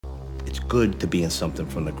good to be in something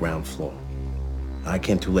from the ground floor. I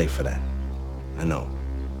came too late for that. I know.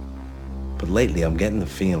 But lately, I'm getting the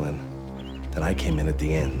feeling that I came in at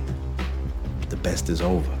the end. The best is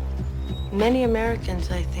over. Many Americans,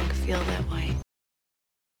 I think, feel that way.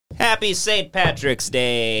 Happy St. Patrick's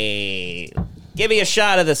Day. Give me a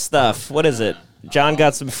shot of this stuff. What is it? John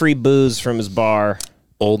got some free booze from his bar.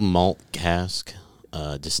 Old malt cask,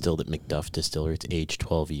 distilled at McDuff Distillery. It's aged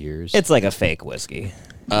 12 years. It's like a fake whiskey.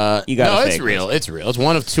 You got it's real. Whiskey. It's real. It's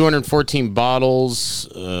one of 214 bottles.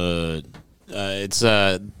 It's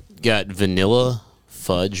got vanilla,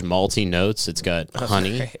 fudge, malty notes. It's got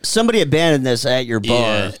honey. Right. Somebody abandoned this at your bar.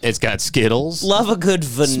 Yeah, it's got Skittles. Love a good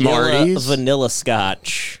vanilla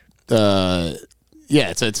scotch. Yeah,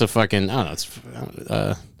 it's a fucking, I don't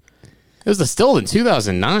know, it was distilled in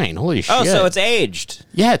 2009. Holy shit. Oh, so it's aged.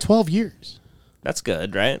 Yeah, 12 years. That's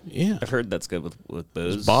good, right? Yeah. I've heard that's good with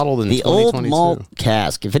booze. It's bottled in the 2022. old malt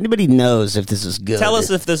cask. If anybody knows if this is good. Tell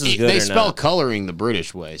us if this is good They or spell not. coloring the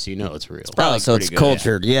British way, so you know it's real. probably so pretty it's good,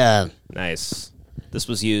 cultured, yeah. Nice. This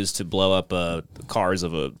was used to blow up cars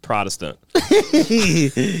of a Protestant.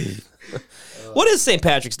 What is St.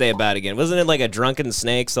 Patrick's Day about again? Wasn't it like a drunken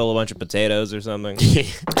snake stole a bunch of potatoes or something?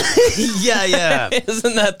 Yeah.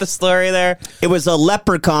 Isn't that the story there? It was a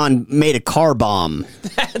leprechaun made a car bomb.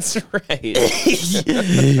 That's right.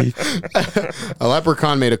 A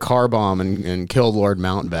leprechaun made a car bomb and killed Lord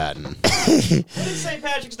Mountbatten. What is St.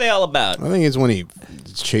 Patrick's Day all about? I think it's when he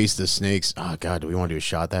chased the snakes. Oh, God, do we want to do a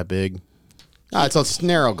shot that big? No, it's a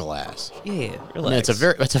narrow glass. Yeah, relax. I mean,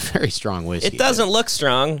 it's a very strong whiskey. It doesn't look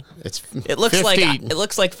strong. It looks 50,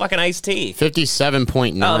 like fucking iced tea.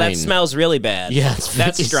 57.9. Oh, that smells really bad. Yeah,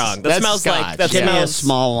 that's strong. That smells scotch. like that Give me a smells.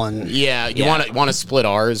 small one. Yeah, you Yeah. want to split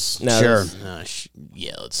ours? No, Sure.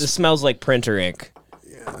 Yeah, This smells like printer ink.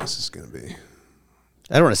 Yeah, this is gonna be.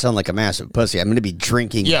 I don't want to sound like a massive pussy. I'm going to be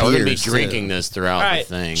drinking Yeah, we're gonna be beers, too. drinking this throughout All right,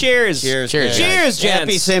 the thing. cheers. Cheers. Cheers, Cheers, gents.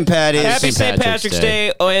 Happy St. Patty's. Happy St. Patrick's Patrick's Day.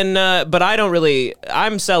 Day. Oh, and but I don't really.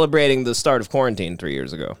 I'm celebrating the start of quarantine 3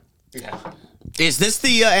 years ago. Is this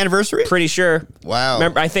the anniversary? Pretty sure. Wow.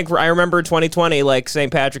 I remember 2020, like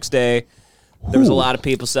St. Patrick's Day. There was a lot of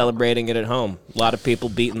people celebrating it at home. A lot of people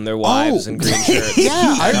beating their wives in green shirts.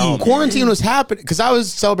 Yeah, quarantine was happening because I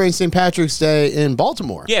was celebrating St. Patrick's Day in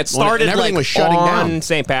Baltimore. Yeah, it started and everything like was shutting on down.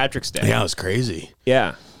 St. Patrick's Day. Yeah, it was crazy.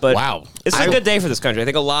 Yeah, but Wow. this is a good day for this country. I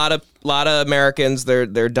think a lot of Americans they're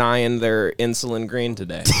dying their insulin green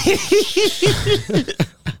today.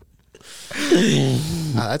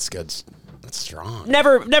 That's good. That's strong.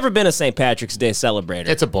 Never been a St. Patrick's Day celebrator.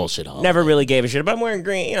 It's a bullshit holiday. Never really gave a shit. But I'm wearing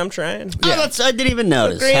green. I'm trying. Oh, I didn't even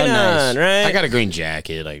notice. Green How nice. on, right? I got a green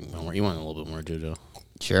jacket. You want a little bit more, JoJo?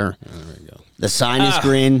 Sure. There we go. The sign is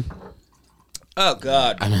green. Oh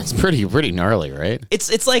God. I mean, it's pretty gnarly, right?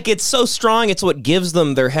 It's like it's so strong. It's what gives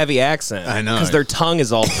them their heavy accent. I know. because their tongue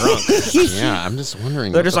is all drunk. Yeah, I'm just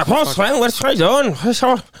wondering. They're just like, what's doing? What's doing?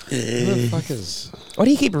 what the fuck is? Why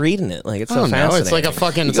do you keep reading it? Like it's I so don't know. fascinating. It's like a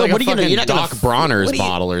fucking. It's So like what a are you gonna- fucking you're not gonna Doc f- Bronner's what are you-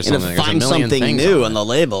 bottle or You're something. gonna There's a find million something things new on on the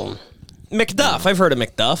label. McDuff. I've heard of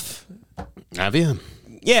McDuff. it. Have you?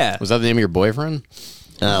 Yeah. Was that the name of your boyfriend?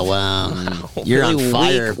 Oh, wow. You're on Really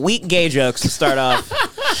fire. Weak gay jokes to start off.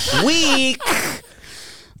 Weak.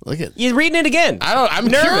 Look at. You're reading it again. I'm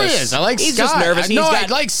nervous. curious. I like He's Scotch. just nervous. I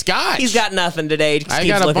like Scotch. He's got nothing today. He just I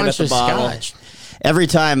keeps got a looking bunch at the of bottle. Scotch. Every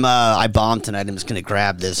time I bomb tonight, I'm just going to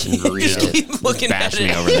grab this and read Just it. keep looking Bash at me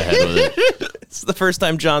it. over the head with it. It's the first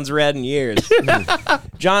time John's read in years.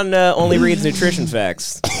 John only reads nutrition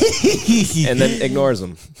facts and then ignores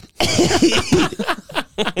them.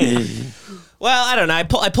 Well, I don't know. I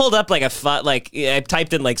pulled up like I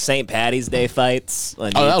typed in like St. Patty's Day fights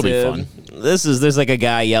on YouTube. that'll be fun. There's like a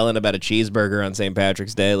guy yelling about a cheeseburger on St.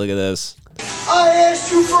 Patrick's Day. Look at this. I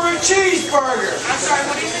asked you for a cheeseburger. I'm sorry,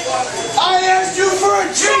 what do you think? I asked you for a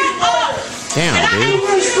cheeseburger. Damn, You dude.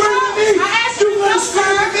 gonna scream at me? I asked You you gonna to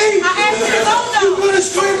scream at me? I asked you to go You though. gonna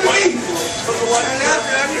scream at me?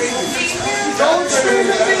 Don't scream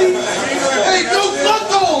at me. Hey, don't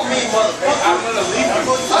fuck on me,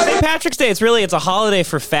 motherfucker. St. Patrick's Day. It's a holiday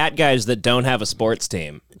for fat guys that don't have a sports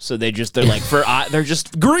team. So they're just green.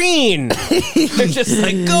 They're just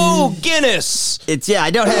like, go Guinness. I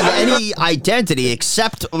don't have any identity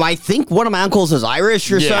except I think one of my uncles is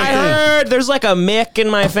Irish or I something. heard there's like a Mick in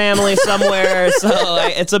my family somewhere, so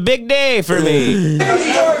it's a big day for me. I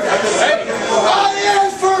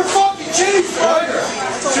asked for a fucking cheeseburger.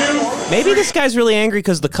 Maybe this guy's really angry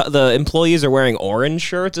because the employees are wearing orange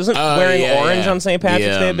shirts. Isn't wearing yeah, orange yeah. on St.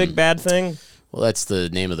 Patrick's The, Day a big bad thing? Well, that's the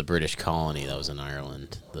name of the British colony that was in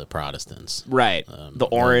Ireland, the Protestants. Right. The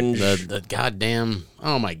orange. The goddamn.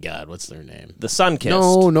 Oh my God, what's their name? The sun-kissed.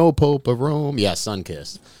 No, Pope of Rome. Yeah,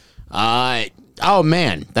 Sunkissed. Oh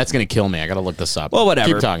man, that's gonna kill me. I gotta look this up. Well,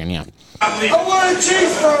 whatever. Keep talking. Yeah. I want a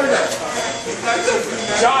cheeseburger.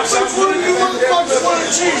 Josh, which one of you motherfuckers want a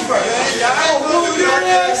cheeseburger? I'll whoop your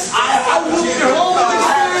ass. I'll whoop your whole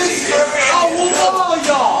experience. I'll whoop all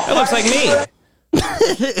y'all. That looks like me.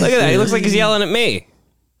 Look at that. He looks like he's yelling at me.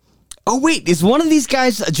 Oh wait, is one of these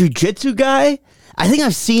guys a jujitsu guy? I think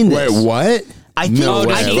I've seen this. Wait, what? I think, No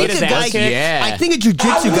way. I Get think his a ass guy. kicked? Yeah. I think a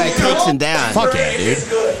jujitsu guy takes him down. Fuck yeah, dude.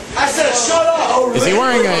 I said, shut up. Is he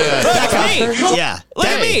wearing a? That's me. Yeah. Look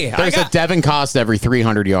at me. There's a Devin Costa every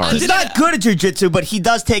 300 yards. He's not good at jujitsu, but he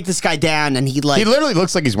does take this guy down, and he like. He literally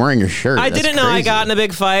looks like he's wearing your shirt. I That's didn't know I crazy. got in a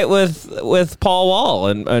big fight with Paul Wall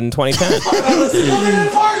in 2010.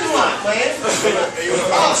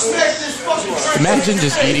 I'll smack this fucking drink. Imagine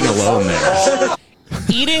just eating alone there.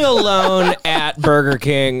 Eating alone at Burger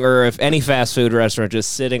King or if any fast food restaurant,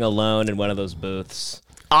 just sitting alone in one of those booths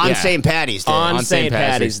on Yeah. St. Patty's Day. on On St. St.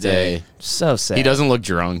 Patty's Patrick's Day. Day. So sad. He doesn't look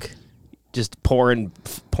drunk. Just pouring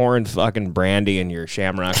fucking brandy in your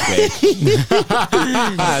shamrock cake.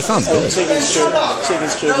 That sounds good. Chicken strip. Chicken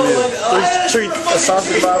strip. A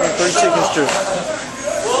sausage bob and 3 chicken strips.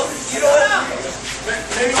 Well, you know what?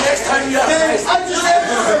 Maybe next time you have I just had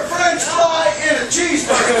a French fry and a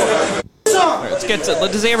cheeseburger. Some. Let's get to.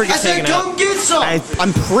 Does he ever I get said, taken out? come get some.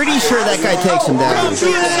 I'm pretty sure that guy takes him down. Come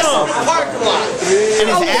get some. Parking lot. And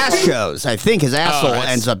his ass shows. I think his asshole that's-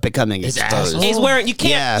 ends up becoming exposed. asshole? He's wearing. You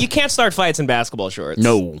can't. Yeah. You can't start fights in basketball shorts.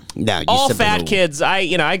 No. No, you All simply fat don't. kids.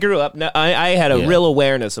 I grew up. I had a Yeah. real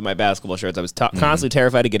awareness of my basketball shorts. I was constantly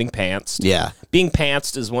terrified of getting pantsed. Yeah. Being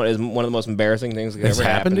pantsed is one of the most embarrassing things that could ever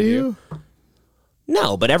happen happened to you?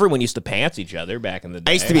 No, but everyone used to pants each other back in the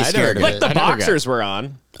day. I used to be scared of Like it. the I never got- boxers were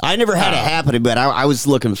on. I never had it happen, but I was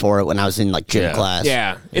looking for it when I was in like gym Yeah. class.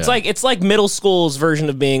 Yeah, it's like middle school's version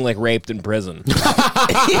of being like raped in prison.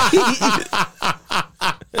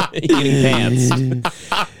 Getting pants,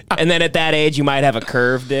 and then at that age you might have a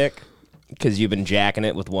curved dick because you've been jacking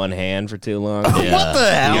it with one hand for too long. What the You got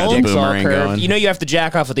hell? the Dick's all boomerang curved. going. You know you have to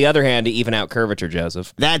jack off with the other hand to even out curvature,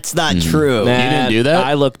 Joseph. That's not true. Nah, do that?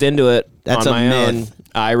 I looked into it. That's on a my myth. own.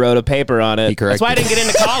 I wrote a paper on it. That's why I didn't get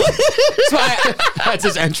into college. That's why That's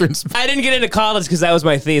his entrance. I didn't get into college because that was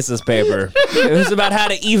my thesis paper. It was about how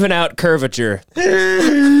to even out curvature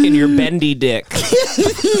in your bendy dick.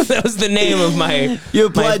 That was the name of my. You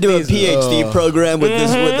applied to a thesis. PhD program with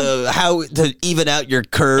this, with how to even out your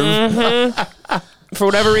curve. For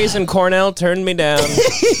whatever reason, Cornell turned me down.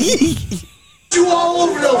 You all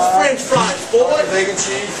over those French fries, boy. Bacon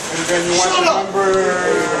cheese. And then you Shut up.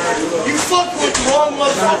 You fuck with the wrong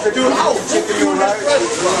motherfucker, dude. I'll whoop you in that French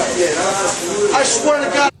fry. I swear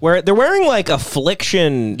to God. Where they're wearing like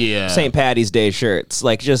affliction Yeah. St. Patty's Day shirts,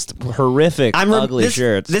 like just horrific, ugly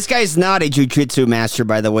shirts. This guy's not a jujitsu master,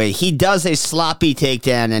 by the way. He does a sloppy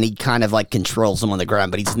takedown and he kind of like controls him on the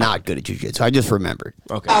ground, but he's not good at jujitsu. I just remembered.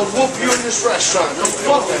 Okay. I'll whoop you in this restaurant. Don't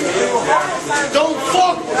fuck with me. Don't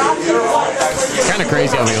fuck with me. It's kind of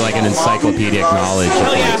crazy how we have like an encyclopedic knowledge of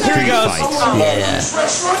Oh, yeah, like, here he street goes. fights. Yeah. This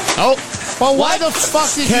restaurant. Oh, well, why the fuck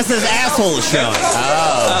did you? Because his asshole is showing.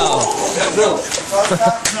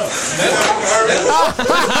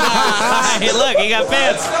 Hey, look, he got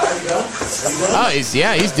pants. Oh, he's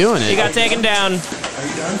doing it. He got taken down.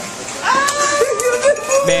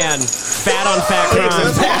 Man, fat on fat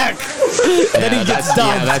crime. Back. Then he gets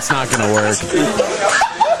done. Yeah, that's not gonna work.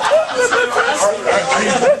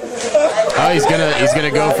 Oh, he's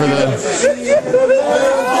gonna go for the.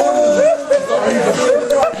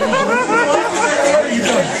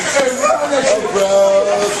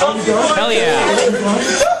 Hell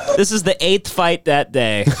yeah. This is the 8th fight that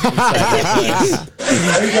day.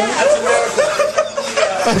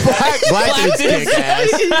 Black dude's kick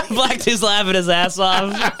ass. Black dude's laughing his ass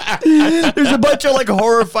off. There's a bunch of like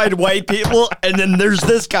horrified white people, and then there's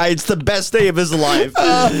this guy. It's the best day of his life.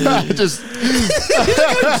 Just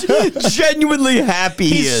Genuinely happy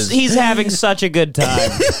he is. He's having such a good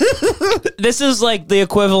time. This is like the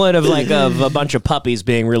equivalent of like of a bunch of puppies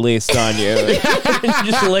being released on you.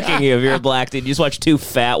 Just licking you if you're a black dude. You just watch two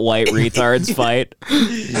fat white retards fight.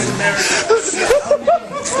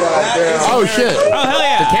 oh shit. Oh, hell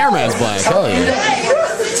yeah. The cameraman's black. Hell yeah.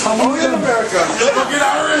 I'm in America. Fucking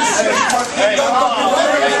Irish.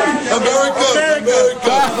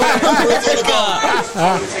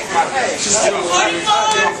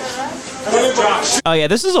 Oh yeah,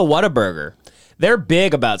 this is a Whataburger. They're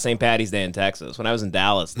big about St. Patty's Day in Texas. When I was in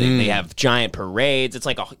Dallas, they have giant parades. It's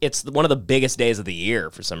like it's one of the biggest days of the year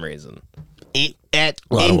for some reason. In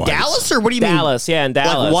Dallas, or what do you mean? Dallas, yeah, in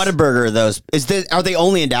Dallas. Like Whataburger, are those? Are they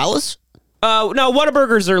only in Dallas? No,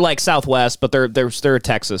 Whataburgers are like Southwest, but they're a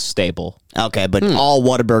Texas staple. Okay, but all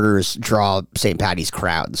Whataburgers draw St. Patty's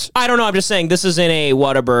crowds. I don't know. I'm just saying this is in a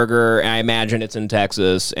Whataburger. I imagine it's in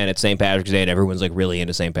Texas, and it's St. Patrick's Day, and everyone's like really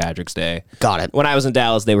into St. Patrick's Day. Got it. When I was in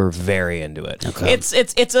Dallas, they were very into it. Okay.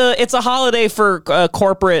 It's a holiday for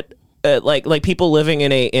corporate. Like people living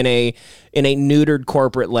in a neutered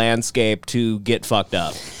corporate landscape to get fucked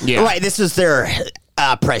up. Yeah. Right, this is their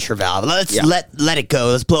pressure valve. Let's let it go.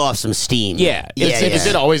 Let's blow off some steam. Yeah. Is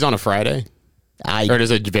it always on a Friday? Or does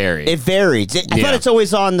it vary? It varies. I thought it's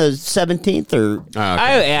always on the 17th or... Oh,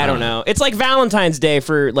 okay. I don't know. It's like Valentine's Day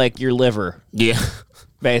for like your liver. Yeah.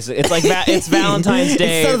 Basically, it's like it's Valentine's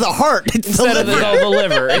Day Instead of the heart, it's instead of the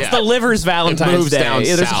liver. It's the liver's Valentine's moves Day. down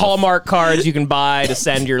There's south. Hallmark cards you can buy to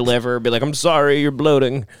send your liver. Be like, I'm sorry, you're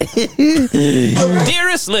bloating.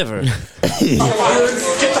 Dearest liver. Get the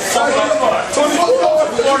fuck up.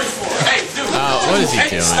 Hey, dude. What is he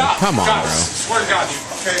doing? Stop. Come on, God, bro. Swear to God,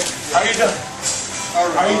 dude. Okay. Are you done?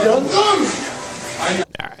 Are you done?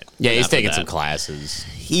 All right. Yeah, he's Enough of taking that. some classes.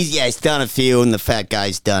 He's done a few, and the fat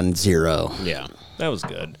guy's done 0. Yeah. That was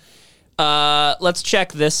good. Let's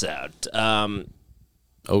check this out.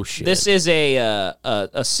 Oh shit. This is a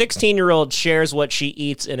 16-year-old shares what she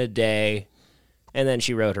eats in a day, and then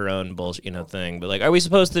she wrote her own bullshit, thing. But like, are we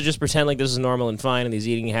supposed to just pretend like this is normal and fine, and these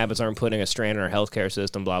eating habits aren't putting a strain on our healthcare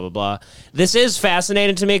system? Blah blah blah. This is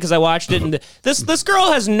fascinating to me because I watched it, and this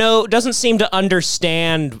girl doesn't seem to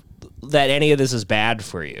understand that any of this is bad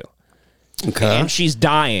for you. Okay. And she's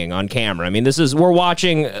dying on camera. I mean, we're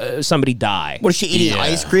watching somebody die. What is she eating? Yeah.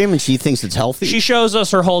 Ice cream, and she thinks it's healthy? She shows us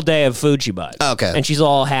her whole day of food she bought. Okay. And she's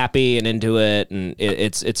all happy and into it, and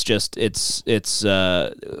it's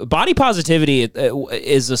body positivity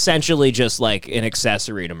is essentially just like an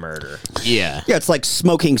accessory to murder. Yeah. Yeah, it's like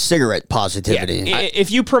smoking cigarette positivity. If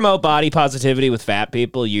you promote body positivity with fat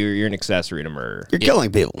people, you're an accessory to murder. You're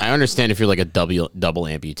killing people. I understand if you're like a double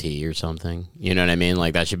amputee or something. You know what I mean?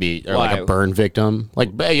 Like that should be, or Why? like a burn victim.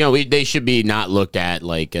 Like, they should be not looked at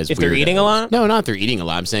like as If they're weirdos. eating a lot? No, not if they're eating a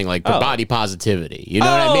lot. I'm saying like body positivity. You know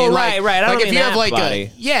what I Oh, mean? right, right. I don't like if mean you that have like body.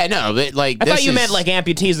 like I thought this you is- meant like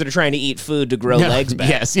amputees that are trying to eat food to grow legs back.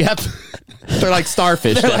 Yes, yep. They're like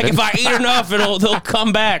starfish. Like if I eat enough, they'll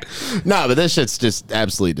come back. No, but this shit's just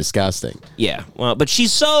absolutely disgusting. Yeah, well, but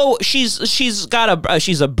she's a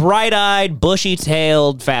bright-eyed,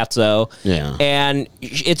 bushy-tailed fatso. Yeah. And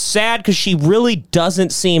it's sad because she really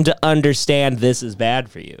doesn't seem to understand this is bad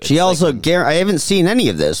for you. She also, I haven't seen any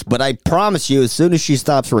of this, but I promise you, as soon as she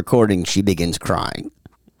stops recording, she begins crying.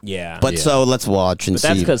 Yeah, But so let's watch and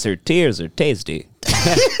that's see. because her tears are tasty.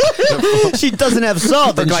 She doesn't have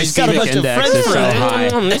salt, and she's got a bunch of index French is so fries. high.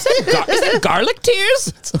 Is it garlic tears?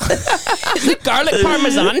 Is it garlic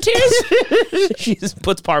parmesan tears? She just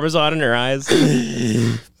puts parmesan in her eyes.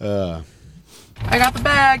 I got the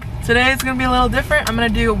bag. Today is gonna be a little different. I'm gonna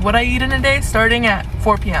do what I eat in a day starting at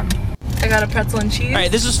 4 p.m. I got a pretzel and cheese. All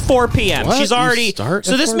right, this is 4 p.m. What? She's You already. start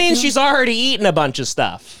So at this 4 means p.m.? she's already eaten a bunch of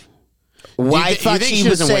stuff. Why I you thought think she she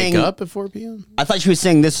was doesn't saying. wake up at 4 p.m.? I thought she was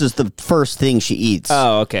saying this is the first thing she eats.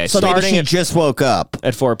 Oh, okay. So maybe Starting she at just woke up.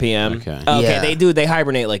 At 4 p.m. Okay. Okay, Yeah. they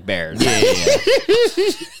hibernate like bears. Yeah.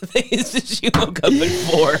 She woke up at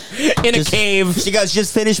 4 in a cave. She goes,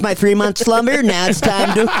 just finished my 3-month slumber. Now it's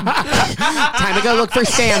time to. Time to go look for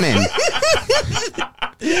salmon.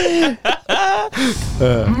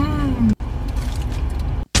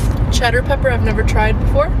 Cheddar pepper I've never tried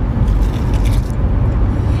before.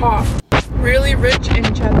 Hot. Really rich in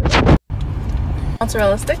cheddar.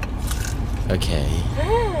 Mozzarella stick. Okay.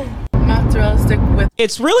 Mozzarella stick with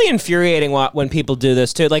It's really infuriating when people do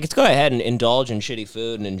this too. Like, it's go ahead and indulge in shitty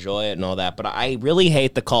food and enjoy it and all that. But I really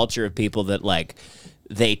hate the culture of people that like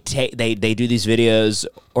they do these videos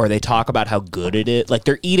or they talk about how good it is. Like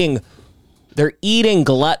they're eating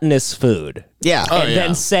gluttonous food. Yeah. And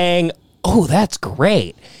then saying, "Oh, that's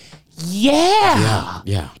great." Yeah.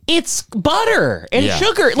 Yeah. It's butter and Yeah.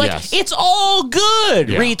 sugar. Like, Yes. it's all good,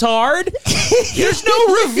 Yeah. retard. There's no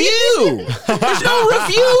review. There's no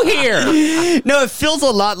review here. No, it feels a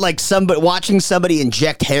lot like watching somebody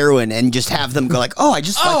inject heroin and just have them go like, "Oh, I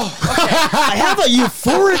have a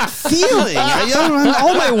euphoric feeling.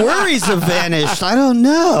 All my worries have vanished. I don't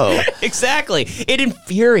know." Exactly. It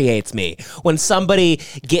infuriates me when somebody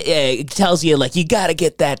tells you, like, you got to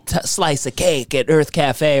get that slice of cake at Earth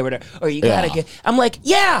Cafe or whatever, or you got to get... I'm like,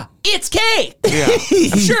 yeah, it's cake. Yeah.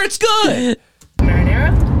 I'm sure it's good.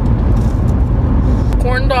 marinara.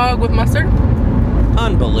 Corn dog with mustard.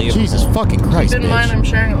 Unbelievable. Jesus fucking Christ, Keep in mind, I'm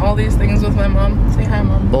sharing all these things with my mom. Say hi,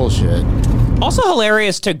 Mom. Bullshit. Also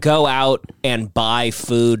hilarious to go out and buy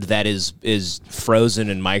food that is frozen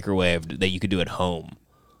and microwaved that you could do at home.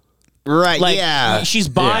 Right, Like, yeah. she's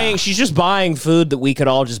just buying food that we could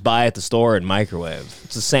all just buy at the store and microwave.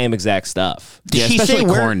 It's the same exact stuff. Yeah, she especially say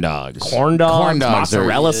where- corn dogs. Corn dogs,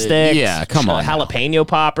 mozzarella sticks. Yeah, come on. now. Jalapeno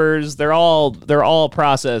poppers. They're all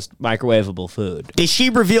processed microwavable food. Did she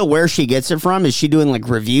reveal where she gets it from? Is she doing like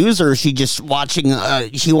reviews, or is she just watching?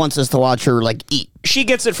 She wants us to watch her like eat. She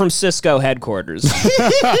gets it from Cisco headquarters.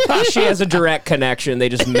 She has a direct connection. They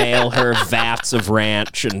just mail her vats of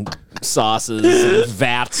ranch and sauces and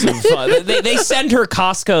vats of... they send her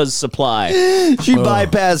Costco's supply. She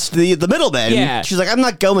bypassed the middleman. Yeah. She's like, I'm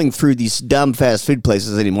not going through these dumb fast food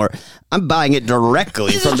places anymore. I'm buying it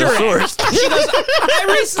directly from the source. She goes,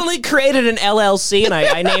 I recently created an LLC and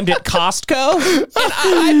I named it Costco. And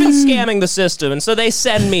I've been scamming the system. And so they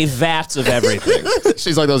send me vats of everything.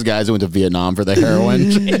 She's like those guys who went to Vietnam for the heroin.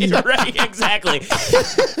 Right, exactly.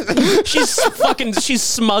 She's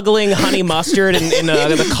smuggling honey mustard in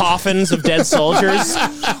the coffins of dead soldiers,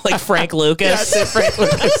 like Frank Lucas. That's it, Frank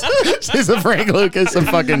Lucas. She's a Frank Lucas of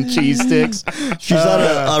fucking cheese sticks. She's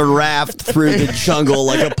on a raft through the jungle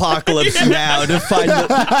like Apocalypse Now to find the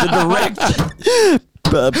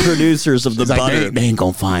direct producers of the butter. They ain't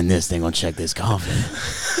gonna find this. They gonna check this coffin.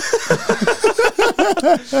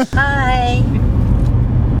 Hi.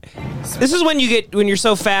 This is when you're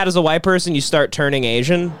so fat as a white person, you start turning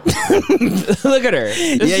Asian. Look at her.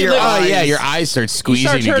 Your eyes. Your eyes start squeezing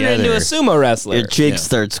You start turning together. into a sumo wrestler. Your cheeks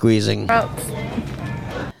start squeezing.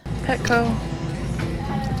 Petco.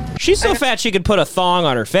 She's so fat she could put a thong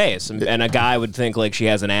on her face, and a guy would think like she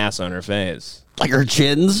has an ass on her face. Like her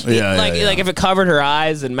chins. Like if it covered her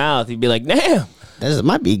eyes and mouth, he'd be like, damn. This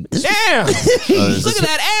might be. Damn! Look at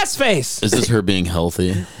that ass face. Is this her being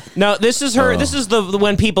healthy? No, this is her. This is the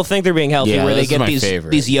when people think they're being healthy, Yeah, where they this get is my these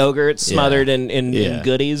favorite. yogurts smothered in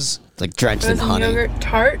goodies. Like drenched in Frozen honey. yogurt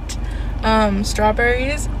tart,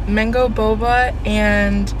 strawberries, mango boba,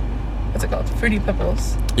 and what's it called? Fruity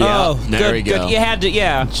Pebbles. Oh, there good, we go. good. You had to,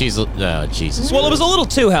 yeah. Jesus. Well, it was a little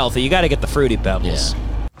too healthy. You got to get the Fruity Pebbles. Yeah.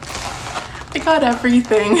 I got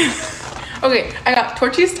everything. Okay, I got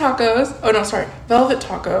Torchy's tacos. Oh no, sorry, velvet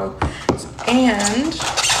taco, and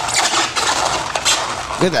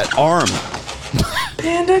Look at that arm.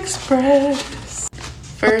 Panda Express.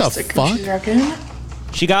 First, the a fuck? cheese racken.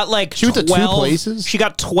 She got like She went to 12 2 places? She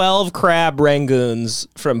got 12 crab rangoons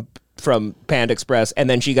from Panda Express, and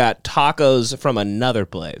then she got tacos from another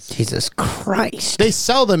place. Jesus Christ. They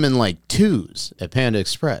sell them in like 2s at Panda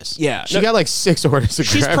Express. Yeah. She got like 6 orders of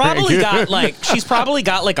She's crab probably rangoon.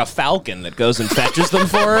 got like a falcon that goes and fetches them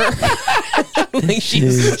for her. Like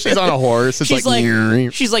She's on a horse. It's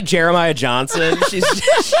she's like Jeremiah Johnson.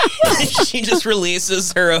 She just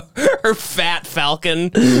releases her fat falcon.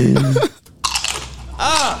 oh,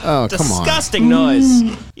 come on. Disgusting noise.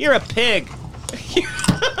 You're a pig.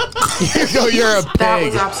 You're a That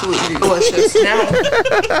pig. was absolutely delicious. Now,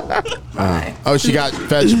 Oh, she got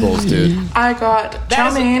vegetables, dude. I got chow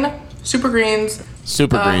is a- mein, super greens,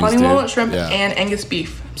 Super greens, honey dude. walnut shrimp, Yeah. and Angus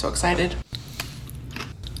beef. I'm so excited.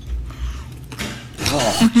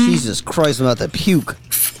 Jesus Christ, I'm about to puke.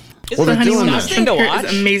 Isn't The it honey walnut disgusting shrimp to here watch?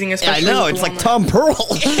 is amazing, Yeah, I especially know, with it's the like walnut. Tom Pearl.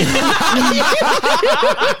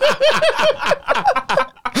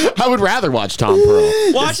 I would rather watch Tom Pearl.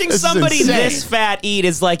 Watching This is somebody insane. this fat eat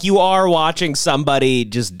is like you are watching somebody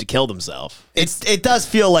just kill themselves. It does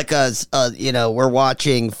feel like we're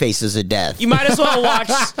watching Faces of Death. You might as well watch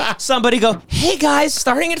somebody go, hey guys,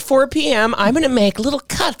 starting at 4 p.m., I'm going to make little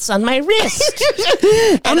cuts on my wrist.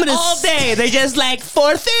 And all day, they're just like,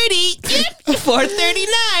 4:30, yep,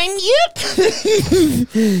 4:39, yep.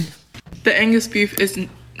 The Angus beef is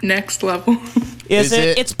next level. Is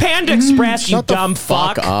it? It's Panda Express, you Shut the dumb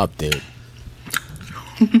fuck. up, dude.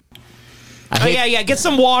 Oh, yeah, get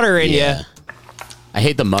some water in you. I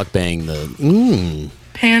hate the mukbang.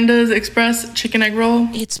 Panda's Express chicken egg roll.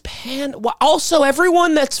 It's Also,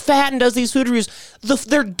 everyone that's fat and does these food reviews,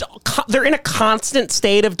 they're in a constant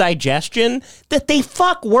state of digestion that they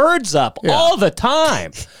fuck words up all the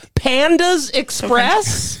time. Panda's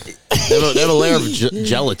Express? They have a layer of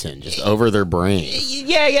gelatin just over their brain.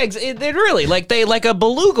 Yeah, they're really they like a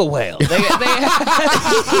beluga whale. They have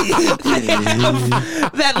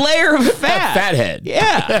that layer of fat. Fathead.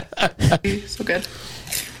 Yeah. So good.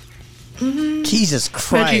 Jesus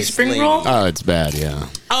Christ. Veggie spring lady. roll. Oh, it's bad, yeah.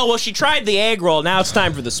 Oh, well, she tried the egg roll. Now it's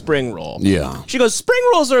time for the spring roll. Yeah. She goes, spring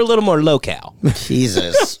rolls are a little more low-cal.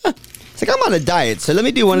 Jesus. It's like, I'm on a diet, so let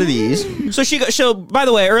me do one of these. So by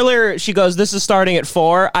the way, earlier she goes, this is starting at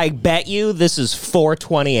 4. I bet you this is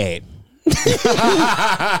 4:28.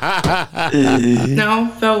 Now,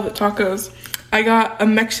 velvet tacos. I got a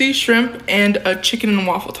Mexi shrimp and a chicken and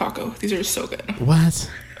waffle taco. These are so good. What?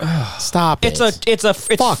 Stop it.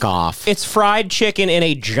 Fuck off. It's fried chicken in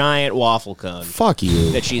a giant waffle cone. Fuck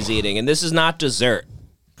you. That she's eating, and this is not dessert.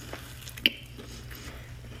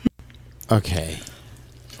 Okay.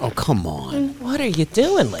 Oh, come on. What are you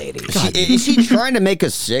doing, lady? Is she trying to make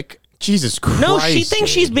us sick? Jesus Christ. No, she thinks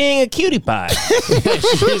she's being a cutie pie.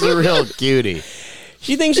 She's a real cutie.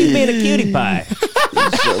 She thinks she's being a cutie pie.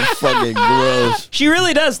 So fucking gross. She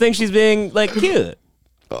really does think she's being, like, cute.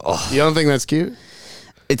 You don't think that's cute?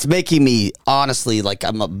 It's making me, honestly, like,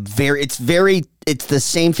 it's the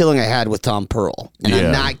same feeling I had with Tom Pearl. And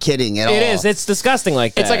I'm not kidding at all. It is. It's disgusting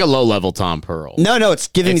like that. It's like a low-level Tom Pearl. No, it's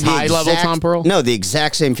giving It's me the high-level Tom Pearl? No, the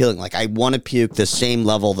exact same feeling. Like, I want to puke the same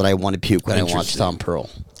level that I want to puke when I watch Tom Pearl.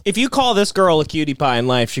 If you call this girl a cutie pie in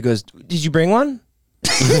life, she goes, "Did you bring one?"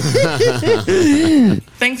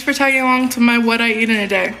 Thanks for tagging along to my what I eat in a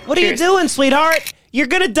day. What are you doing, sweetheart? You're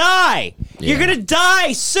gonna die. Yeah. You're gonna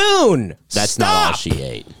die soon. That's Stop. not all she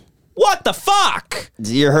ate. What the fuck?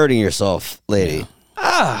 You're hurting yourself, lady.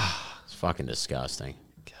 It's fucking disgusting.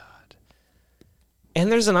 And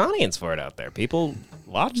there's an audience for it out there. People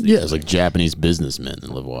watch these. Yeah, it's like Japanese businessmen that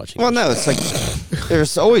live watching. Well, no, it's like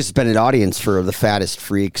there's always been an audience for the fattest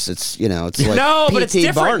freaks. It's it's like No, but it's P.T.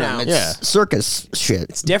 different Barnum. now. It's circus shit.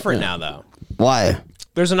 It's different now, though. Why?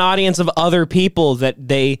 There's an audience of other people that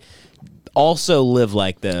they also live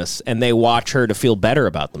like this, and they watch her to feel better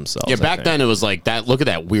about themselves. Yeah, I back think. then it was like that. Look at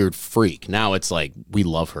that weird freak. Now it's like we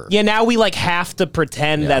love her. Yeah, now we like have to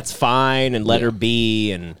pretend that's fine and let her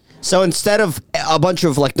be. And So instead of a bunch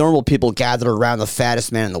of like normal people gathered around the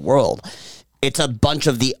fattest man in the world, it's a bunch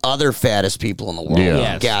of the other fattest people in the world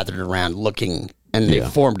Yes. gathered around looking, and they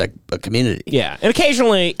formed a community. yeah, and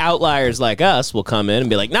occasionally outliers like us will come in and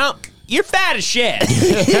be like, "No, you're fat as shit."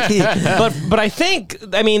 but I think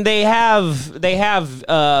they have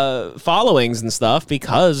followings and stuff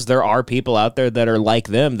because there are people out there that are like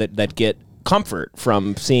them that get comfort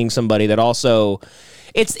from seeing somebody that also.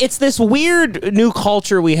 It's this weird new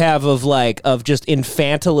culture we have of just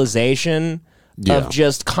infantilization. Of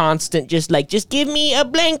just constant, just give me a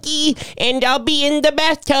blankie and I'll be in the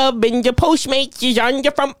bathtub and the Postmates is on the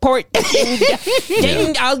front porch.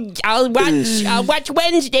 And then I'll watch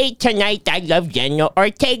Wednesday tonight. I love Jenna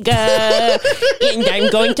Ortega and I'm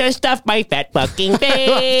going to stuff my fat fucking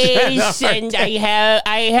face and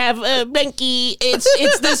I have a blankie. It's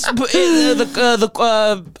this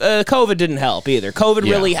COVID didn't help either. COVID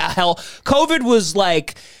really helped. COVID was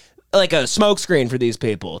like a smokescreen for these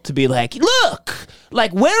people to be like, look,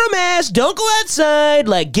 like wear a mask, don't go outside,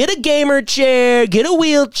 like get a gamer chair, get a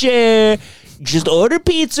wheelchair, just order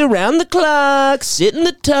pizza around the clock, sit in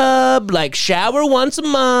the tub, like shower once a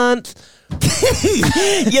month.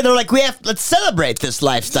 Yeah, they're like, let's celebrate this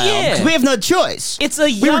lifestyle because we have no choice. It's a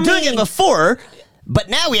we were doing it before, but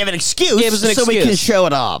now we have an excuse, It was an so we excuse. can show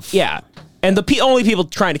it off. Yeah, and the only people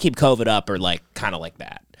trying to keep COVID up are like kind of like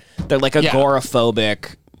that. They're like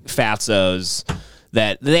agoraphobic fatzos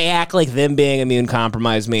that they act like them being immune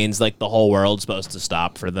compromised means like the whole world's supposed to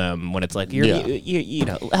stop for them when it's like you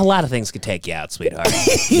know a lot of things could take you out, sweetheart,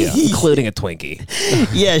 including a Twinkie.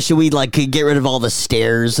 Yeah, should we like get rid of all the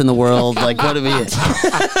stairs in the world? Like, what do we?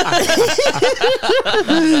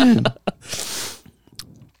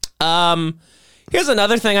 Here's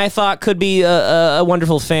another thing I thought could be a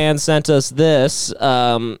wonderful fan sent us this,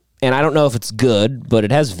 and I don't know if it's good, but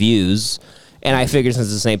it has views. And I figured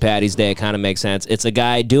since it's St. Patty's Day, it kind of makes sense. It's a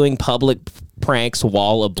guy doing public pranks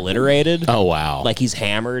while obliterated. Oh, wow. Like he's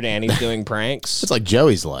hammered and he's doing pranks. It's like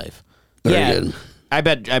Joey's life. Yeah. good.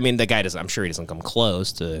 The guy doesn't, I'm sure he doesn't come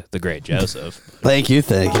close to the great Joseph. Thank you.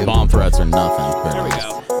 Bomb threats are nothing. There we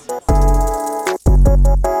go.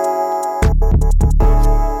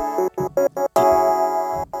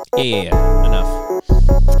 Yeah. Enough.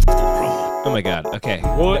 Oh my God. Okay.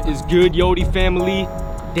 What is good, Yodi family?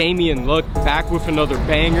 Damian Luck back with another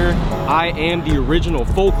banger. I am the original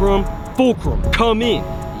Fulcrum. Fulcrum, come in.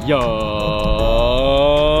 Yup.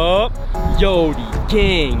 Yodi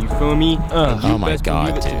gang, you feel me? And you Oh my best God,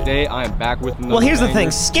 believe it, dude. Today I am back with another Well, here's the banger.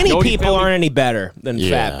 thing. Skinny Yodi people family, aren't any better than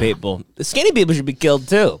fat people. The skinny people should be killed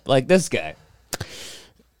too, like this guy.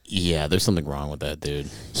 Yeah, there's something wrong with that, dude.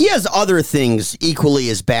 He has other things equally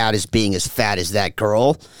as bad as being as fat as that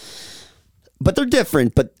girl. But they're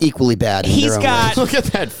different, but equally bad. in He's their own got- ways. Look at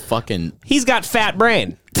that fucking. He's got fat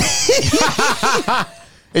brain.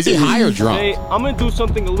 Is he high or drunk? Today, I'm gonna do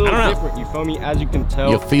something a little I don't know. different, you feel me? As you can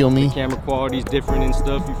tell, You feel me? the camera quality's different and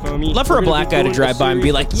stuff, you feel me? Love for a We're gonna black be guy to doing drive a by and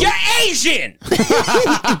be series like, of- "You're Asian!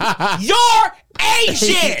 You're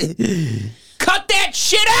Asian! Cut that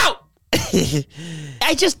shit out!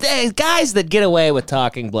 I just guys that get away with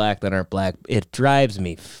talking black that aren't black, it drives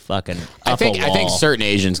me fucking I up think a wall. certain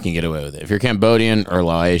Asians can get away with it. If you're Cambodian or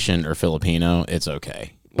Laotian or Filipino, it's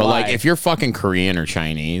okay. But Why? like if you're fucking Korean or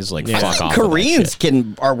Chinese, like fuck off. Koreans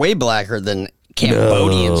are way blacker than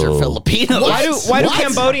Cambodians or Filipinos. Why do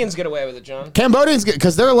Cambodians get away with it, John? Cambodians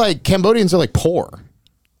because Cambodians are like poor.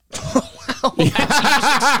 You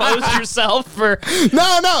expose yourself for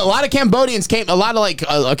No. A lot of Cambodians came. A lot of like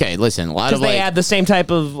okay, listen. A lot of they like had the same type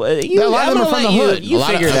of. a lot of them are from the hood. You A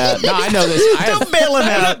lot figure of, it out. No, I know this. Don't bail him I'm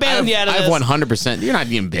out. not bailing you out of I have this. 100%. You're not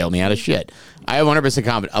even bailing me out of shit. I have 100%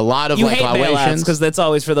 confidence. A lot of You like hate bailouts Laotians because that's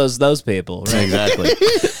always for those people. Right? Exactly.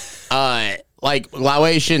 Like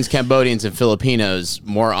Laotians, Cambodians, and Filipinos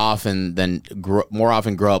more often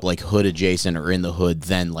grow up like hood adjacent or in the hood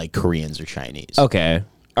than like Koreans or Chinese. Okay.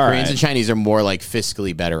 All Koreans right. and Chinese are more like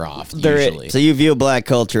fiscally better off usually. So you view black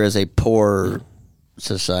culture as a poor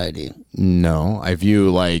society? No, I view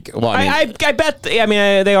like I bet. I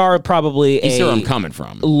mean, they are probably you see where I'm a coming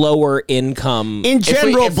from. lower income In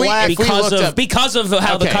general, black because of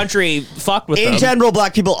how the country fucked with them. In general,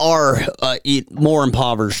 black people are more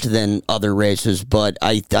impoverished than other races, but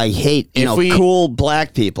I hate cool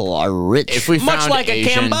black people are rich. If we Much found like a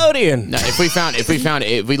Cambodian. No,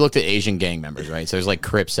 if we looked at Asian gang members, right? So there's like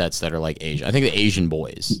Crip sets that are like Asian. I think the Asian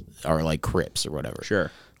boys are like Crips or whatever.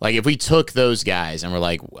 Sure. Like if we took those guys and we're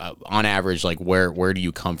like, on average, like where do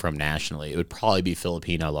you come from nationally? It would probably be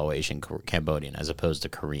Filipino, Laotian, Cambodian, as opposed to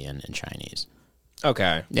Korean and Chinese.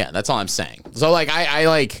 Okay. Yeah, that's all I'm saying. So like I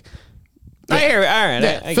like. I hear it. All right.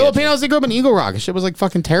 Yeah, I get Filipinos, they grew up in Eagle Rock. Shit was like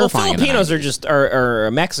fucking you. Well, terrifying. Filipinos are just are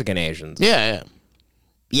Mexican Asians. Yeah.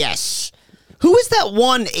 Yes. Who is that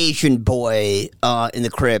one Asian boy in the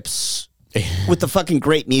Crips with the fucking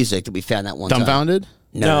great music that we found that one time? Dumbfounded?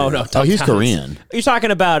 No. Oh, he's Korean. You're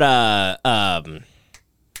talking about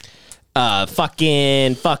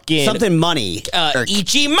fucking something money.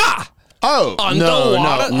 Ichima. Oh,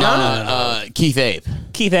 Underwater. no. Keith Ape.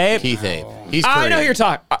 Keith Ape. He's Korean. I know who you're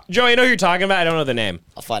talking. Joey, I know who you're talking about. I don't know the name.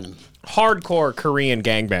 I'll find him. Hardcore Korean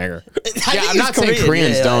gangbanger. Yeah, I'm not saying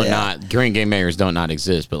Koreans Korean gangbangers don't not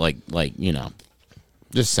exist, but like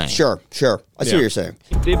just saying. Sure. I see what you're saying.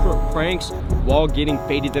 Different pranks while getting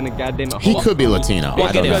faded in a goddamn. He could be Latino. Well,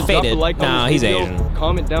 I don't getting know. faded. Drop a like on Nah, this he's video, Asian.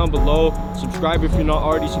 Comment down below. Subscribe if you're not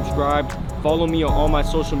already subscribed. Follow me on all my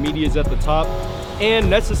social medias at the top. And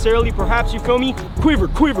necessarily, perhaps, you feel me? Quiver.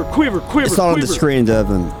 It's all on the screen,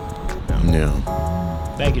 Devin. No.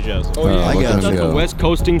 Thank you, Joseph. Oh, yeah. I got got you. the West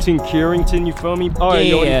Coastington, Carrington, you feel me? All right,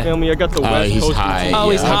 yo, Yeah. you feel me? I got the West He's Coastington. high. Oh,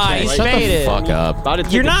 he's Yeah, high. okay. He's Shut faded. the fuck up. About to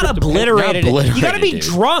take You're a not trip to obliterated. You gotta be obliterated, dude.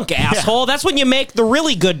 drunk, asshole. That's when you make the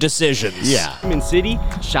really good decisions. Yeah. Penn City,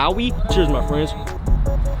 shall we? Cheers, my friends. Yo,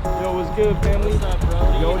 what's good, family?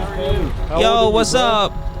 Yo, family. How old Yo, are you, what's bro?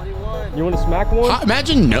 up? You want to smack one?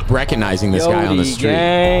 Imagine recognizing this guy on the street.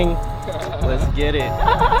 Gang. Let's get it.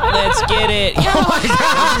 Let's get it. Oh my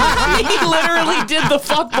God. He literally did the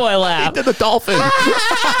fuckboy laugh. Did the dolphin.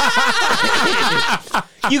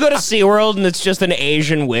 You go to SeaWorld and it's just an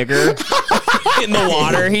Asian wigger in the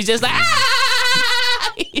water. He's just like,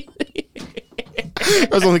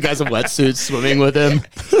 Those only guys in wetsuits swimming with him.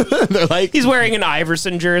 They're like, he's wearing an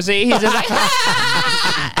Iverson jersey. He's just like,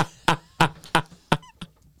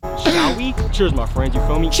 Shall we? Cheers, my friends. You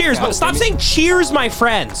feel me? cheers. But stop saying cheers, my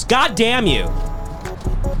friends. God damn you.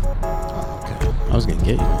 I was gonna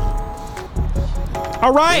get you.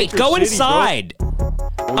 All right, Baker go City, inside.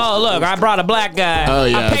 Oh, look, I brought a black guy. Oh,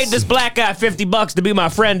 yes. I paid this black guy $50 to be my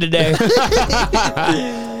friend today.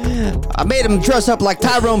 I made him dress up like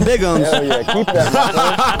Tyrone Biggums. Hell yeah, keep that.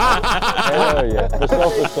 Hell yeah, for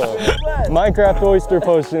sure. Minecraft oyster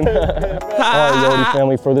potion. All right, Yodi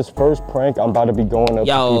family, for this first prank, I'm about to be going up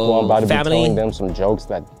to people. I'm about to be telling them some jokes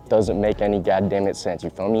that doesn't make any goddamn it sense. You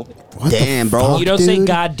feel me? Damn, bro. You don't say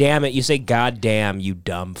God damn it. You say God damn, you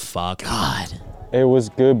dumb fuck. God. It was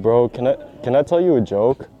good, bro. Can I tell you a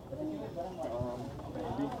joke?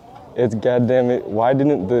 It's goddamn it. Why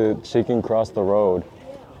didn't the chicken cross the road?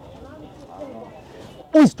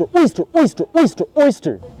 Oyster.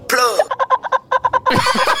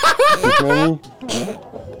 You feel me?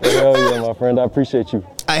 Hell yeah, my friend. I appreciate you.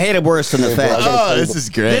 I hate it worse than the fact. Oh, this is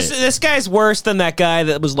great. This guy's worse than that guy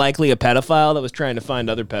that was likely a pedophile that was trying to find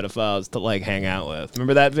other pedophiles to like hang out with.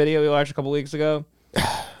 Remember that video we watched a couple weeks ago?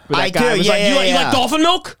 Where that I guy do, was yeah, like, yeah, you yeah. like dolphin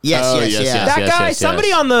milk? Yes, Oh, yes, yes, yeah. yes. That guy, somebody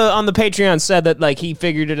yes. on the Patreon said that like he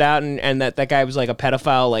figured it out and that guy was like a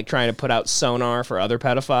pedophile, like trying to put out sonar for other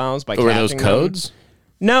pedophiles by Were those catching codes?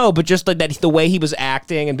 No, but just like that, the way he was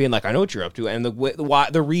acting and being like, I know what you're up to. And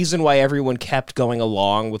the reason why everyone kept going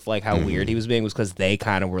along with like how weird he was being was because they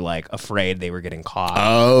kind of were like afraid they were getting caught.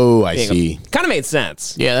 Oh, I see. Kind of made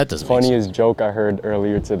sense. Yeah, that doesn't make sense. Funniest joke I heard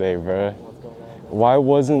earlier today, bruh. Why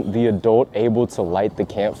wasn't the adult able to light the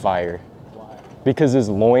campfire? Because his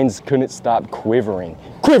loins couldn't stop quivering.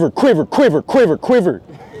 Quiver, quiver, quiver, quiver, quiver.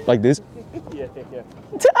 Like this.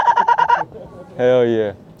 Hell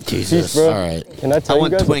yeah. Jesus. Bro, all right. Can I tell you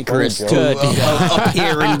guys Twinkerus to up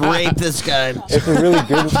here and rape this guy. It's a really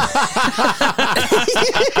good.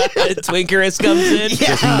 Twinkerus comes in.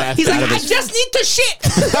 Yeah. He's like, I just need to shit.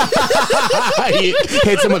 He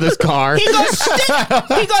hits him with his car. He goes,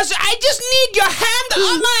 I just need your hand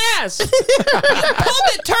on my ass. Pull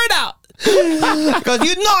the turd out. Because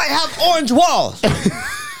you know I have orange walls.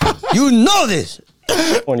 You know this.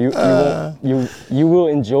 You will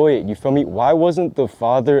enjoy it. You feel me? Why wasn't the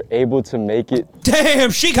father able to make it?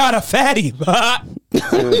 Damn, she got a fatty.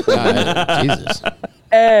 Jesus.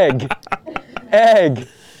 Egg.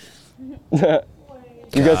 You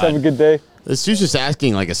guys have a good day. This dude's just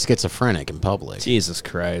acting like a schizophrenic in public. Jesus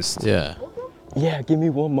Christ. Yeah. Yeah, give me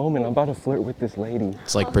one moment. I'm about to flirt with this lady.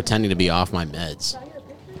 It's like pretending to be off my meds.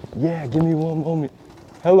 Yeah, give me one moment.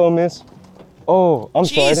 Hello, miss. Oh, I'm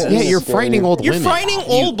sorry. Jesus. Yeah, you're frightening old You're women. frightening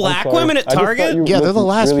old black sorry. women at I just thought Target? you Yeah, they're the looked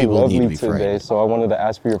last really people who need to lovely be frightened. today, so I wanted to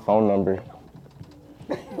ask for your phone number.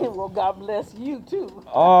 Well, God bless you, too.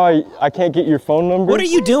 Oh, I can't get your phone number? What are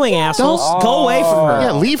you doing, assholes? Go away from her.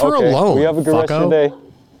 Yeah, leave her Okay, alone. We have a good rest of your day.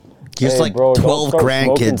 He's like bro, don't 12 start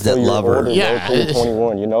smoking grandkids that till you're love her. older, Yeah. bro, till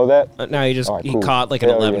 21, you know that? No, he All right, he cool. caught like an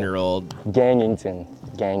Hell yeah. 11-year-old.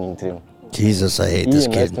 Gangington. Jesus, I hate this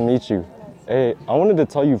Ian, nice kid. to meet you. Hey, I wanted to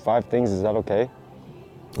tell you 5 things. Is that okay?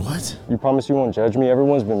 What? You promise you won't judge me?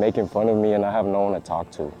 Everyone's been making fun of me and I have no one to talk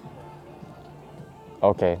to.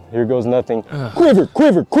 Okay, here goes nothing. Quiver,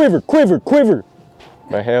 quiver, quiver, quiver, quiver.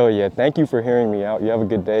 But hell yeah, thank you for hearing me out. You have a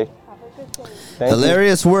good day. Thank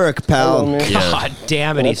Hilarious work, pal. Hello, man. God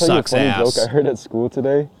damn it, Can I he tell you a sucks funny ass. joke I heard at school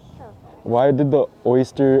today? Why did the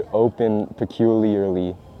oyster open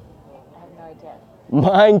peculiarly?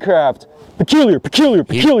 Minecraft. Peculiar, peculiar,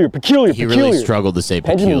 peculiar, peculiar, He peculiar. really struggled to say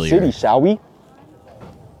Benjamin peculiar. City, shall we?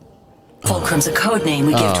 Fulcrum's a code name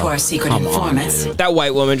we give to our secret informants. That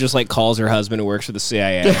white woman just like calls her husband who works for the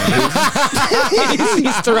CIA.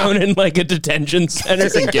 he's thrown in like a detention center.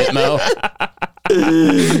 It's in Gitmo.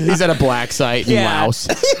 He's at a black site in Laos.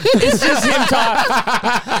 It's just him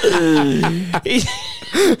talking.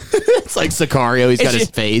 It's like Sicario. He's got his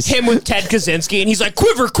face. Him with Ted Kaczynski, and he's like,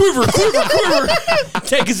 quiver, quiver, quiver, quiver.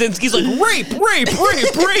 Ted Kaczynski's like, rape, rape,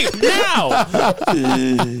 rape, rape, now.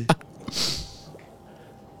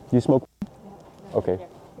 You smoke? Okay.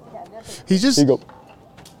 He's just. Here you go.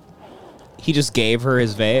 He just gave her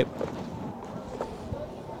his vape.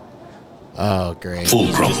 Oh, great.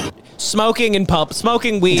 Smoking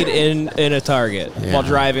weed in a Target while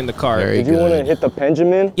driving the car. Very Did you want to hit the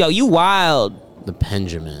Benjamin? Yo, you wild. The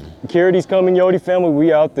Benjamin. Security's coming, Yodi family.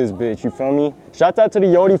 We out this bitch. You feel me? Shout out to the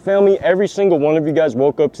Yodi family. Every single one of you guys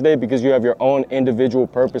woke up today because you have your own individual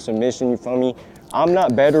purpose and mission. You feel me? I'm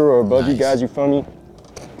not better or above you guys. You feel me?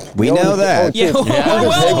 We know that. Yeah, we're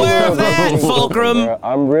well aware of that, Fulcrum.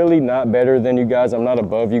 I'm really not better than you guys. I'm not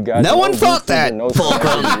above you guys. No one thought that,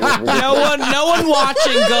 Fulcrum. No one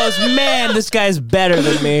watching goes, man, this guy's better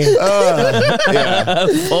than me.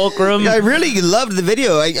 Fulcrum. I really loved the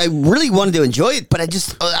video. I really wanted to enjoy it, but I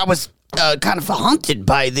was kind of haunted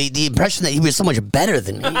by the impression that he was so much better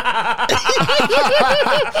than me. I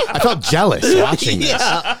felt jealous watching this.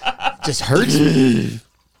 Just hurts me.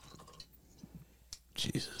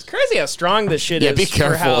 Jesus. It's crazy how strong this shit is. Be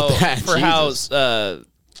careful with that.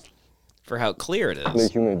 For how clear it We're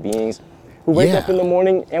is. human beings who wake up in the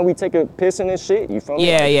morning and we take a piss and a shit. You feel me?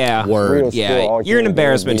 Yeah. Word. Yeah, you're an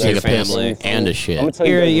embarrassment to your family. And a shit.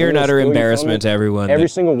 You're an utter embarrassment to everyone. Every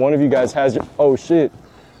single one of you guys has your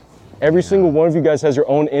Every single one of you guys has your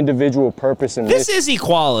own individual purpose and This mission. is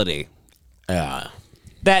equality. Yeah.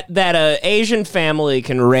 That a Asian family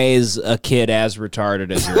can raise a kid as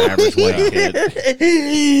retarded as your average white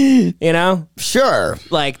kid. You know? Sure.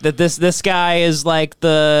 Like that this guy is like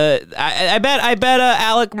the I bet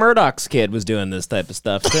Alec Murdoch's kid was doing this type of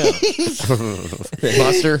stuff too.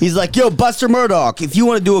 Buster. He's like, yo, Buster Murdoch, if you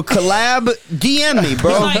want to do a collab, DM me,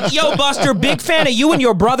 bro. He's like, yo, Buster, big fan of you and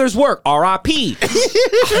your brother's work. R.I.P.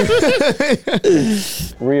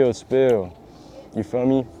 Real spill. You feel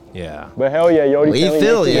me? Yeah. But hell yeah, Yodi We family,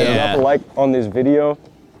 feel make sure ya. to drop a like on this video.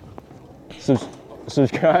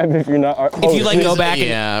 Subscribe if you're not. If you like go back,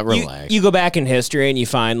 relax. You go back in history and you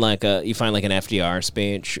find like an FDR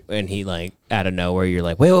speech, and he like out of nowhere, you're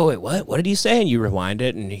like, wait, what did he say? And you rewind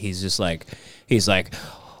it, and he's like,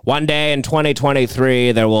 one day in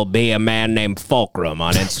 2023, there will be a man named Fulcrum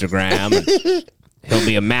on Instagram. And he'll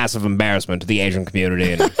be a massive embarrassment to the Asian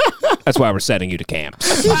community, and that's why we're sending you to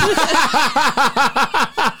camps.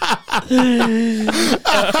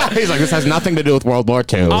 He's like, this has nothing to do with World War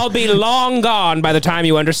II. I'll be long gone by the time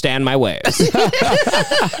you understand my ways.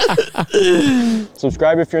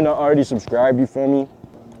 Subscribe if you're not already subscribed, you feel me?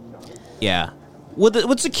 Yeah.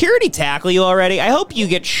 Would security tackle you already? I hope you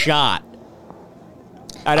get shot.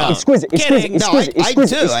 I know. Exquisite. I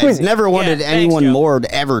do. I've never wanted anyone more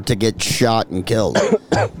ever to get shot and killed.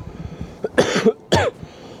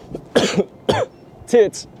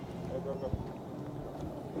 Tits.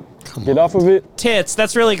 Get off of it. Tits.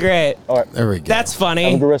 That's really great. All right. There we go. That's funny.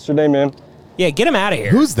 Have a good rest of your day, man. Yeah, get him out of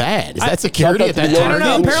here. Who's that? Is that security at that I don't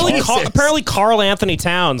know. Target? Apparently Carl Anthony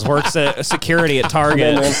Towns works at security at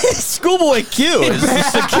Target. Schoolboy Q is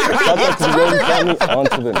security. On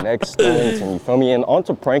to the next thing, you feel me? And on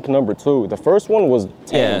to prank number 2. The first one was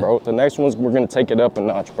 10, bro. The next one's we're gonna take it up a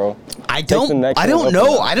notch, bro. I don't know.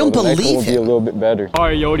 I don't believe Be a little bit better. All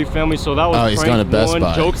right, Yodi family. So that was he's prank going to Best 1.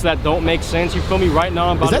 Buy. Jokes that don't make sense. You feel me? Right now,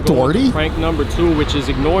 I'm about Is that to go Doherty? into prank number 2, which is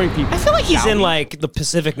ignoring people. I feel like he's in like the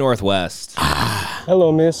Pacific Northwest.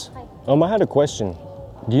 Hello, miss. I had a question.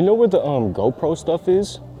 Do you know where the GoPro stuff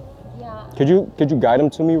is? Yeah. Could you guide them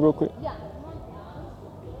to me real quick? Yeah.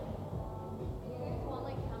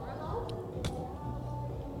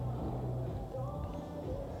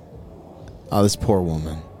 Oh, this poor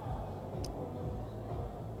woman.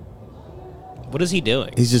 What is he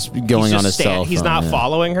doing? He's just going on his cell phone. He's not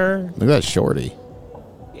following her. Look at that shorty.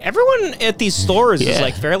 Everyone at these stores is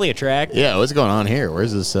like fairly attractive. Yeah, what's going on here?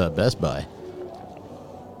 Where's this Best Buy?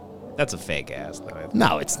 That's a fake ass, though.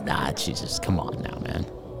 No, it's not. She's just, come on now, man. Do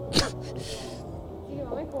you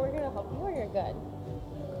want me forward to help you or you're good?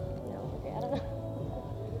 No, okay, I don't know.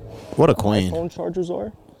 What a queen. Phone chargers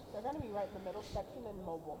are? They're gonna be right in the middle section and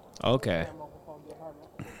mobile. Okay.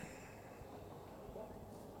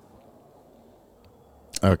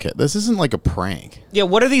 Okay, this isn't like a prank. Yeah,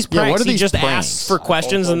 what are these pranks? Yeah, what are He these just pranks? asks for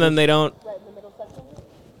questions and then they don't.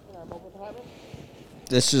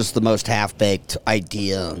 This is the most half-baked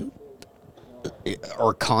idea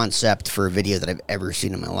or concept for a video that I've ever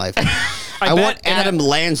seen in my life. I want Adam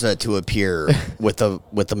Lanza to appear with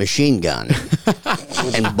a machine gun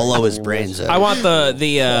and blow his brains out. I want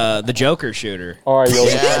the Joker shooter. All right, yo.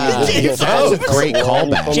 That was a great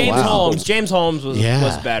callback. James Holmes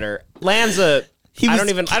was better. Lanza. I don't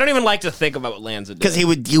even like to think about what Lanza did. Because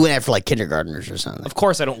you went after like kindergartners or something. Of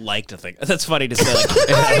course, I don't like to think. That's funny to say. Like,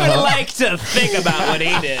 I don't even like to think about what he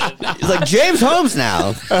did. It's like James Holmes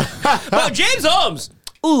now. Oh, James Holmes.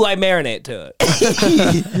 Ooh, I marinate to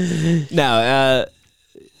it. No,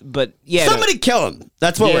 but yeah. Somebody kill him.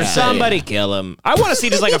 That's what we're saying. Somebody kill him. I want to see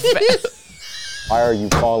just like a. Why are you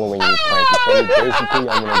following me, Frank? Basically,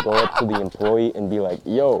 I'm gonna go up to the employee and be like,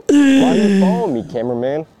 "Yo, why are you following me,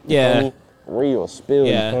 cameraman?" Yeah. Real spill,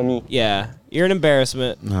 you feel me? Yeah. You're an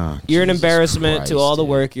embarrassment. Oh, You're an embarrassment Christ, to all the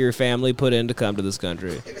work your family put in to come to this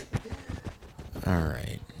country. All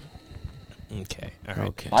right. Okay. All right.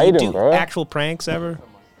 Okay. Do you do bro. actual pranks ever?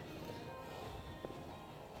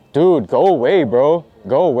 Dude, go away, bro.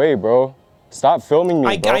 Go away, bro. Stop filming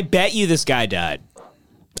me, bro. I bet you this guy died.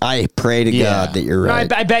 I pray to God that you're right.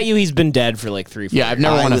 No, I bet you he's been dead for like 3-4 Yeah, I've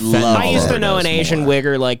never years. want to offend. I used to know an Asian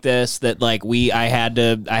wigger like this that like I had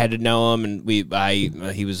to know him, and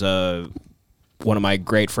he was one of my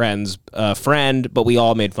great friends, friend, but we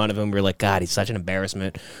all made fun of him. We were like, God, he's such an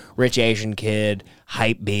embarrassment. Rich Asian kid,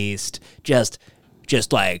 hype beast, just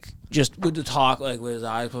would talk like with his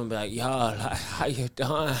eyes open, be like, yo, like, how you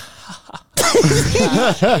doing?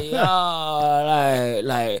 Yo,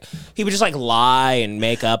 like he would just like lie and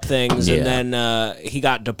make up things, and then he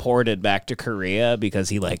got deported back to Korea because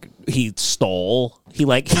he stole. He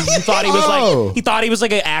thought he was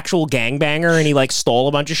like an actual gangbanger, and he like stole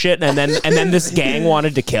a bunch of shit, and then this gang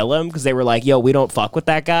wanted to kill him because they were like, yo, we don't fuck with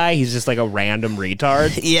that guy. He's just like a random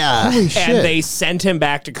retard. Yeah. And they sent him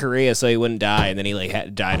back to Korea so he wouldn't die, and then he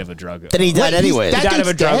like died of a drug. Then he died anyway. He died of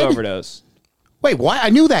a drug overdose. Wait, why? I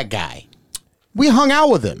knew that guy. We hung out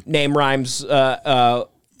with him. Name rhymes. He's dead.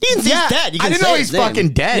 I didn't know he's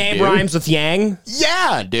fucking dead. Name rhymes with Yang.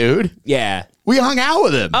 Yeah, dude. Yeah. We hung out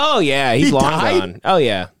with him. Oh yeah, he's long died? gone. Oh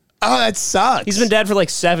yeah. Oh, that sucks. He's been dead for like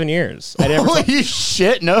 7 years. Holy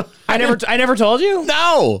shit! No, I never told you.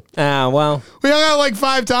 No. Ah, well. We hung out like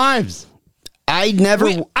 5 times. I never.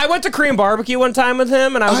 I went to Korean barbecue one time with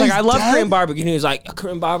him, and I was like, he's I love dead? Korean barbecue. And he was like,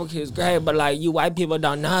 Korean barbecue is great, but like you white people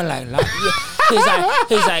don't know like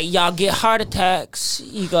he's like y'all get heart attacks.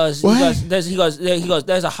 He goes,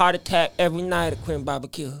 there's a heart attack every night at Korean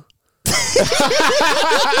barbecue.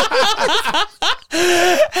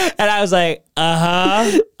 And I was like,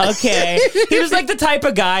 okay. He was like the type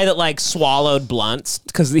of guy that like swallowed blunts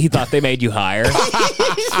because he thought they made you higher.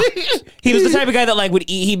 He was the type of guy that like would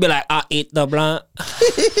eat. He'd be like, I'll eat the blunt.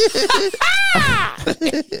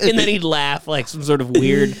 And then he'd laugh like some sort of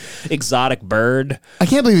weird exotic bird. I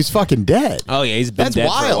can't believe he's fucking dead. Oh yeah, he's been dead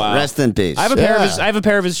for a while. Rest in peace. I have a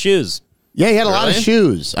pair of his shoes. Yeah, he had a lot of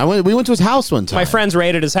shoes. We went to his house one time. My friends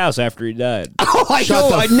raided his house after he died. Oh, I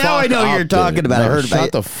know who you're talking about. I heard about it.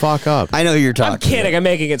 Shut the fuck up. I know who you're talking I'm kidding. I'm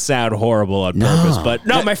making it sound horrible on purpose. But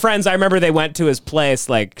no, my friends, I remember they went to his place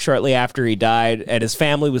like shortly after he died, and his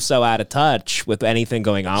family was so out of touch with anything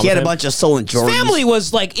going on. He had with a bunch of stolen Jordans. His family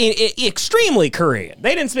was like extremely Korean.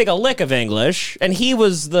 They didn't speak a lick of English, and he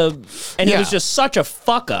was he was just such a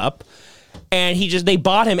fuck up. And they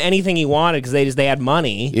bought him anything he wanted because they had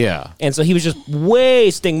money. Yeah. And so he was just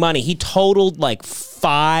wasting money. He totaled like 4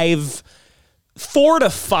 to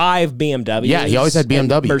 5 BMWs. Yeah, he always had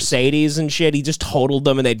BMWs. Mercedes and shit. He just totaled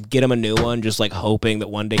them and they'd get him a new one, just like hoping that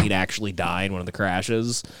one day he'd actually die in one of the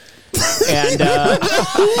crashes. And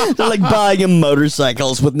they're like buying him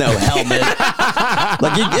motorcycles with no helmet.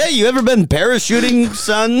 Like, yeah, you ever been parachuting,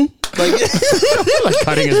 son? Like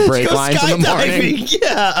cutting his brake lines in the morning.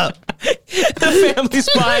 Yeah. The family's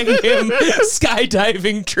buying him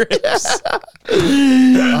skydiving trips.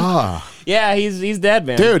 Yeah, he's dead,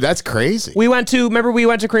 man. Dude, that's crazy. We went to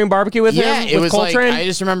Korean barbecue with him? Yeah, it was Coltrane? like, I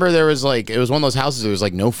just remember there was like, it was one of those houses, there was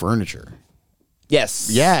like no furniture. Yes.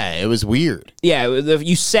 Yeah, it was weird. Yeah,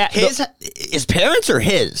 you sat... His parents or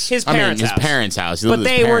his? His parents' house. His parents' house. But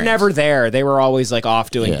they were never there. They were always like off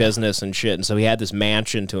doing business and shit. And so he had this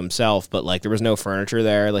mansion to himself, but like there was no furniture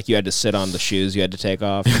there. Like you had to sit on the shoes you had to take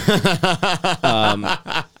off.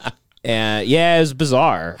 And yeah, it was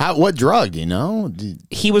bizarre. What drug, you know?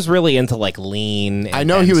 He was really into like lean. And I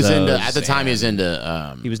know he was into, at the time he was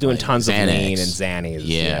into... he was doing like tons Xanax. of lean and Xannies.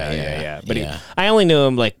 Yeah. But yeah. I only knew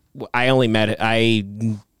him like, I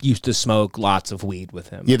used to smoke lots of weed with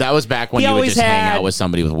him. Yeah, that was back when you would just hang out with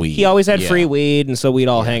somebody with weed. He always had free weed, and so we'd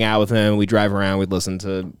all hang out with him. We'd drive around, we'd listen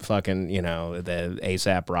to fucking, the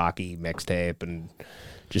A$AP Rocky mixtape, and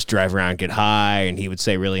just drive around, get high, and he would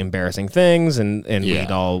say really embarrassing things, and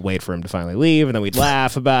we'd all wait for him to finally leave, and then we'd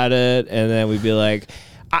laugh about it, and then we'd be like,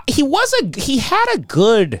 he had a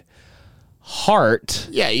good heart.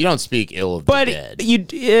 Yeah, you don't speak ill of the dead.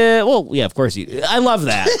 Of course you. I love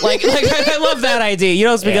that. like I love that idea. You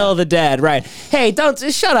don't speak ill of the dead, right? Hey, don't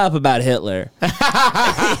shut up about Hitler. All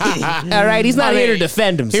right, he's not here to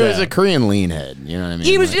defend himself. He was a Korean lean head. You know what I mean?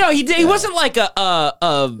 He was. He wasn't like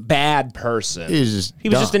a bad person. He was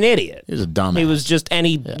just an idiot. He was a dumbass. He was just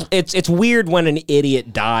It's weird when an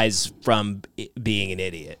idiot dies from being an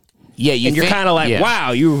idiot. Yeah, and you're kind of like,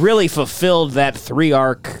 wow, you really fulfilled that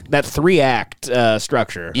 3-act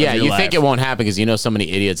structure. Yeah, you life. think it won't happen because you know so many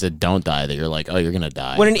idiots that don't die that you're like, oh, you're gonna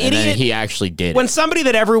die. When an and idiot, then he actually did. When somebody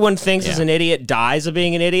that everyone thinks is an idiot dies of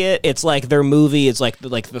being an idiot, it's like their movie. It's like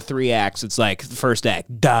the 3 acts. It's like the first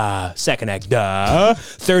act, duh. Second act, duh.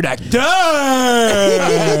 Third act, duh.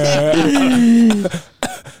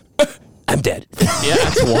 I'm dead. Yeah,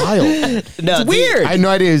 that's wild. It's weird. I had no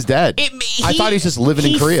idea he was dead. I thought he was just living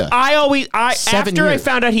in Korea. After I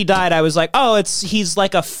found out he died, I was like, oh, he's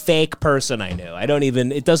like a fake person I knew.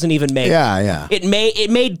 It doesn't even make. Yeah. It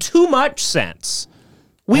made too much sense.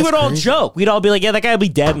 We would all joke. We'd all be like, yeah, that guy will be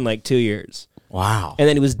dead in like 2 years. Wow. And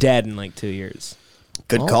then he was dead in like 2 years.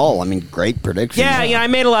 Good call. I mean, great prediction. Yeah, I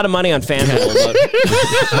made a lot of money on FanDuel.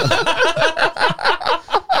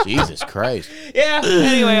 Jesus Christ. Yeah.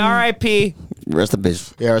 Anyway, R.I.P. Rest in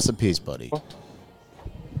peace. Yeah, rest in peace, buddy.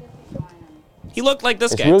 He looked like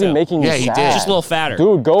this It's guy. really too. making me sad. he did. Just a little fatter.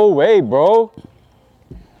 Dude, go away, bro.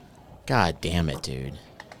 God damn it, dude.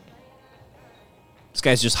 This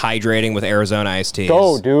guy's just hydrating with Arizona iced teas.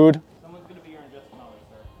 Go, dude.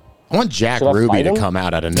 I want Jack Should I Ruby fight to him? come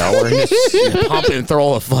out of nowhere and just pump and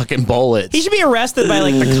throw a fucking bullets. He should be arrested by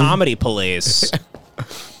like the comedy police.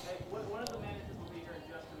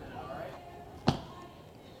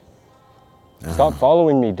 Stop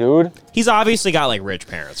following me, dude. He's obviously got like rich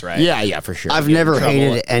parents, right? Yeah, for sure. I've never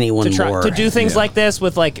hated anyone more. To do things like this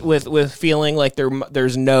with feeling like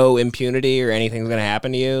there's no impunity or anything's gonna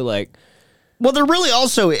happen to you. Like, well, there really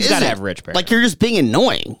also he's isn't. gotta have rich parents. Like, you're just being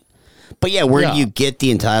annoying. But yeah, where do you get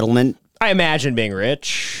the entitlement? I imagine being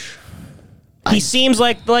rich. He seems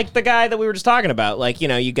like the guy that we were just talking about. Like, you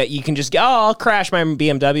know, you can just I'll crash my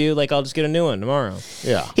BMW. Like, I'll just get a new one tomorrow.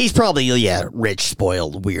 Yeah. He's probably rich,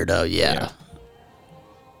 spoiled weirdo. Yeah.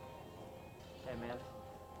 Hey man,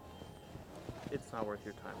 it's not worth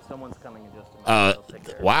your time. Someone's coming in just a minute. They'll take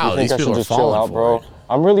care of it. Wow, You think these I people should are just chill falling out, for bro. it.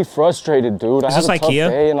 I'm really frustrated, dude. I Is had this a tough IKEA?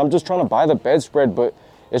 day, and I'm just trying to buy the bedspread, but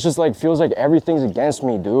it's just like feels like everything's against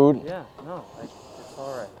me, dude. Yeah, no, it's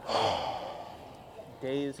all right.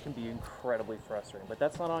 Days can be incredibly frustrating, but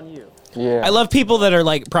that's not on you. Yeah. I love people that are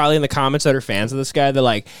like probably in the comments that are fans of this guy. They're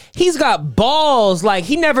like, he's got balls. Like,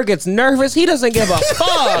 he never gets nervous. He doesn't give a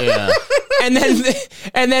fuck. Yeah. And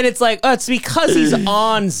then it's like, oh, it's because he's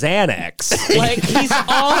on Xanax. Like, he's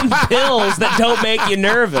on pills that don't make you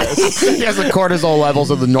nervous. He has the cortisol levels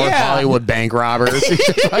of the North Yeah. Hollywood bank robbers.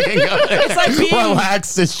 It's like being-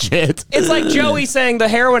 relax this shit. It's like Joey saying the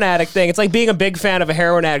heroin addict thing. It's like being a big fan of a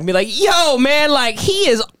heroin addict and be like, yo, man, like he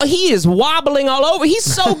is wobbling all over. He's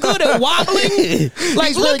so good at wobbling. Like,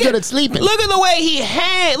 He's really good at sleeping. Look at the way he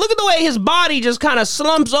Look at the way his body just kind of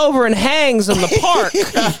slumps over and hangs in the park.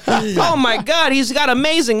 Oh my God, he's got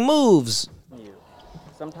amazing moves.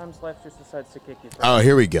 Sometimes life just decides to kick you. Oh,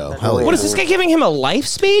 here we go. What is this guy giving him a life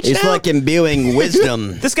speech? He's now? like imbuing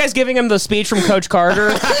wisdom. This guy's giving him the speech from Coach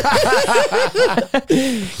Carter.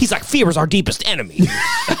 He's like, fear is our deepest enemy.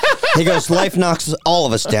 He goes, life knocks all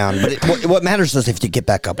of us down, but what matters is if you get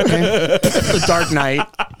back up, okay? The Dark Knight.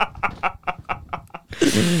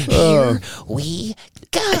 Here we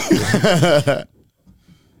go.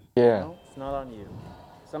 Yeah. No, it's not on you.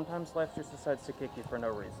 Sometimes life just decides to kick you for no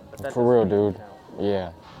reason. But that For real, doesn't mean dude. you know.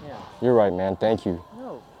 Yeah. Yeah. You're right, man. Thank you.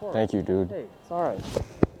 No, of course. Thank you, dude. Hey, it's all right.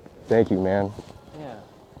 Thank you, man. Yeah.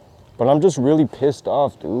 But I'm just really pissed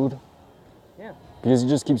off, dude. Yeah. Because he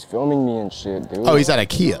just keeps filming me and shit, dude. Oh, he's at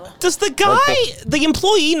IKEA. Does the guy, the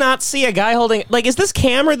employee, not see a guy holding, like, is this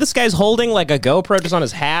camera this guy's holding like a GoPro just on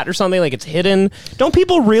his hat or something? Like, it's hidden? Don't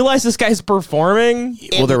people realize this guy's performing?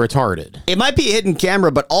 Well, they're retarded. It might be a hidden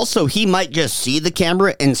camera, but also he might just see the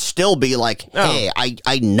camera and still be like, hey,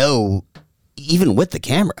 I know, even with the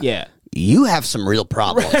camera. Yeah. You have some real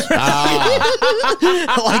problems. Like,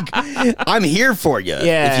 I'm here for you.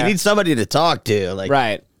 Yeah. If you need somebody to talk to, like,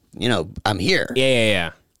 Right. you know, I'm here.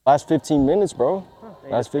 Yeah. Last 15 minutes, bro.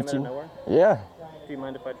 Hey, Last you just 15. came out of nowhere? Yeah. Do you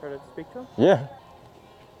mind if I try to speak to him? Yeah.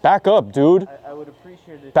 Back up, dude. I would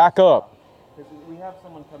appreciate it. Back up. Because we have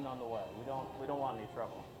someone coming on the way. We don't want any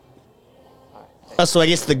trouble. So I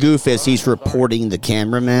guess the goof is he's reporting the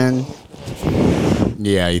cameraman.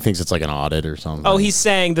 Yeah, he thinks it's like an audit or something. Oh, he's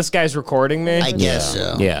saying this guy's recording me? I guess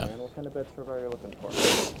so. Yeah. What kind of bedspread are you looking for?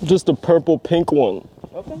 Just a purple pink one.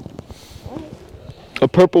 Okay. A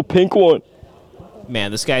purple pink one. Man,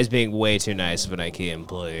 this guy's being way too nice of an IKEA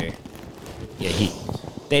employee. Yeah,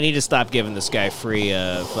 They need to stop giving this guy free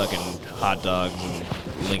fucking hot dogs and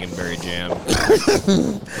lingonberry jam.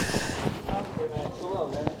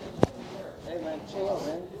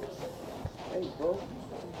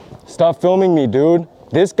 Stop filming me, dude.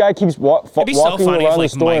 This guy keeps It'd be so walking funny around if the like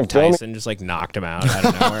store Mike and filming. Tyson just like knocked him out out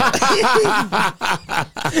of nowhere.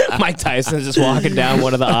 Mike Tyson's just walking down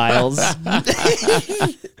one of the aisles.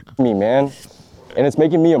 Me, man. And it's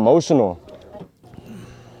making me emotional.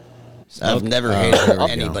 I've never hated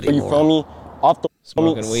anybody You more. feel me? Off the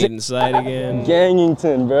Smoking weed inside again.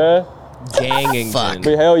 Gangington, bruh. Gangington.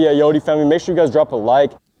 But hell yeah, Yodi family. Make sure you guys drop a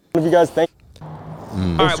like. If you guys think.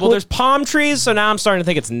 All right, well, there's palm trees, so now I'm starting to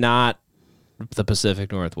think it's not the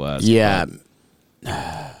Pacific Northwest. Yeah.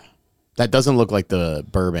 That doesn't look like the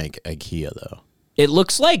Burbank IKEA, though. It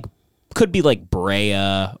looks like, could be like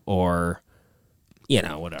Brea or, you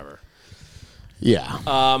know, whatever. Yeah.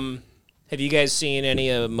 Have you guys seen any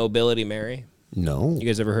of Mobility Mary? No. You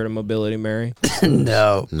guys ever heard of Mobility Mary?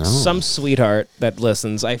 No. Some sweetheart that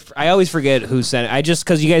listens. I always forget who sent it. I just,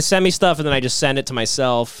 because you guys send me stuff and then I just send it to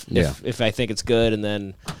myself if I think it's good, and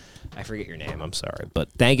then I forget your name. I'm sorry. But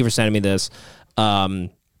thank you for sending me this.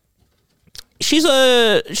 She's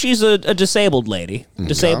a disabled lady.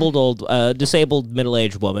 Disabled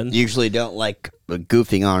middle-aged woman. Usually don't like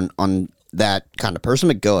goofing on that kind of person,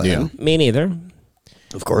 but go ahead. Me neither.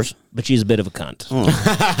 Of course. But she's a bit of a cunt.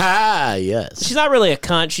 Yes. She's not really a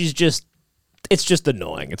cunt. She's just, it's just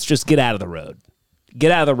annoying. It's just get out of the road.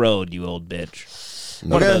 Get out of the road, you old bitch.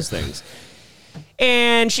 One of those things.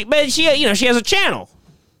 And she has a channel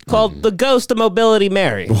called The Ghost of Mobility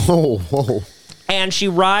Mary. Whoa. And she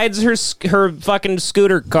rides her fucking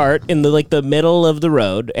scooter cart in the middle of the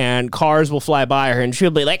road, and cars will fly by her, and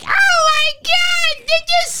she'll be like, "Oh my God, did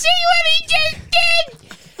you see what he just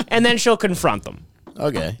did?" And then she'll confront them.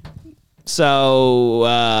 Okay.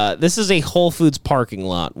 So this is a Whole Foods parking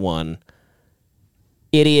lot one.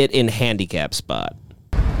 Idiot in handicap spot.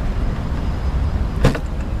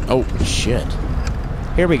 Oh, shit.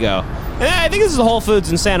 Here we go. I think this is the Whole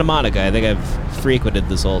Foods in Santa Monica. I think I've frequented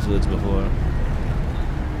this Whole Foods before.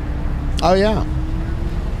 Oh, yeah.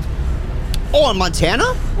 Oh, in Montana?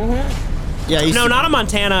 Mm-hmm. Yeah. No, not in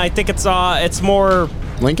Montana. I think it's more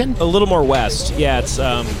Lincoln. A little more west. Yeah, it's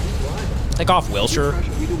like off Wilshire.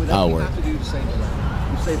 Oh, word.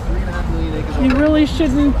 You really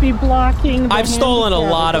shouldn't be blocking the I've stolen a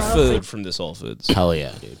handicap lot of crossing. food from this Whole Foods. Hell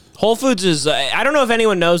yeah, dude. Whole Foods is, I don't know if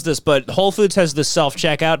anyone knows this, but Whole Foods has this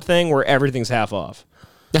self-checkout thing where everything's half off.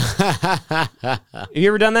 Have you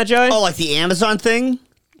ever done that, Joey? Oh, like the Amazon thing?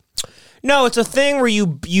 No, it's a thing where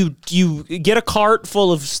you get a cart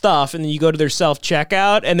full of stuff and then you go to their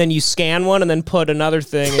self-checkout and then you scan one and then put another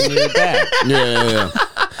thing in your bag. Yeah.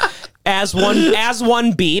 As one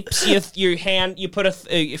beeps, you put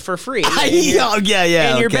a for free in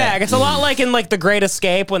your bag. It's a lot like in like The Great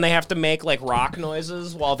Escape when they have to make like rock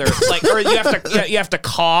noises while they're like, or you have to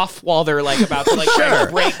cough while they're like about to like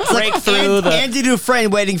break through the Andy Dufresne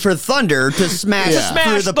waiting for thunder to smash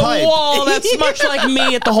through the pipe. wall. That's much like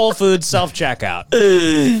me at the Whole Foods self-checkout.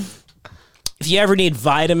 If you ever need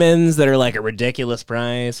vitamins that are like a ridiculous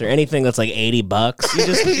price or anything that's like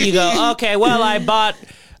 $80, you go, okay, well,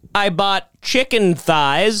 I bought chicken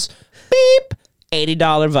thighs, beep,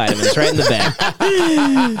 $80 vitamins right in the bag.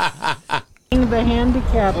 The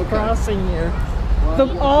handicap crossing here.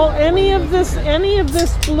 Any of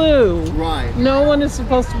this blue. Right. No one is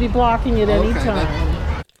supposed to be blocking at any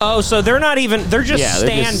time. Oh, so they're not even, they're just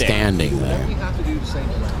standing. They're just standing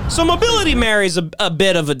there. So Mobility Mary's a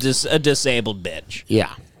bit of a disabled bitch.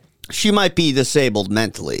 Yeah. She might be disabled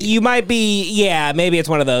mentally. You might be, yeah, maybe it's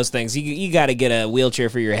one of those things. You got to get a wheelchair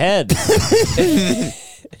for your head. This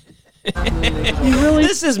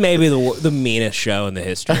is maybe the meanest show in the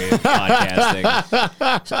history of podcasting.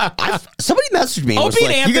 Somebody messaged me and was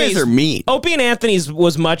like, you guys are mean. Opie and Anthony's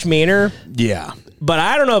was much meaner. Yeah. But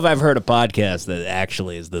I don't know if I've heard a podcast that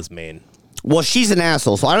actually is this mean. Well, she's an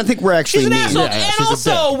asshole, so I don't think we're actually mean. She's an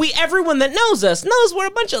asshole, and also everyone that knows us knows we're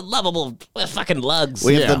a bunch of lovable fucking lugs.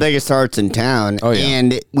 We have the biggest hearts in town,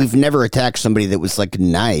 and we've never attacked somebody that was like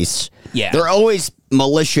nice. Yeah, they're always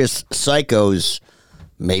malicious psychos.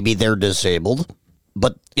 Maybe they're disabled,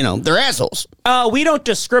 but they're assholes. We don't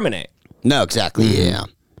discriminate. No, exactly. Yeah.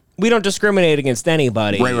 We don't discriminate against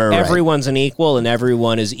anybody. Right. Everyone's an equal, and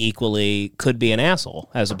everyone is could be an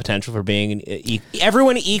asshole. Has a potential for being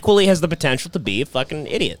everyone equally has the potential to be a fucking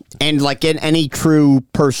idiot. And like any true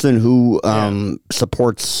person who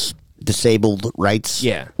supports disabled rights,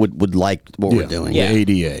 would like what we're doing. Yeah, the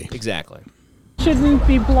ADA. Exactly. Shouldn't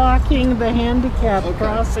be blocking the handicap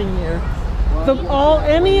crossing here.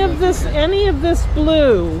 Any of this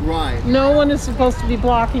blue. Right. No one is supposed to be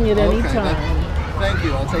blocking at any time. Thank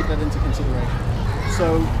you. I'll take that into consideration.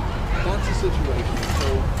 So that's the situation.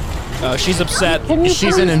 So she's upset.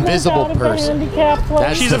 She's an invisible person.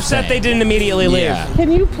 She's upset they didn't immediately leave.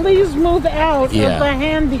 Can you please move out of the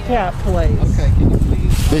handicap place? Okay. Can you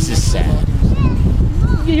please? This is sad.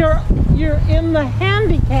 You're in the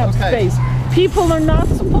handicap space. People are not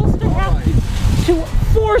supposed to have to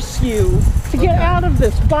force you to get out of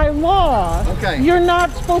this by law. Okay. You're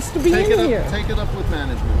not supposed to be in here. Take it up with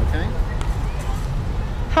management, okay?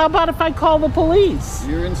 How about if I call the police?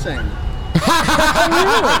 You're insane.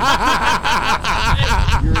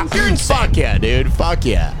 You're insane. Fuck yeah, dude. Fuck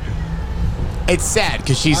yeah. It's sad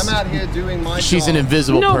because she's. I'm out here doing my She's job. an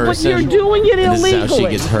invisible person. No, but you're doing it illegally. This is how she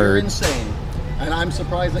gets hurt. You're insane. And I'm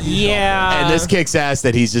surprised that you And this kicks ass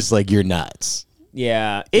that he's just like, you're nuts.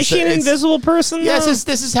 Yeah. Is she an invisible person? Yes,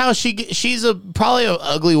 this is how she's probably an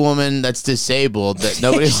ugly woman that's disabled that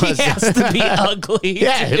nobody she wants has to be ugly.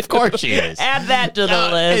 Yeah, of course she is. Add that to the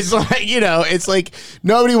list. It's like, it's like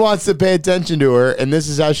nobody wants to pay attention to her, and this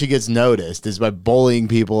is how she gets noticed, is by bullying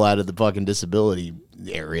people out of the fucking disability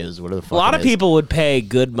areas, whatever the fuck. A lot of people would pay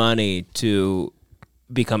good money to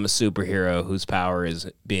become a superhero whose power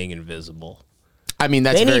is being invisible. I mean,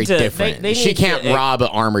 that's very different. She can't rob an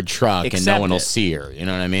armored truck and no one will it. see her. You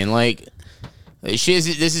know what I mean? Like, she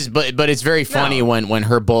is. This is, but it's very funny when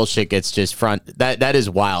her bullshit gets just front. That is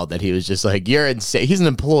wild. That he was just like, you're insane. He's an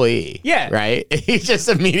employee. Yeah, right. He just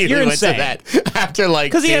immediately went to that after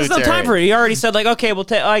like because he has no time for it. He already said like, okay, well,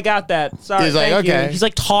 I got that. Sorry, he's like, thank okay. you. He's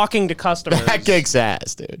like talking to customers. That kicks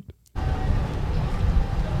ass, dude.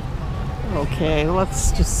 Okay,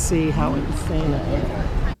 let's just see how insane I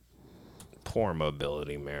am. Poor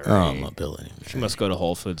Mobility Mary. Oh, Mobility Mary. She must go to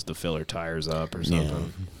Whole Foods to fill her tires up or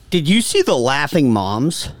something. Did you see the Laughing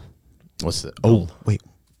Moms? What's that? Oh, wait.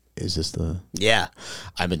 Is this the? Yeah.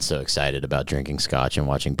 I've been so excited about drinking scotch and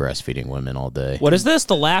watching breastfeeding women all day. What is this?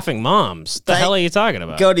 The Laughing Moms. The hell are you talking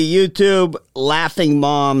about? Go to YouTube, Laughing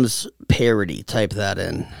Moms parody. Type that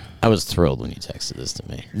in. I was thrilled when you texted this to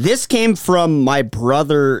me. This came from my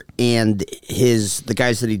brother and the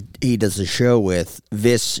guys that he does a show with,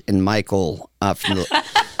 Vis and Michael from the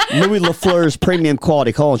Louis LaFleur's Premium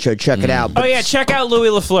Quality Call-In Show. Check it out. Oh, yeah, check out Louis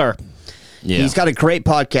LaFleur. Yeah. He's got a great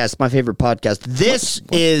podcast, my favorite podcast. This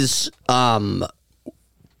is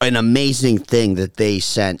an amazing thing that they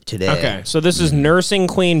sent today. Okay, so this is Nursing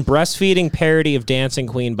Queen breastfeeding parody of Dancing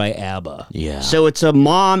Queen by ABBA. Yeah. So it's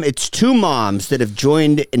two moms that have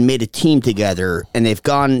joined and made a team together, and they've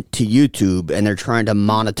gone to YouTube and they're trying to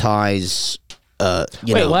monetize.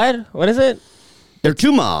 Wait, what? What is it? They're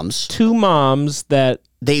two moms. Two moms that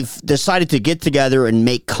they've decided to get together and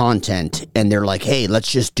make content, and they're like, "Hey,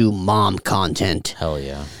 let's just do mom content." Hell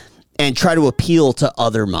yeah. And try to appeal to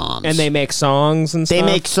other moms. And they make songs and stuff? They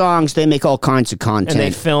make songs. They make all kinds of content. And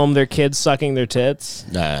they film their kids sucking their tits?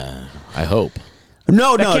 I hope.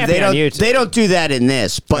 No, That can't they be on don't. YouTube. They don't do that in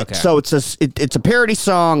this. But Okay. so it's a parody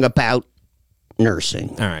song about nursing.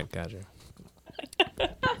 All right, gotcha.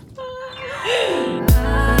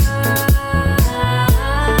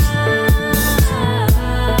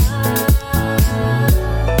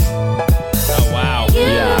 Oh wow! You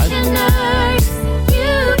can nurse,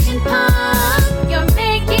 you can pump, you're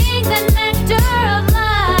making the nectar of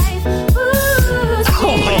life. Ooh,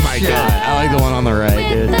 Oh my god. I like the one on the right,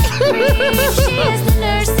 dude. she's the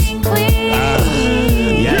nursing queen.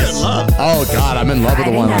 Yes. Oh god, I'm in love with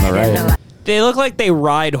the one on the right. They look like they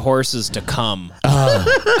ride horses to come.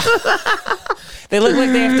 They look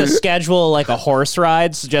like they have to schedule like a horse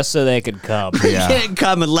ride just so they could come. They can't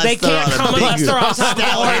come unless They they're can't on a come big unless they're on top of a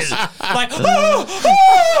horse. Like,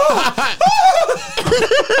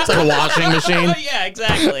 It's like a washing machine. yeah,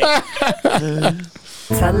 exactly.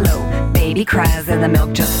 Hello, baby cries and the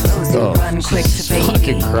milk just flows. You run quick to baby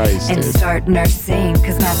fucking Christ, and dude. start nursing,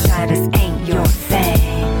 cause mastitis ain't your thing.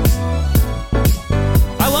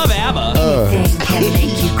 I love ABBA. Anything can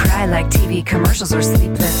make you cry, like TV commercials or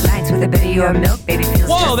sleepless nights with a bit of your milk, baby feels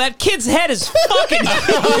Whoa, just that kid's head is fucking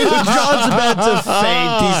John's about to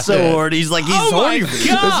faint. He's so horny. He's like, he's Oh my horny. This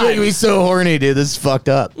god! making me so horny, dude. This is fucked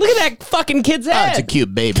up. Look at that fucking kid's Oh, head. it's a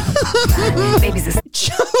cute baby. baby's a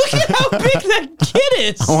Look at how big that kid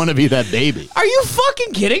is. I want to be that baby. Are you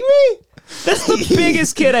fucking kidding me? That's the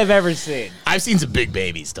biggest kid I've ever seen. I've seen some big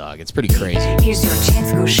babies, dog. It's pretty crazy. Here's your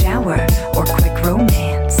chance, go shower or quick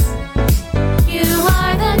romance. You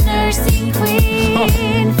are the nursing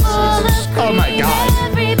queen, full of cream. Oh my god.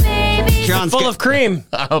 Every baby. John's Full of cream.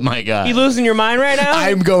 Oh my god. You losing your mind right now?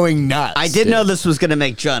 I'm going nuts. I did know this was going to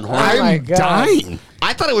make John horny. I'm dying.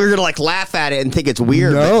 I thought we were going to like laugh at it and think it's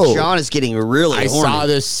weird, No. but John is getting really I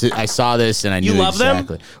horny. saw this and I knew You love them?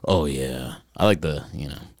 exactly. Oh yeah. I like the,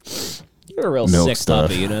 You're a real milk sick stuff.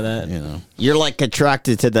 puppy, you know that? You're like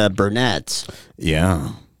attracted to the brunettes.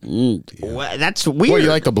 Yeah. Well, that's weird. What, you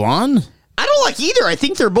like the blonde? I don't like either. I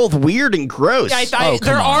think they're both weird and gross.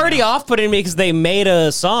 They're already off-putting me because they made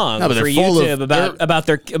a song No, but for they're full of-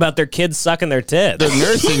 YouTube about their kids sucking their tits. They're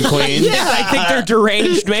nursing queens. Yeah, I think they're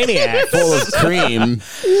deranged maniacs. Full of cream.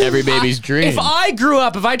 Every baby's dream. If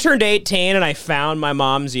I turned 18 and I found my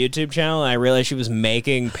mom's YouTube channel and I realized she was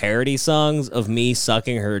making parody songs of me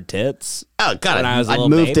sucking her tits. Oh God! When I was a I'd little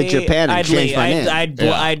move to baby, Japan and I'd change leave. my name.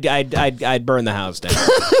 I'd burn the house down.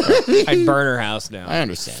 I'd burn her house down. I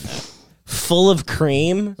understand that. Full of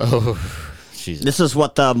cream. Oh, Jesus. This is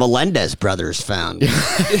what the Melendez brothers found.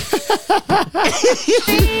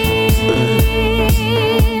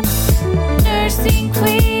 Nursing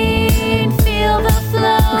queen, feel the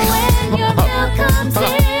flow when your milk comes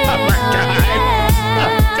in.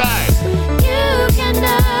 You can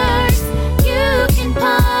nurse, you can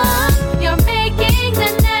pump, you're making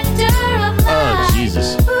the nectar of life. Oh,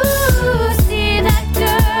 Jesus. Ooh, see that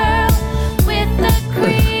girl with the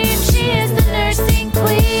cream, she is the nursing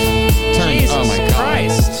queen. Jesus Oh, my God.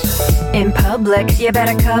 Christ. In public, you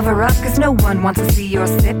better cover up, cause no one wants to see your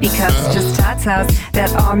sippy cups. Just tatas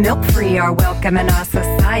that are milk-free are welcome in our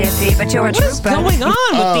society, but you're a What is trooper. going on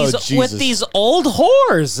Oh, with Jesus. these old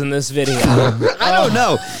whores in this video? I don't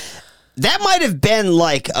know. That might have been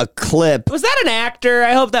like a clip. Was that an actor?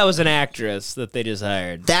 I hope that was an actress that they just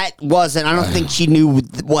hired. That wasn't. I don't think she knew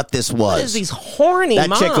what this What is was. these horny That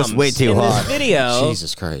moms chick was way too in hot. this video?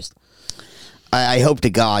 Jesus Christ. I hope to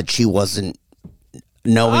God she wasn't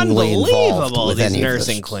knowingly involved Unbelievable, with these any of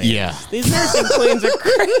nursing this. queens. Yeah. These nursing queens are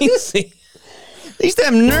crazy. These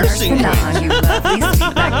damn nursing Nursing queens. on, you lovely,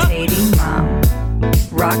 sweet, lactating mom.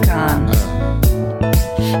 Rock on.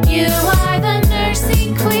 You are the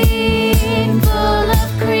nursing queen.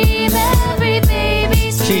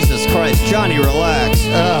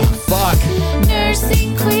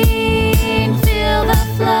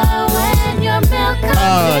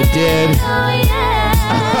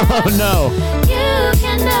 Oh no. You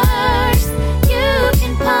can nurse, you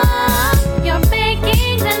can pump. You're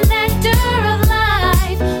making the nectar of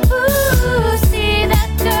life. Ooh, see that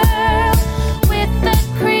girl with the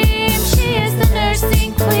cream. She is the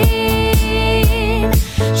nursing queen.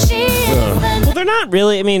 She is the. Well, they're not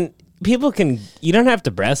really. I mean, people can. You don't have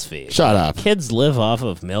to breastfeed. Shut up. Kids live off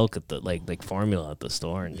of milk at the like formula at the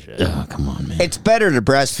store and shit. Oh, come on, man. It's better to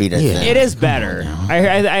breastfeed. I think. It is better.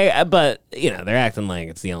 I but you know they're acting like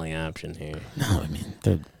it's the only option here. No, I mean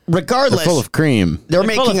they're Regardless, full of cream. they're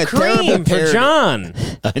They're full making of a terrible cream for parody. John.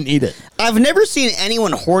 I need it. I've never seen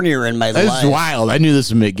anyone hornier in my This life. is wild. I knew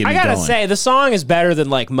this would get me I gotta going. say, the song is better than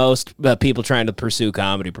like most people trying to pursue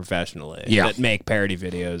comedy professionally. Yeah. That make parody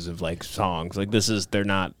videos of like songs. Like they're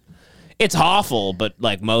not. It's awful, but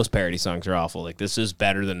like most parody songs are awful. Like this is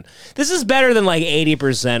better than like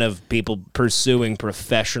 80% of people pursuing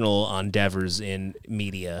professional endeavors in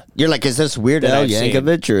media. You're like, is this Weird That Al I've seen.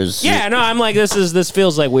 Yankovic or is Yeah, no, I'm like this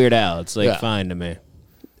feels like Weird Al. It's like fine to me.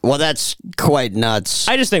 Well, that's quite nuts.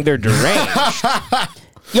 I just think they're deranged.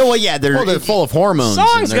 Yeah, well, yeah, they're full of hormones.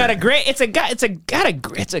 Song's and got a great. It's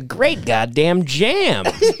a great goddamn jam.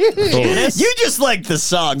 Janice. You just like the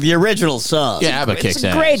song, the original song. Yeah, ABBA It's kicks a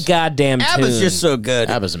ass. great goddamn ABBA's tune. just so good.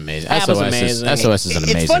 ABBA's amazing. ABBA's SOS amazing. SOS is an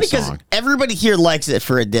amazing It's funny because song. everybody here likes it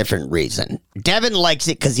for a different reason. Devin likes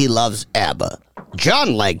it because he loves ABBA.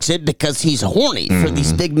 John likes it because he's horny for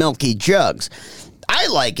these big milky jugs. I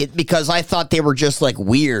like it because I thought they were just like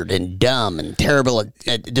weird and dumb and terrible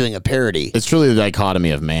at doing a parody. It's truly the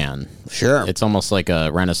dichotomy of man. Sure. It's almost like a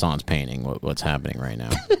Renaissance painting, what's happening right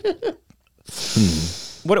now.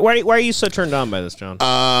 Why are you so turned on by this, John?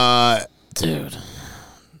 Dude,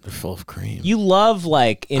 they're full of cream. You love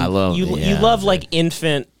like I love- you yeah, love like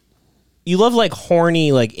infant. You love like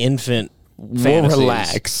horny like infant.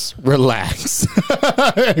 Fantasies. Relax.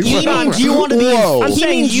 You want to be? I'm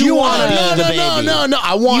saying you want to be the baby. No.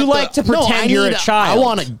 I want. You like to pretend you're a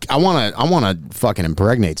child. I want to fucking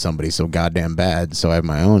impregnate somebody so goddamn bad. So I have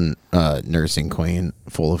my own nursing queen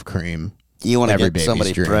full of cream. You want to Every get baby's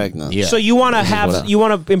somebody dream. pregnant. Yeah. So you want to This is what have you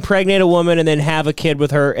want to impregnate a woman and then have a kid with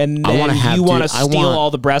her, and I then wanna have you want to to- I steal want- all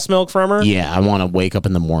the breast milk from her. Yeah, I want to wake up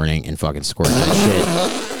in the morning and fucking squirt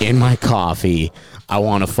that shit in my coffee. I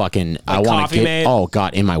want to fucking. I want Coffee to get. Mate? Oh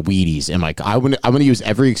god, in my Wheaties. In my. I'm gonna use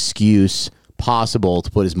every excuse possible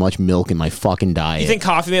to put as much milk in my fucking diet. You think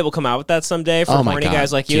Coffee Mate will come out with that someday for Oh my horny God,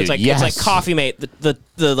 guys like you? dude, It's like yes. it's like Coffee Mate, the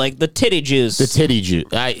like the titty juice. the titty juice?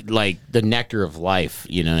 I like the nectar of life.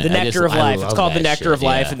 You know, The nectar of life. It's called the nectar of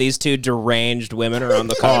life, and these two deranged women are on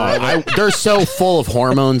the cover. They're so full of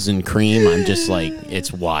hormones and cream. I'm just like,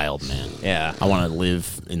 it's wild, man. Yeah. I want to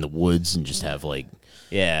live in the woods and just have like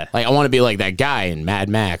Yeah. I want to be like that guy in Mad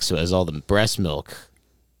Max who has all the breast milk.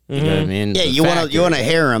 You know what I mean? Yeah, The you want factory. a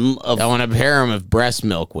harem of. I want a harem of breast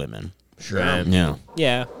milk women. Sure. Yeah.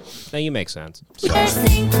 Yeah. No, you make sense.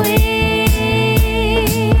 Nursing queen.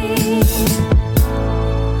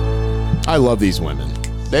 I love these women.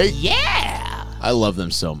 I love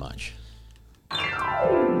them so much.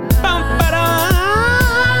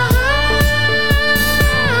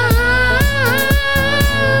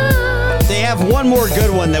 They have one more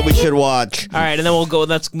good one that we should watch. All right, and then we'll go.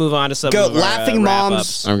 Let's move on to some. Go of our, Laughing wrap-ups.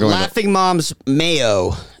 Moms. I'm going to- Laughing Moms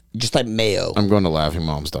Mayo. Just type Mayo. I'm going to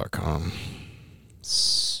laughingmoms.com.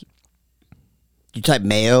 You type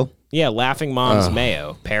Mayo. Yeah, Laughing Moms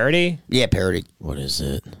Mayo parody. Yeah, parody. What is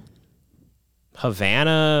it?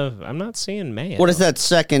 Havana. I'm not seeing Mayo. What is that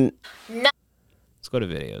second? Let's go to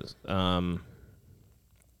videos.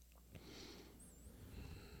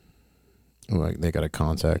 Like they got a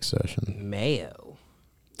contact session. Mayo.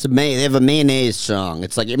 It's a May. They have a mayonnaise song.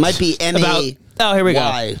 It's like it might be M About. A. Oh, here we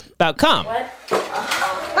Why? go. About cum. Mom, when's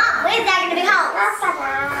that gonna be home?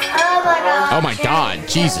 Oh my god. Oh my God,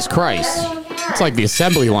 Jesus Christ! It's like the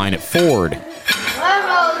assembly line at Ford.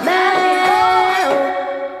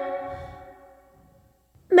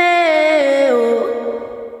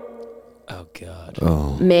 Oh God.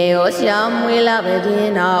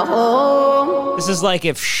 This is like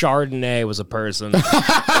if Chardonnay was a person.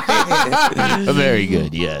 Very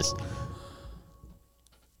good. Yes.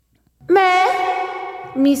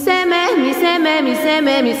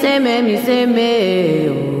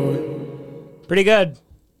 Pretty good.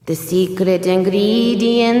 The secret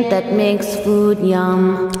ingredient that makes food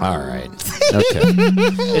yum. All right. Okay.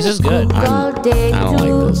 This is good. All day I don't like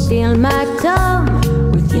to this. fill my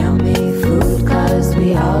tum with yummy food, cause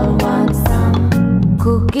we all want some.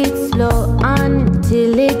 Cook it slow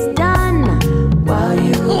until it's done. While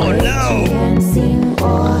you wait, you can sing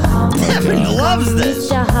or hum. Devin loves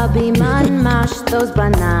this. Mr. Hubby Man, mash those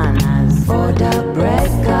bananas for the bread,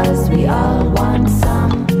 cause we all want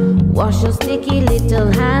some. Wash your sticky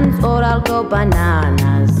little hands or I'll go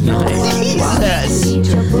bananas. Yeah,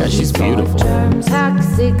 she's beautiful. Germs, hack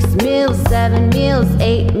 6 meals, 7 meals,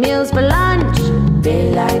 8 meals for lunch.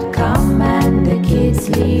 Daylight come and the kids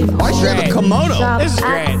leave. Why she have a kimono? This is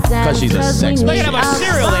great. Because she's a sex. Look at how much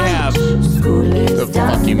cereal they have. The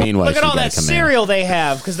fuck you mean? Why Look at she all gotta that come in? cereal they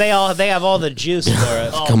have because they have all the juice for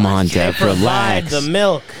it. Come on, They Deb, provide relax. the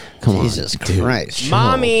milk. Come on, Jesus dude. Christ.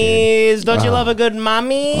 Mommies, don't you love a good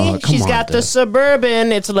mommy? come She's on, got the Deb.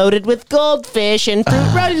 Suburban. It's loaded with goldfish and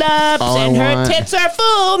fruit roll-ups, all I and her want- tits are full.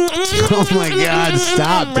 Oh my God!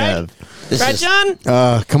 Stop, Right? Dev. Right, John?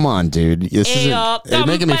 Come on, dude. This isn't. It's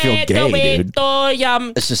making me feel gay, dude.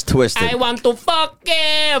 It's just twisted. I want to fuck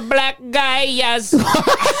a black guy, yes.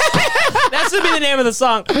 That should be the name of the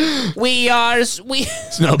song. We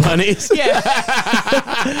Snow bunnies. Yeah.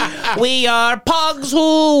 We are pogs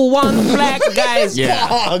who want black guys. Yeah.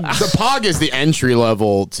 The Pog is the entry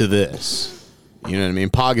level to this. You know what I mean?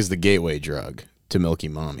 Pog is the gateway drug to milky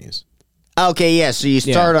mommies. Okay, yeah. So you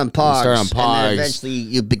start on Pogs. start on And Pogs. then eventually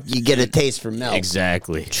you get a taste for milk.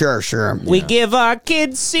 Exactly. Sure. We give our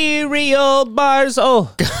kids cereal bars. Oh,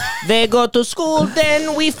 they go to school,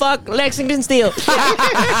 then we fuck Lexington Steel. Kids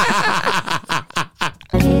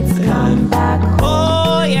come back home.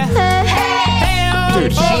 Oh, yeah. Hey-oh,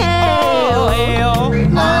 Dude, she- oh, hey-oh,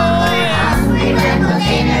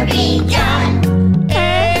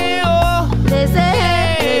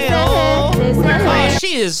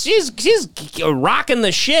 She's rocking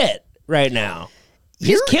the shit right now.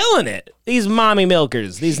 She's killing it. These mommy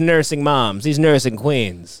milkers, these nursing moms, these nursing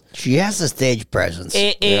queens. She has a stage presence.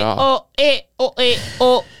 Oh,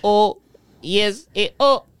 yes,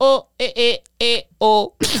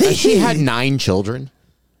 oh. She had 9 children.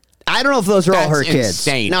 I don't know if those are all her That's kids.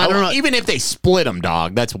 insane. No, I don't know. Even if they split them,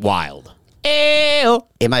 dog, that's wild.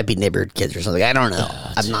 It might be neighborhood kids or something. I don't know.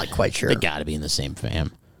 I'm not quite sure. They got to be in the same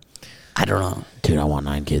fam. I don't know. Dude, I want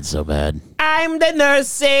 9 kids so bad. I'm the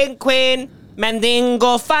nursing queen.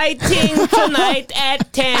 Mandingo fighting tonight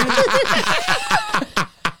at 10.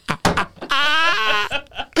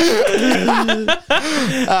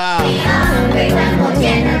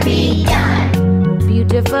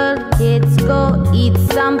 Beautiful kids, go eat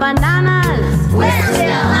some bananas. We're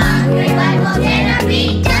still hungry, but will dinner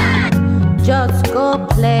be done? Just go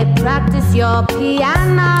play, practice your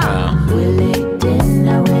piano. We'll eat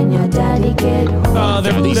dinner when your daddy get home. Oh,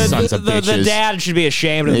 these sons of the bitches. dad should be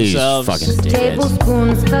ashamed of These themselves. fucking dickheads.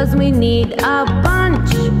 Tablespoons, cause we need a bunch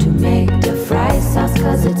to make the fry sauce,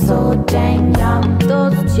 cause it's so dang yum.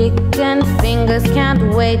 Those chicken fingers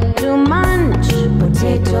can't wait to munch.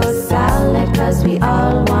 Potato salad, cause we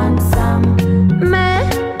all want some.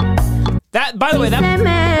 That, by the way,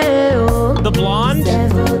 the blonde.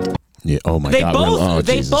 Yeah, oh my They God. both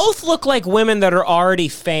they Jesus. both look like women that are already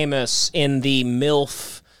famous in the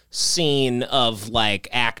MILF scene of like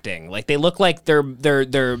acting. Like they look like they're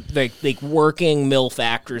like working MILF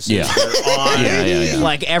actresses. Yeah. that are on Yeah.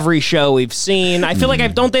 like every show we've seen. I feel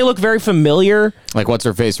like don't they look very familiar? Like, what's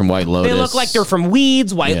her face from White Lotus? They look like they're from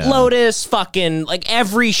Weeds, White Yeah. Lotus, fucking like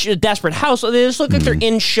every Desperate Housewives. They just look like they're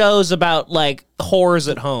in shows about like whores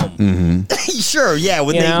at home. Sure, yeah.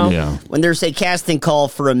 When You know? Yeah. when there's a casting call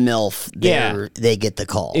for a MILF, they get the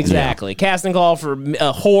call. Exactly. Casting call for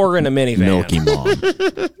a whore in a minivan. Milky Mom.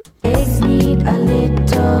 Eggs need a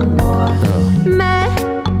little more.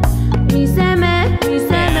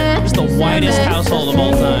 It's the whitest household of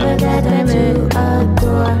all time.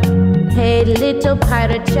 Hey, little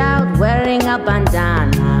pirate child wearing a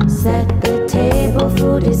bandana. Set the table,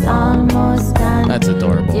 food is almost done. That's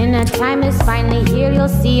adorable. Dinner time is finally here. You'll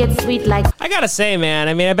see it's sweet like. I gotta say, man.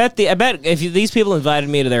 I mean, I bet if these people invited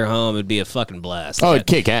me to their home, it'd be a fucking blast. Oh, it'd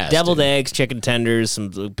kick ass. Deviled eggs, chicken tenders,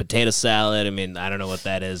 some potato salad. I mean, I don't know what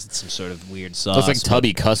that is. It's some sort of weird sauce. Looks like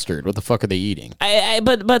tubby custard. What the fuck are they eating?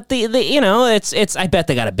 But the you know, it's. I bet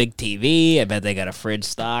they got a big TV. I bet they got a fridge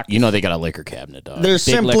stock. You know they got a liquor cabinet, dog. There's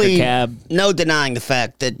Big liquor simply cab. no denying the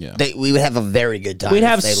fact that we would have a very good time. We'd if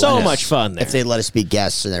have they so let us- much fun there. if they let us be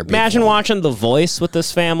guests in their. Imagine watching The Voice with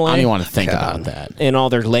this family. I don't even want to think about that. And all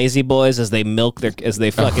their lazy boys as they milk their as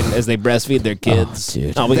they breastfeed their kids.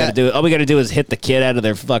 dude. All we gotta do is hit the kid out of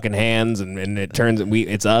their fucking hands, and it turns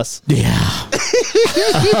it's us. Yeah.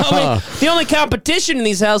 I mean, the only competition in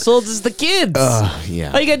these households is the kids.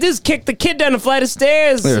 Yeah. All you gotta do is kick the kid down a flight of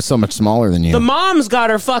stairs. They're so much smaller than you. The mom's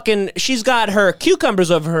got she's got her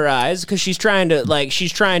cucumbers over her eyes because she's trying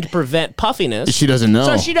to prevent puffiness. She doesn't know.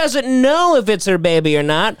 So she doesn't know if it's her baby or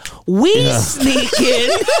not. We sneak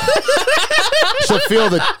in. She'll feel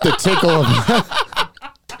the tickle of.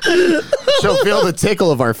 She'll feel the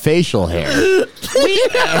tickle of our facial hair.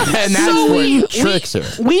 And that's what tricks her.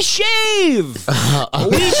 We shave.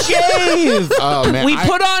 We shave. Oh man, we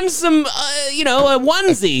put on some, a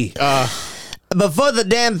onesie. Before the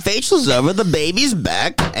damn facial's over, the baby's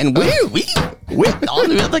back, and we're on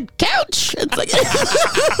the couch. It's like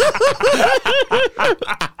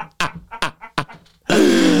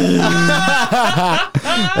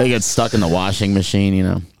they get stuck in the washing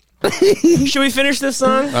machine, Should we finish this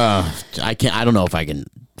song? I can't. I don't know if I can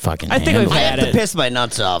fucking. I think we've I had have it. to piss my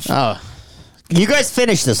nuts off. Oh, you guys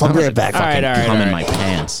finish this. I'll be right back. All right. Come in my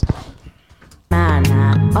pants.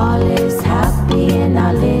 All is happy in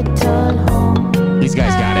our little home. These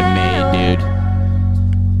guys got it made, dude.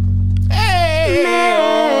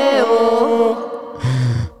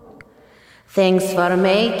 Thanks for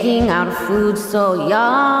making our food so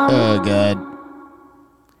yum. Oh god.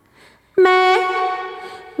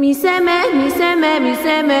 Me say me, me say me, me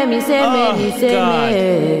say me, me say me, me say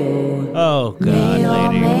me. Oh god,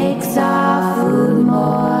 lady. Makes our food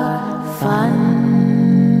more fun.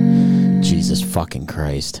 Jesus fucking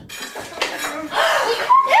Christ.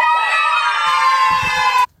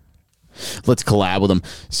 Let's collab with them.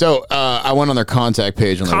 So I went on their contact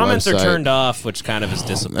page on their Comments website. are turned off, which kind of is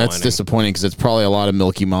disappointing. That's disappointing because it's probably a lot of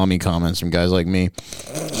milky mommy comments from guys like me.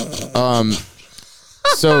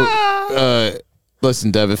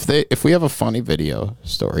 Listen, Dev, if we have a funny video,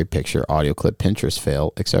 story, picture, audio clip, Pinterest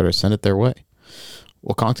fail, etc., send it their way.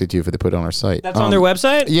 We'll contact you if they put it on our site. That's on their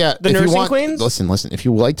website? Yeah. The if you Nursing want, Queens? Listen. If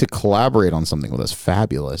you would like to collaborate on something with us,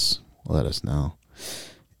 fabulous. Let us know.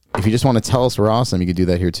 If you just want to tell us we're awesome, you can do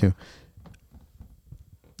that here too.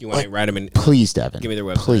 You want to write them in? Please, Devin. Give me their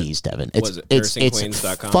website. Please, Devin. What is it? It's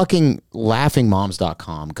nursingqueens.com? fucking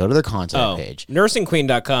laughingmoms.com. Go to their contact page.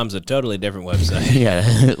 Nursingqueen.com is a totally different website.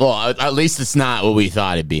 Yeah. Well, at least it's not what we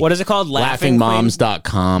thought it'd be. What is it called?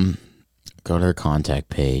 Laughingmoms.com. Go to their contact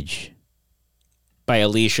page. By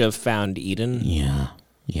Alicia Found Eden? Yeah.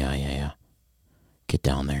 Get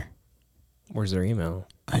down there. Where's their email?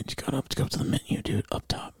 I just got up to go to the menu, dude. Up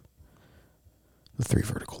top. The 3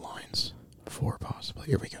 vertical lines. 4 possibly.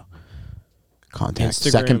 Here we go. Contact.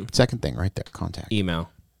 Instagram. Second thing right there. Contact. Email.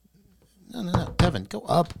 No. Devin, go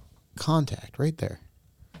up. Contact right there.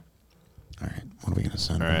 All right. What are we going to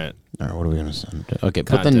send? All right. What are we going to send? Okay.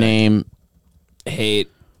 Put Contact. the name.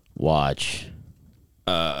 Hate Watch.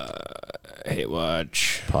 Hate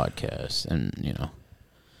Watch. Podcast. And,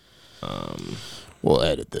 we'll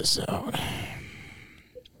edit this out.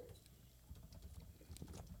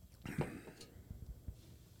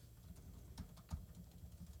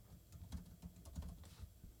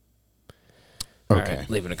 Okay. All right,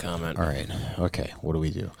 leaving a comment. All right. Okay. What do we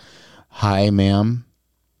do? Hi, ma'am.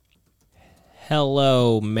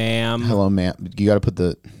 Hello, ma'am. Hello, ma'am. You got to put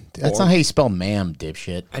the. That's not how you spell ma'am,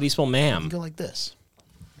 dipshit. How do you spell ma'am? You go like this.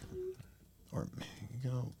 Or you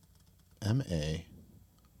go M-A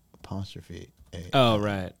apostrophe A. Oh,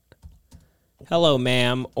 right. Hello,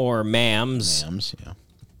 ma'am, or ma'ams. Ma'ams,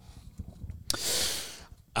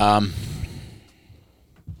 yeah.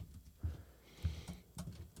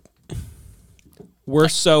 We're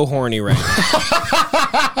so horny right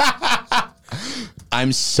now.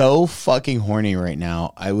 I'm so fucking horny right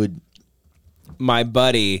now. My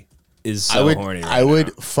buddy is so horny right now. I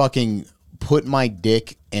would fucking put my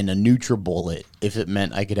dick in a NutriBullet if it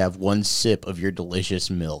meant I could have one sip of your delicious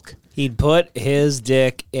milk. He'd put his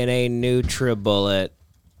dick in a NutriBullet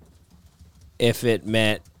if it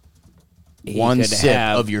meant he One could sip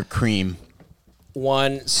have of your cream.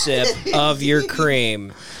 one sip of your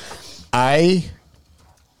cream.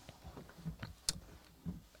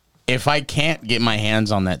 If I can't get my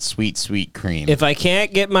hands on that sweet, sweet cream. If I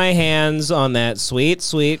can't get my hands on that sweet,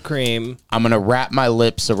 sweet cream, I'm going to wrap my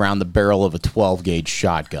lips around the barrel of a 12-gauge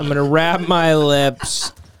shotgun. I'm going to wrap my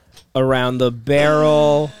lips around the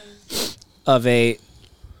barrel of a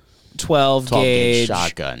 12-gauge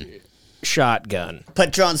shotgun.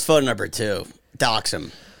 Put John's phone number too. Dox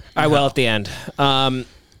him. I will at the end. I'm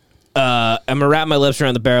going to wrap my lips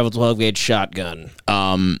around the barrel of a 12-gauge shotgun.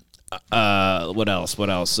 What else?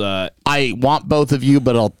 I want both of you,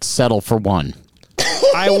 but I'll settle for one.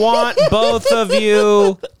 I want both of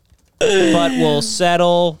you, but we'll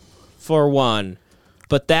settle for one.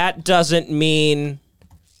 But that doesn't mean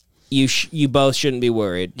you both shouldn't be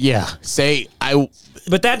worried. Yeah.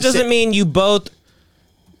 But that doesn't mean you both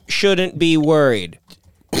shouldn't be worried.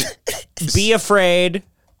 Be afraid.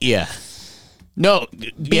 Yeah. No.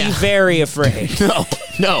 Be very afraid.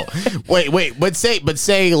 No. Wait. But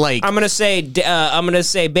say like I'm gonna say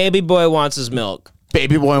baby boy wants his milk.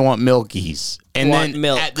 Baby boy, I want milkies. And Want then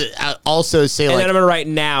milk. Also say And like, then I'm gonna write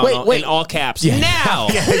now in all caps. Yeah. Now.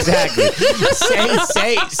 Yeah, exactly.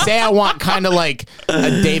 say I want kind of like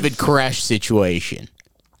a David Koresh situation.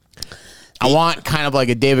 I want kind of like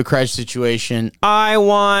a David Koresh situation. I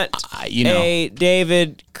want you know. a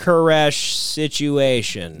David Koresh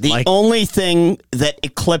situation. The only thing that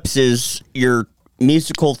eclipses your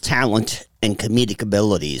musical talent and comedic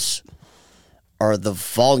abilities are the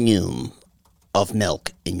volume of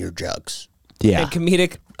milk in your jugs. Yeah. And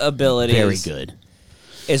comedic abilities. Very good.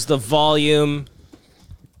 Is the volume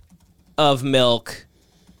of milk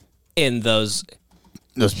in those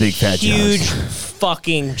big fat huge jugs.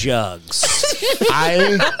 fucking jugs.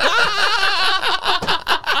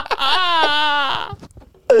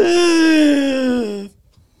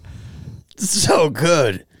 So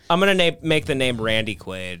good. I'm gonna make the name Randy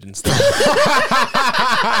Quaid instead.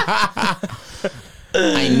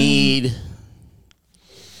 I need.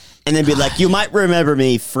 And then be like, you might remember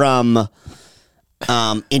me from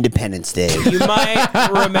Independence Day. You might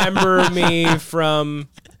remember me from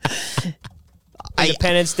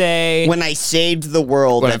Independence Day. When I saved the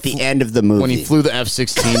world at the end of the movie. When he flew the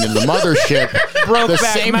F-16 into the mothership. Brokeback the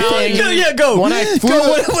same Mountain. thing. Go. When I flew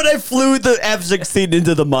when I flew the F-16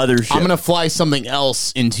 into the mothership. I'm going to fly something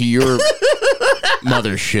else into your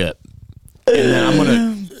mothership. And then I'm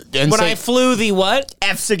going to... When I flew the what?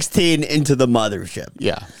 F-16 into the mothership.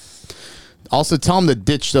 Yeah. Also, tell them to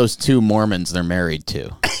ditch those two Mormons they're married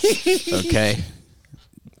to. Okay?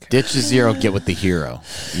 Ditch the zero, get with the hero.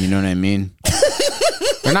 You know what I mean?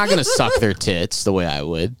 They're not going to suck their tits the way I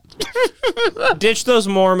would. Ditch those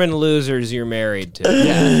Mormon losers you're married to.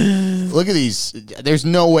 Yeah. Look at these. There's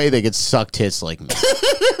no way they could suck tits like me.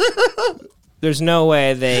 There's no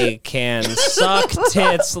way they can suck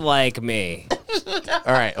tits like me.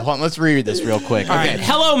 All right, hold on. Let's reread this real quick. All right.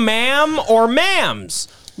 Hello, ma'am or ma'ams.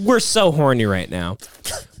 We're so horny right now.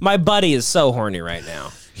 My buddy is so horny right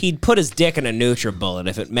now. He'd put his dick in a NutriBullet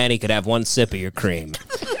if it meant he could have one sip of your cream.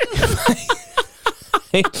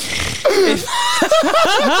 If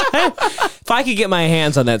I could get my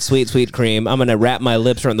hands on that sweet, sweet cream, I'm going to wrap my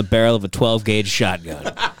lips around the barrel of a 12-gauge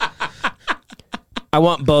shotgun. I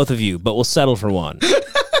want both of you, but we'll settle for one.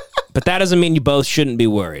 But that doesn't mean you both shouldn't be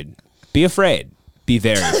worried. Be afraid. Be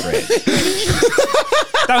very afraid.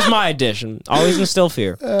 That was my addition. Always instill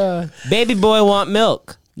fear. Baby boy want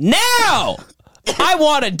milk. Now! I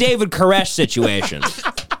want a David Koresh situation.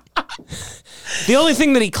 The only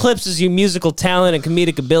thing that eclipses your musical talent and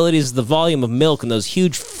comedic abilities is the volume of milk in those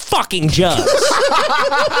huge fucking jugs.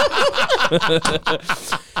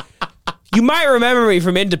 You might remember me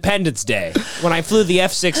from Independence Day when I flew the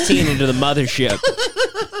F-16 into the mothership.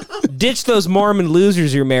 Ditch those Mormon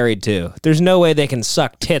losers you're married to. There's no way they can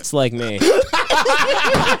suck tits like me.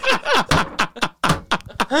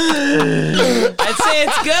 I'd say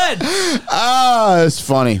it's good. Ah, it's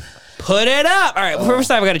funny. Put it up. All right, first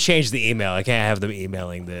time I got to change the email. I can't have them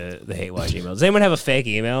emailing the Hate Watch email. Does anyone have a fake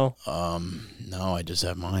email? No, I just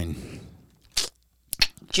have mine.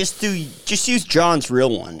 Just use John's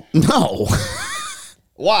real one. No.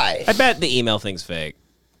 Why? I bet the email thing's fake.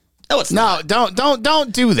 No, it's not.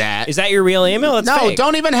 Don't do that. Is that your real email? It's no, fake.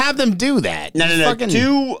 Don't even have them do that. No. Fucking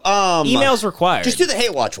Do emails required. Just do the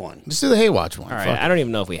Hate Watch one. Just do the Hate Watch one. All right, Fuck I don't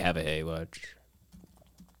even know if we have a Hate Watch.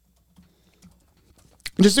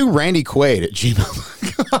 Just do Randy Quaid at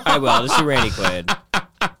Gmail. I will. Just do Randy Quaid.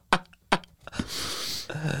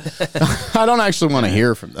 I don't actually want to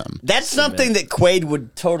hear from them. That's something that Quaid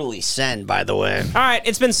would totally send, by the way. All right,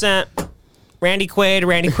 it's been sent. Randy Quaid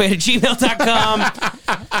at gmail.com.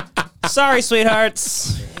 Sorry,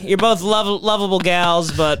 sweethearts. You're both lovable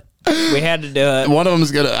gals, but we had to do it. One of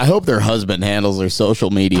them's I hope their husband handles their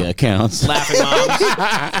social media accounts. Laughing moms.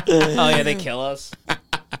 Oh, yeah, they kill us.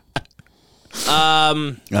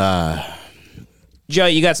 Joe,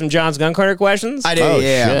 you got some John's Gun Corner questions? I do, Oh,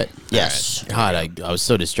 yeah. shit. Yes. God, I was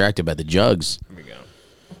so distracted by the jugs. Here we go.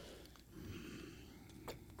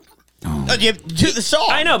 Oh, you do the song.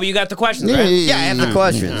 I know, but you got the questions, Yeah, right? Yeah, I have the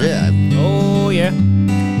questions. Yeah. Oh, yeah.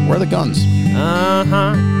 Where are the guns?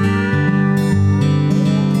 Uh-huh.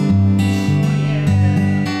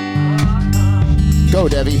 Go,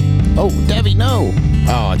 Debbie. Oh, Debbie, no.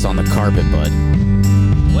 Oh, it's on the carpet, bud.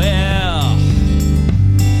 Well,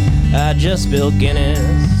 I just spilled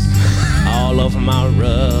Guinness all over my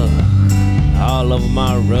rug. All over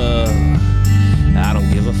my rug. I don't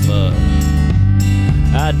give a fuck.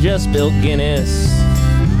 I just spilled Guinness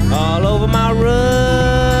all over my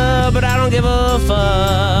rug, but I don't give a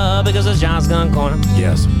fuck because it's John's Gun Corner.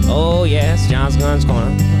 Yes. Oh, yes, John's Gun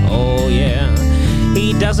Corner. Oh, yeah.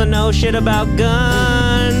 He doesn't know shit about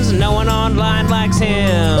guns. No one online likes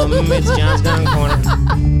him. It's John's Gun Corner.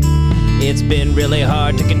 It's been really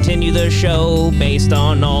hard to continue the show based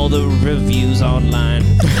on all the reviews online.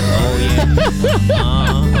 Oh, yeah.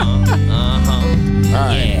 All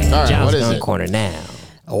right. Yeah, All right. John's What is Gun it? Corner now.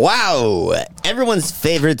 Wow. Everyone's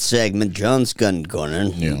favorite segment, John's Gun Corner.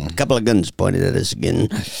 Yeah. A couple of guns pointed at us again.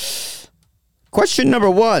 Question number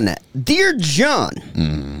 1. Dear John,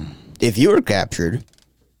 if you were captured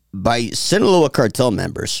by Sinaloa cartel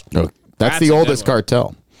members. Oh, that's the oldest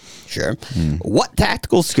cartel. Sure. What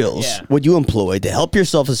tactical skills would you employ to help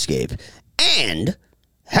yourself escape? And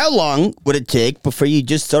how long would it take before you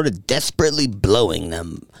just started desperately blowing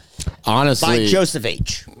them? Honestly. By Joseph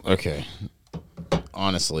H. Okay.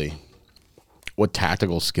 Honestly. What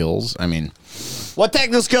tactical skills? I mean. What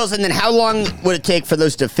tactical skills, and then how long would it take for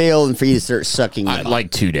those to fail and for you to start sucking them up?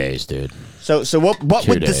 Like 2 days, dude. So what 2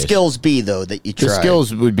 would the days. skills be, though, that you try? The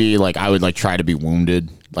skills would be like I would like try to be wounded.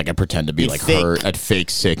 Like I pretend to be You'd like fake- hurt. I'd fake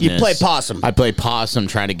sickness. You play possum. I play possum,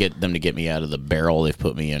 trying to get them to get me out of the barrel they've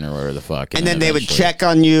put me in or whatever the fuck. And then they would eventually- check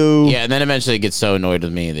on you. Yeah, and then eventually they get so annoyed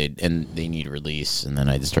with me they need release, and then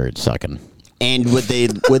I just started sucking. And would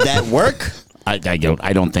that work? I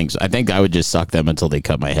don't think so. I think I would just suck them until they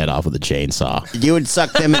cut my head off with a chainsaw. You would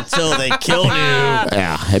suck them until they killed you.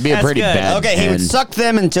 Yeah, it'd be a That's pretty good. bad. Okay, he would end. suck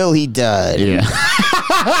them until he died. Yeah.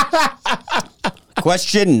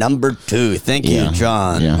 Question number 2. Thank you, Yeah.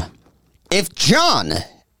 John. Yeah. If John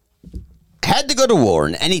had to go to war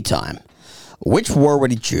in any time, which war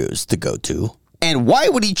would he choose to go to? And why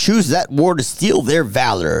would he choose that war to steal their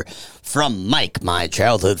valor from Mike, my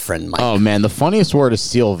childhood friend Mike? Oh man, the funniest war to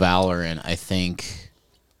steal valor in, I think,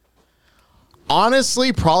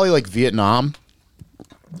 honestly, probably like Vietnam.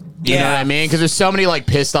 You know what I mean? Because there's so many like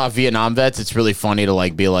pissed off Vietnam vets. It's really funny to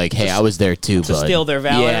like be like, "Hey, I was there too." To bud. steal their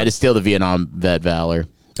valor? Yeah, to steal the Vietnam vet valor.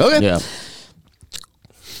 Okay. Yeah.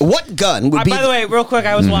 What gun would be... By the way, real quick,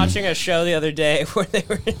 I was watching a show the other day where they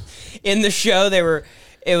were in the show.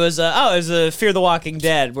 It was Fear the Walking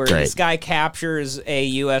Dead, where Great. this guy captures a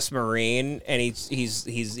U.S. Marine and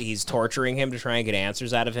he's torturing him to try and get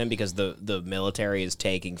answers out of him because the military is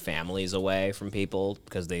taking families away from people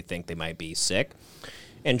because they think they might be sick.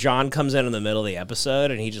 And John comes in the middle of the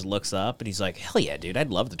episode and he just looks up and he's like, "Hell yeah, dude!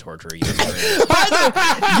 I'd love to torture you." By the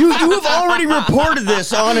way, you have already reported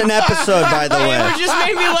this on an episode, by the way. It just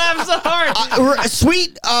made me laugh so hard.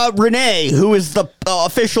 Sweet Renee, who is the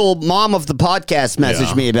official mom of the podcast,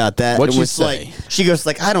 messaged me about that. What'd and she was say? like, she goes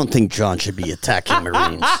like, "I don't think John should be attacking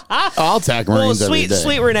Marines." I'll attack Well, Marines every day.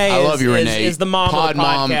 sweet Renee I love you, is- Renee. is the mom of Pod the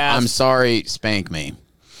mom, podcast. I'm sorry. Spank me.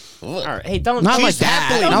 All right, hey, don't Not she's like that.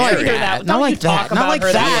 happily Not like married. that. Don't Not you like talk that. Not about like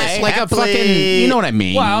her that. way. Like a fucking. You know what I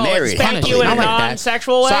mean? Well, Married. spank you in a Not like that.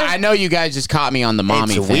 non-sexual way. So I know you guys just caught me on the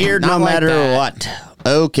mommy It's thing. weird Not no like matter that. what.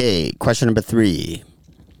 Okay, question number 3.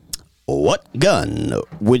 What gun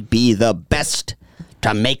would be the best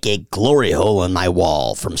to make a glory hole in my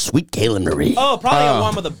wall? From Sweet Kaylin Marie. Oh, probably a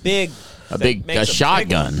one with a big.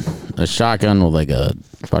 Shotgun. A shotgun with like a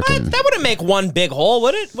fucking. That wouldn't make one big hole,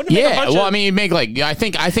 would it? Wouldn't it make a Yeah, bunch well, of... I mean, you make like I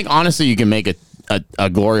think honestly, you can make a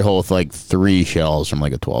glory hole with like 3 shells from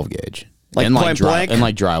like a 12 gauge, Like and point blank? and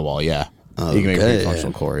like drywall. Yeah, you can make a Okay. pretty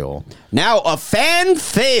functional glory hole. Now, a fan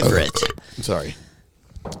favorite. Sorry.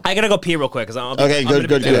 I gotta go pee real quick. Okay, good.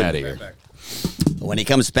 Get out of here. When he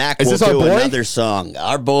comes back, Is we'll this our do boy? another song.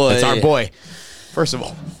 Our boy. It's our boy. First of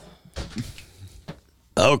all,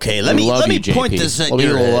 Okay, let me JP. point this at we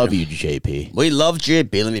your head. love you, JP. We love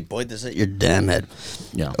JP. Let me point this at your damn head.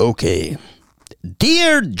 Yeah. Okay.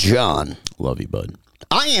 Dear John, Love you, bud.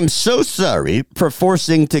 I am so sorry for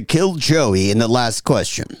forcing to kill Joey in the last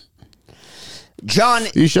question. John,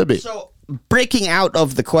 You should be. so breaking out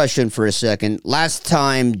of the question for a second, last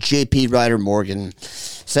time JP Ryder Morgan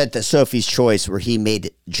said to Sophie's Choice where he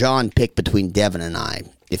made John pick between Devin and I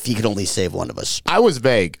if he could only save one of us. I was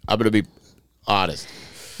vague. I'm gonna be honest.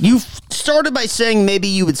 You started by saying maybe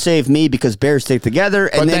you would save me because bears stick together,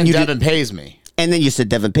 and But then you Devin pays me. and then you said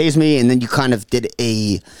Devin pays me, and then you kind of did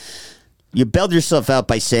you bailed yourself out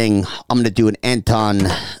by saying I'm going to do an Anton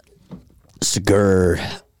Segura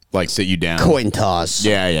Like sit you down. coin toss.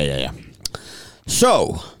 Yeah.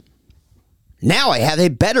 So now I have a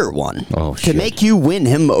better one Oh, to shit. make you win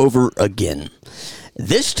him over again.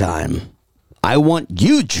 This time, I want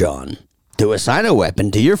you, John, to assign a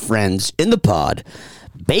weapon to your friends in the pod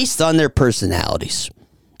based on their personalities.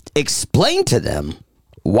 Explain to them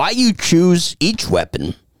why you choose each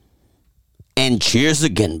weapon. And cheers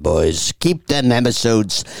again, boys. Keep them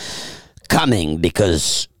episodes coming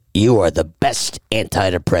because you are the best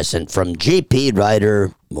antidepressant from JP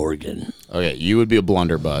Ryder Morgan. Okay, you would be a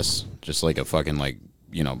blunderbuss. just like a fucking like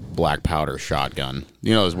black powder shotgun.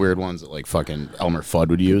 You know those weird ones that like fucking Elmer Fudd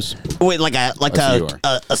would use. Wait, like a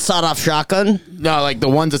sawed-off shotgun? No, like the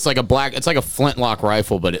ones that's like a black. It's like a flintlock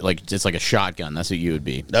rifle, but it's like a shotgun. That's what you would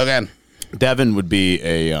be. Okay. Devin would be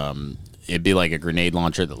it'd be like a grenade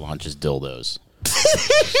launcher that launches dildos.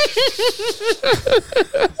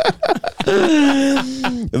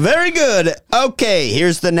 Very good. Okay,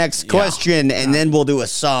 here's the next question, and then we'll do a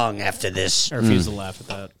song after this. I refuse to laugh at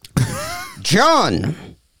that. John,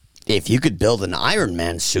 if you could build an Iron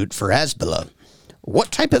Man suit for Hezbollah,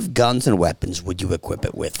 what type of guns and weapons would you equip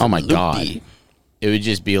it with? Oh my God. It would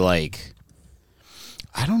just be like,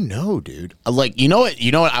 I don't know, dude. Like, you know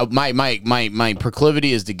what? My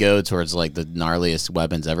proclivity is to go towards like the gnarliest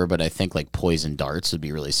weapons ever, but I think like poison darts would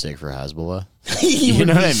be really sick for Hezbollah. You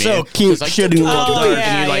know what I mean? So cute, like, shooting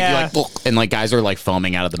and like guys are like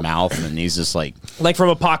foaming out of the mouth, and then he's just like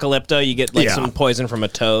from Apocalypto, you get like some poison from a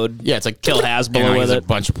toad. Yeah, it's like kill Hezbollah with it. A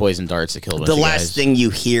bunch of poison darts to kill a bunch the of last guys. thing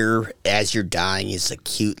you hear as you're dying is a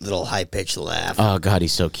cute little high pitched laugh. Oh God,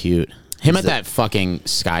 he's so cute. Him at that fucking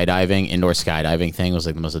indoor skydiving thing was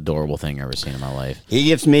like the most adorable thing I've ever seen in my life. He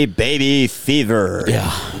gives me baby fever.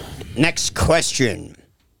 Yeah. Next question.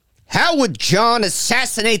 How would John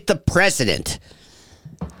assassinate the president?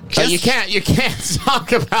 You can't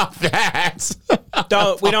talk about that.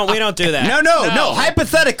 We don't do that. No.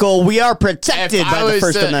 Hypothetical. We are protected by the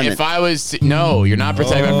First Amendment. If I was no, you're not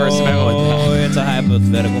protected by the First Amendment. Oh, it's a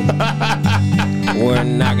hypothetical. We're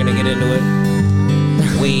not gonna get into it.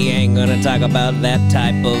 We ain't gonna talk about that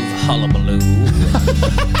type of hullabaloo.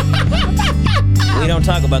 We don't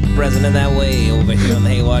talk about the president that way over here on the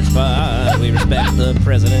Haywatch Pod. We respect the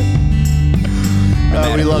president.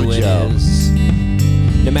 We love Joe.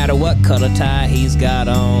 No matter what color tie he's got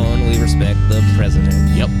on, we respect the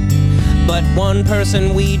president. Yep. But one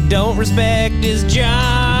person we don't respect is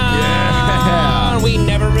John. Yeah. We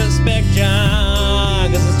never respect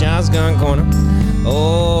John, because it's John's Gun Corner.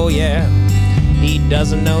 Oh, yeah. He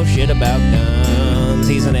doesn't know shit about guns.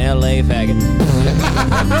 He's an LA faggot.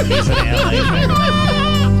 He's an LA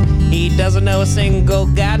faggot. He doesn't know a single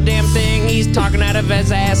goddamn thing. He's talking out of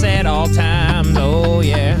his ass at all times. Oh,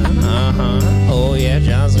 yeah. Oh, yeah.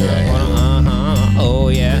 John's Gun Corner. Oh,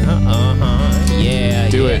 yeah. Yeah.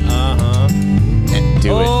 Do it.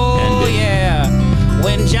 Do it. Oh, yeah.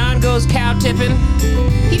 When John goes cow tipping,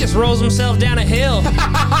 he just rolls himself down a hill.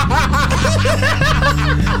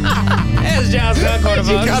 There's John's Gun Corner,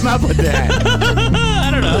 How'd you come up with that? I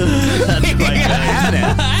don't know. That's quite good.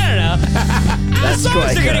 I don't know. The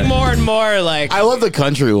songs are getting more and more like I love the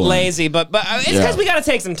country one. Lazy, but it's because we got to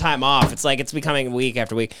take some time off. It's like it's becoming week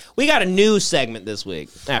after week. We got a new segment this week.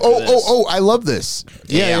 Oh! I love this.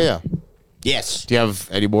 Yeah. Yes. Do you have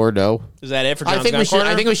any more? No. Is that it for John's Gun Corner?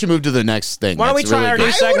 I think we should move to the next thing. Why don't we try our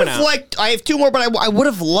new segment out? I have two more, but I would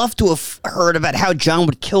have loved to have heard about how John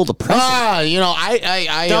would kill the president.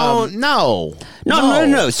 I don't know.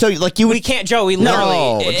 No. So like you would. We can't, Joe. We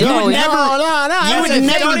literally. You would never. You would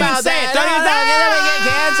never Don't even say it. Don't even get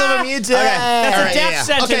canceled from YouTube. That's a death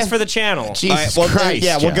sentence for the channel. Jesus Christ.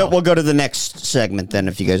 Yeah, Joe. we'll go to the next segment then.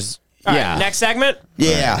 If you guys. All right, next segment.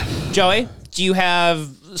 Yeah. Joey, do you have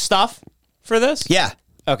stuff for this? Yeah.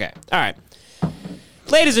 Okay. All right.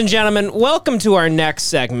 Ladies and gentlemen, welcome to our next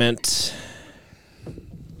segment.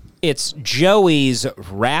 It's Joey's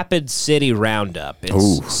Rapid City Roundup.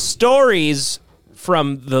 It's stories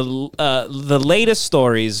from the latest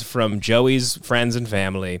stories from Joey's friends and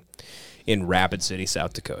family in Rapid City,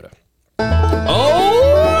 South Dakota. It's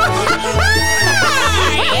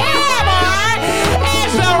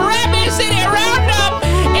the Rapid City Roundup,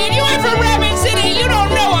 and you ain't from Rapid City, you don't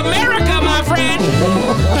know America, my friend.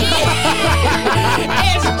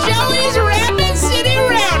 It's Joey's Rapid City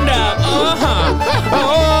Roundup.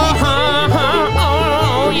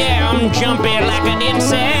 Oh, yeah, I'm jumping like an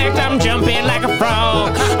insect, I'm jumping like a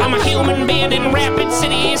frog. I'm a human being in Rapid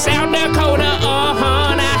City, South Dakota.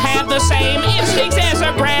 And I have the same instincts as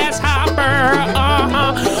a grasshopper.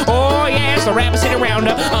 Oh, yeah, it's the Rapid City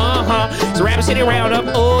Roundup. It's the Rapid City Roundup.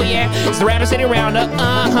 Oh, yeah, it's the Rapid City Roundup.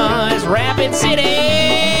 It's Rapid City.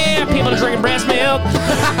 People drinking breast milk.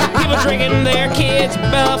 People drinking their kids'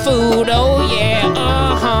 food. Oh,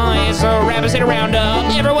 yeah, it's the Rapid City Roundup.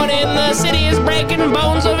 Everyone in the city is breaking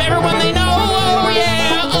bones of everyone they know. Oh, yeah,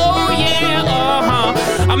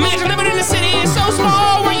 Imagine living in a city so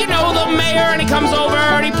small where you know the mayor and he comes over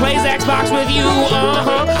and he plays Xbox with you.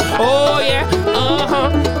 Oh, yeah,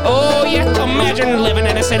 Oh, yeah. Imagine living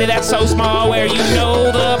in a city that's so small where you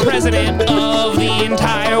know the president of the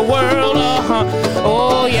entire world.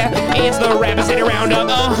 Oh, yeah. It's the Rapid City Roundup.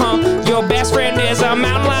 Your best friend is a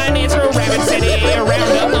mountain lion. It's a Rapid City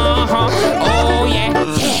Roundup.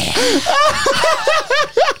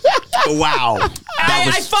 Wow.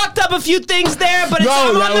 I fucked up a few things there, but I'm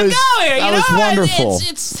on the go here. That was wonderful.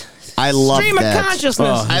 It's I love stream that. of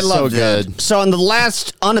consciousness. I love that. So, in the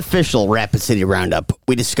last unofficial Rapid City Roundup,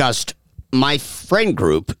 we discussed my friend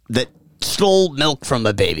group that stole milk from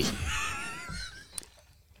a baby.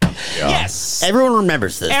 Yes. Everyone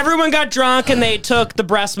remembers this. Everyone got drunk and they took the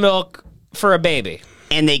breast milk for a baby.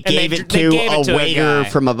 And they gave it to a waiter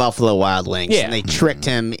from a Buffalo Wild Wings. Yeah. And they tricked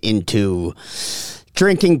him into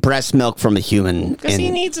drinking breast milk from a human. Because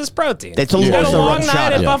he needs his protein. It's He's almost had a long rum night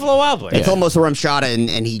shot. at Buffalo Wild Wings. It's almost a rum shot, and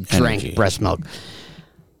he drank breast milk.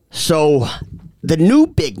 So, the new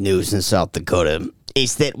big news in South Dakota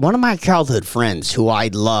is that one of my childhood friends, who I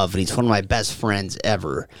love, and he's one of my best friends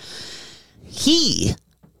ever, he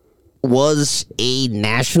was a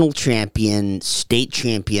national champion, state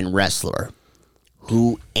champion wrestler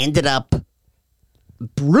who ended up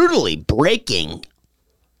brutally breaking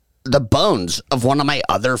the bones of one of my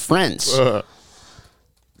other friends.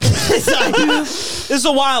 This is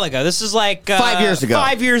a while ago. This is like 5 years ago.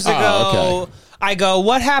 5 years ago. Oh, okay. I go,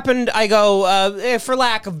 what happened? I go, for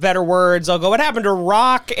lack of better words, I'll go, what happened to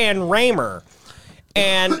Rock and Raymer?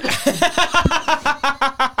 And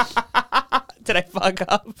did I fuck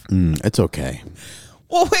up? It's okay.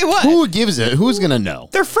 Well, wait, what? Who gives it? Who's gonna know?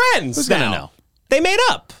 They're friends. Who's gonna now. know? They made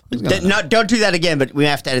up. No, don't do that again, but we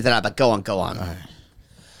have to edit that out. But go on.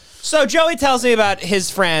 So Joey tells me about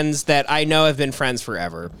his friends that I know have been friends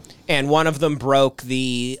forever, and one of them broke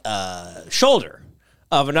the shoulder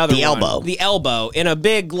of another The elbow. The elbow in a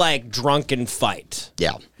big, like, drunken fight.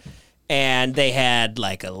 Yeah. And they had,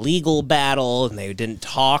 like, a legal battle, and they didn't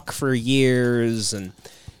talk for years, and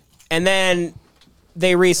then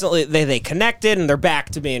they recently they connected, and they're back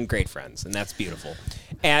to being great friends, and that's beautiful.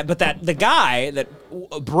 But that the guy that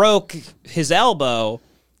broke his elbow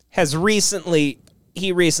has recently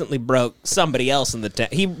broke somebody else in the town.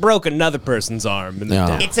 He broke another person's arm in the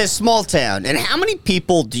town. It's a small town. And how many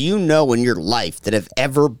people do you know in your life that have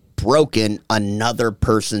ever broken another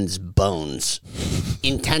person's bones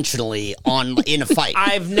intentionally in a fight?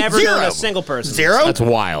 I've never known a single person. Zero? That's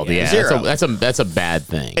wild. Yeah, Zero. that's a bad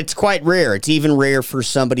thing. It's quite rare. It's even rare for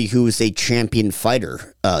somebody who is a champion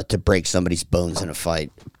fighter to break somebody's bones in a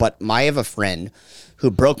fight. But I have a friend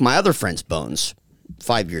who broke my other friend's bones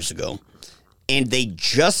 5 years ago, and they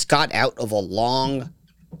just got out of a long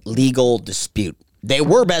legal dispute. They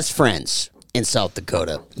were best friends in South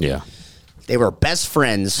Dakota. Yeah. They were best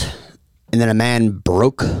friends, and then a man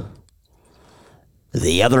broke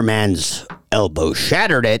the other man's elbow,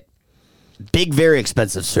 shattered it. Big, very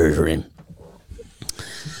expensive surgery.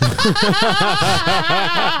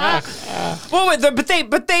 Well, wait,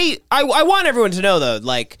 I want everyone to know though,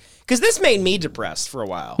 like, because this made me depressed for a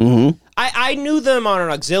while. Mm-hmm. I knew them on an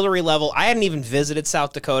auxiliary level. I hadn't even visited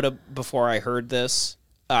South Dakota before I heard this.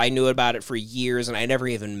 I knew about it for years, and I never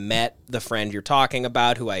even met the friend you're talking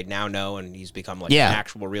about, who I now know, and he's become like an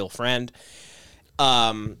actual real friend.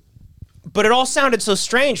 But it all sounded so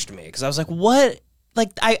strange to me because I was like, "What?"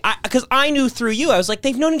 Like because I knew through you. I was like,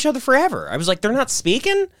 "They've known each other forever." I was like, "They're not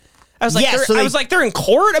speaking." I was like, they're in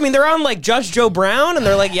court. I mean, they're on like Judge Joe Brown, and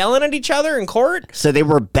they're like yelling at each other in court. So they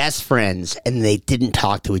were best friends, and they didn't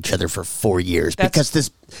talk to each other for 4 years because this.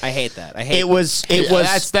 I hate that. I hate it. Was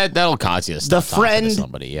that'll cause you to stop talking to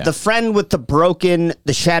somebody. Yeah. The friend with the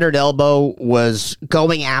shattered elbow was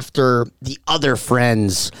going after the other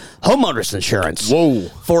friend's homeowner's insurance. Whoa!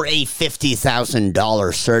 For a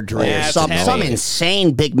 $50,000 surgery or some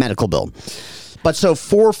insane big medical bill. But so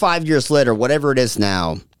 4 or 5 years later, whatever it is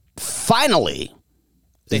now. Finally,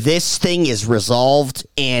 this thing is resolved,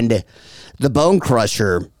 and the Bone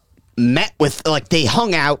Crusher met with, they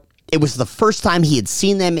hung out. It was the first time he had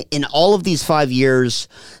seen them in all of these 5 years.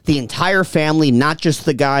 The entire family, not just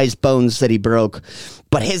the guy's bones that he broke,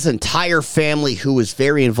 but his entire family, who was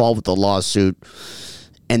very involved with the lawsuit.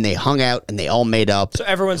 And they hung out, and they all made up. So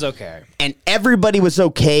everyone's okay. And everybody was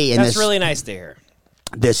okay. And that's really nice to hear.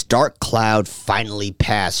 This dark cloud finally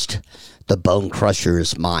passed the Bone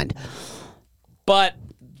Crusher's mind. But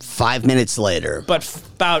 5 minutes later. But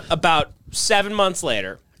about 7 months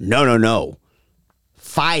later. No.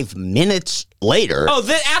 5 minutes later. Oh,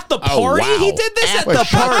 at the party? Wow. He did this at the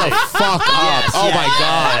Shut party. the fuck up. Yes, oh yeah, my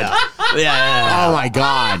God. Yeah. Oh my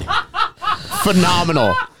God.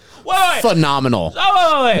 Phenomenal. Wait. Phenomenal.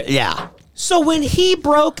 Oh, wait. Yeah. So when he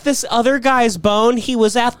broke this other guy's bone, he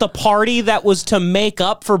was at the party that was to make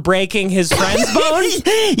up for breaking his friend's bone?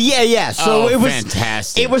 Yeah. So it was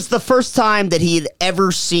fantastic. It was the first time that he had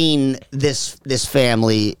ever seen this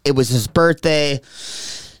family. It was his birthday.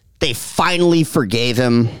 They finally forgave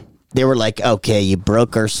him. they were like, okay, you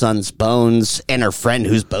broke our son's bones, and our friend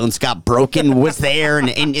whose bones got broken was there,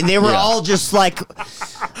 and they were all just like,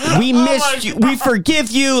 we missed you, we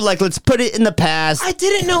forgive you, like, let's put it in the past. I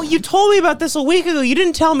didn't know. You told me about this a week ago. You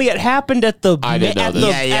didn't tell me it happened at the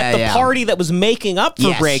party that was making up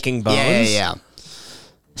for breaking bones. Yeah.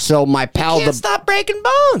 So my pal, Can't stop breaking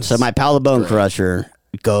bones. So my pal, the Bone Crusher,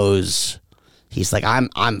 goes. He's like,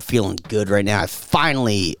 I'm feeling good right now. I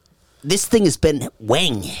finally. This thing has been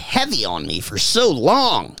weighing heavy on me for so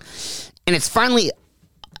long, and it's finally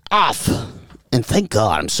off. And thank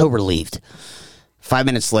God, I'm so relieved. 5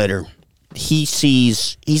 minutes later,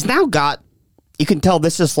 he's now got. You can tell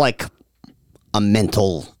this is like a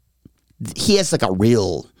mental. He has like a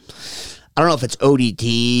real. I don't know if it's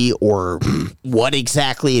ODD or what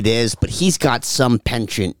exactly it is, but he's got some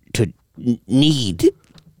penchant to need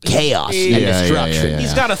chaos and destruction.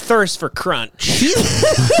 He's got a thirst for crunch.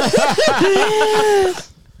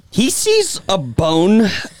 He sees a bone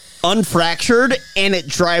unfractured, and it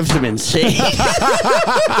drives him insane.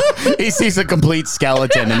 He sees a complete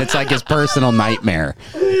skeleton, and it's like his personal nightmare.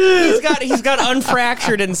 He's got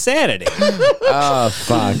unfractured insanity. Oh,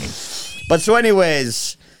 fuck. But so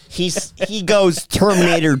anyways... He goes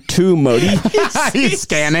Terminator 2 mode. He's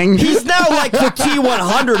scanning. He's now like the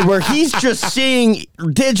T-100 where he's just seeing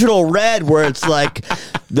digital red where it's like,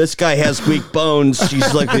 this guy has weak bones.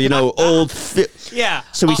 He's like, old. Yeah.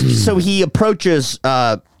 So he approaches,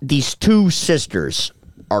 these two sisters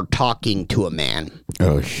are talking to a man.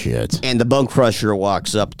 Oh, shit. And the Bone Crusher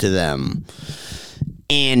walks up to them.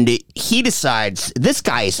 And he decides, this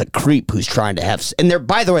guy is a creep who's trying to have... And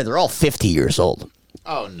by the way, they're all 50 years old.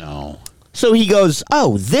 Oh, no. So he goes,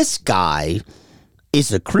 oh, this guy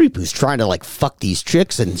is a creep who's trying to, like, fuck these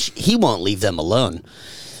chicks, and he won't leave them alone.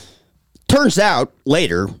 Turns out,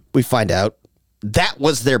 later, we find out, that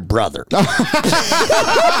was their brother. So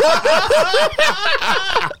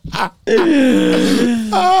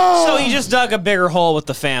he just dug a bigger hole with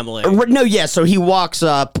the family. No, yeah, so he walks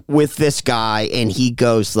up with this guy, and he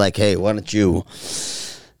goes like, hey, why don't you,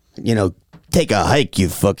 take a hike, you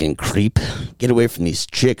fucking creep. Get away from these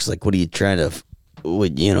chicks. Like, what are you trying to...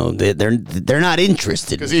 They're not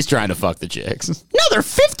interested. Because he's trying to fuck the chicks. No, they're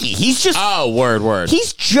 50. He's just... Oh, word.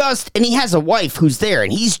 He's just... And he has a wife who's there,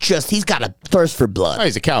 and he's got a thirst for blood. Oh,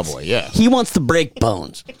 he's a cowboy, yeah. He wants to break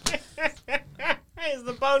bones. He's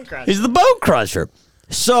the Bone Crusher. He's the Bone Crusher.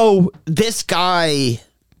 So this guy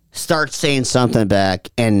starts saying something back,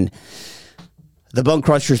 and the Bone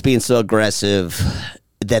Crusher's being so aggressive...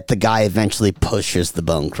 that the guy eventually pushes the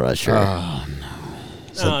Bone Crusher. Oh, no.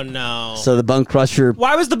 Oh, no. So the Bone Crusher...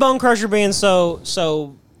 Why was the Bone Crusher being so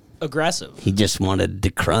aggressive? He just wanted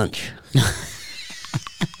to crunch.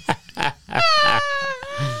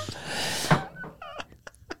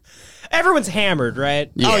 Everyone's hammered,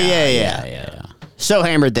 right? Yeah, yeah. So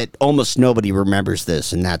hammered that almost nobody remembers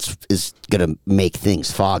this, and is going to make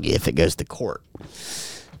things foggy if it goes to court.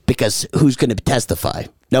 Because who's going to testify?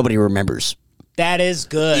 Nobody remembers. That is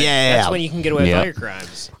good. Yeah. That's when you can get away with all your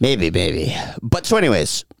crimes. Maybe. But so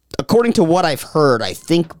anyways, according to what I've heard, I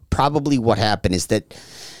think probably what happened is that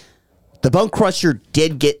the Bone Crusher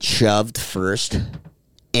did get shoved first,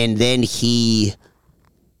 and then he,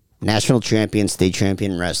 national champion, state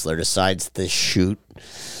champion wrestler, decides to shoot.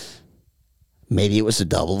 Maybe it was a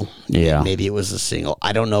double. Yeah. Maybe it was a single.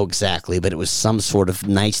 I don't know exactly, but it was some sort of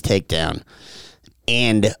nice takedown.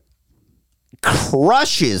 And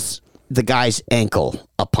crushes the guy's ankle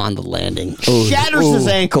upon the landing. Shatters his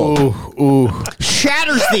ankle.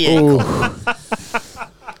 Shatters the ankle.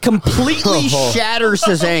 Completely shatters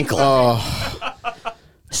his ankle.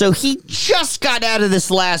 So he just got out of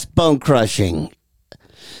this last bone crushing,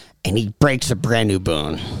 and he breaks a brand new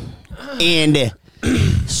bone. And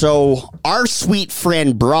so our sweet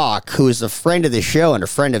friend Brock, who is a friend of the show and a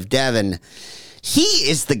friend of Devin, he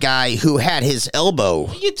is the guy who had his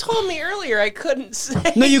elbow. You told me earlier I couldn't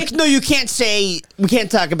say. No, you can't say. We can't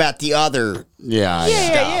talk about the other.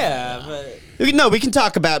 Yeah. But No, we can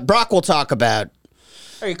talk about. Brock will talk about.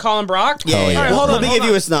 Are you calling Brock? Yeah. All right, Well, hold on. Let me give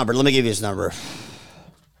you his number.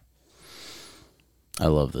 I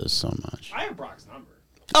love this so much. I have Brock's number.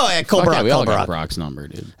 Oh yeah, call Fuck Brock. yeah, we Call all got Brock. Brock's number,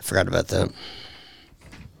 dude. I forgot about that.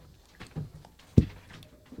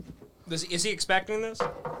 Is he expecting this?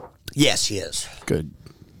 Yes, he is. Good.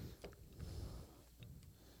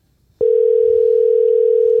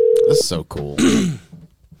 This is so cool.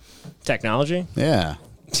 Technology? Yeah.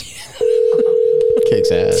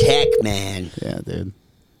 Kicks ass. Tech man. Yeah, dude.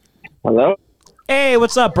 Hello? Hey,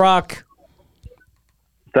 what's up, Brock?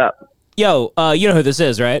 What's up? Yo, you know who this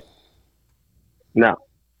is, right? No.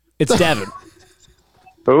 It's Devin.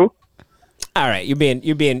 Who? All right, you're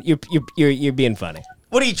being funny.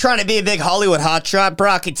 What are you trying to be, a big Hollywood hotshot,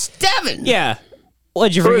 Brock? It's Devin. Yeah.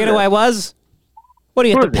 Did you forget who I was? What are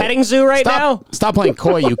you at the petting zoo right now? Stop playing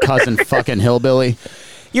coy, you cousin fucking hillbilly.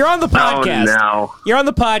 You're on the podcast. Oh, no. You're on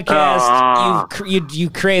the podcast. You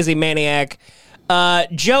crazy maniac.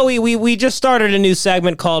 Joey, we just started a new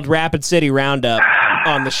segment called Rapid City Roundup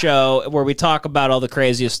on the show where we talk about all the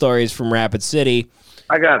craziest stories from Rapid City.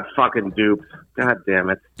 I got fucking duped. God damn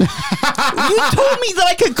it. You told me that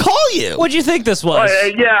I could call you. What'd you think this was?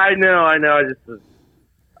 Yeah, I know. I just,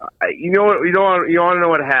 you know what? You want to know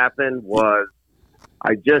what happened was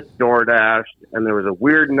I just DoorDashed and there was a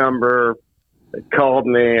weird number that called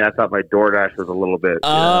me. I thought my DoorDash was a little bit. It's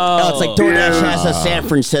like DoorDash has a San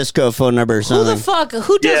Francisco phone number or something. Who the fuck?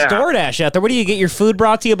 Who does DoorDash out there? What do you get your food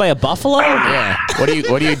brought to you by a buffalo? Yeah. What do you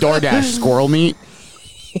DoorDash? Squirrel meat?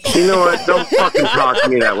 You know what? Don't fucking talk to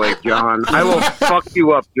me that way, John. I will fuck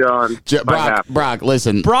you up, John. Brock,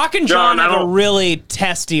 listen. Brock and John have a really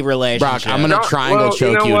testy relationship. Brock, I'm going to triangle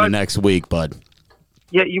choke you in the next week, bud.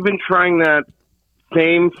 Yeah, you've been trying that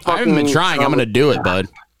same fucking... I haven't been trying. I'm going to do it, bud.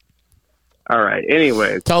 All right.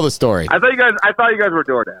 Anyways. Tell the story. I thought you guys were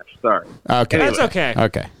DoorDash. Sorry. Okay. That's okay.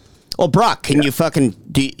 Okay. Well, Brock, can you fucking...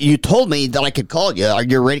 You told me that I could call you. Are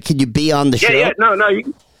you ready? Can you be on the show? Yeah.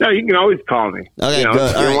 No, you can always call me. Okay,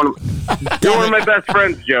 good. All right. You're one of my best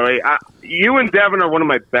friends, Joey. You and Devin are one of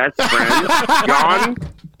my best friends.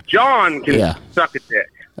 John can suck a dick.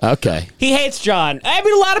 Okay. He hates John. I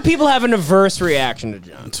mean, a lot of people have an averse reaction to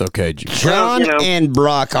John. It's okay, John and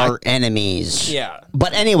Brock are enemies. Yeah.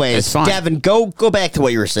 But anyways, It's fine. Devin, go back to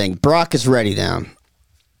what you were saying. Brock is ready now.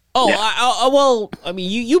 Oh, well, I mean,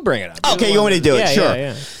 you bring it up. Okay, you want me to do it? Sure.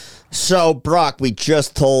 Yeah. So, Brock, we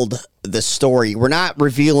just told the story. We're not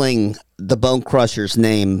revealing the Bone Crusher's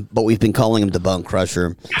name, but we've been calling him the Bone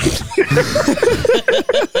Crusher.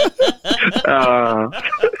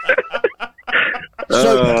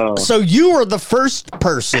 So you were the first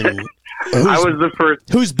person. I was the first.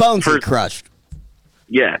 Whose bones he crushed?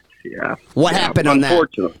 Yes. Yeah. What happened on that?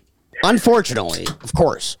 Unfortunately, of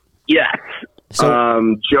course. Yes.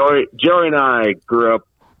 So, Joey and I grew up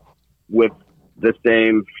with the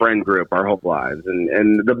same friend group our whole lives,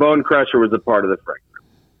 and the Bone Crusher was a part of the friend group.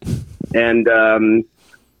 And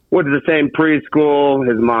went to the same preschool.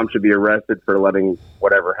 His mom should be arrested for letting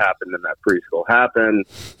whatever happened in that preschool happen.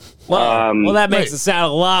 Well, that makes it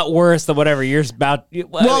sound a lot worse than whatever you're about.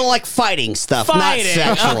 Well, like fighting stuff, not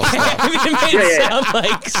sexual stuff. I mean, it made it sound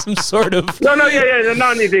like some sort of... No,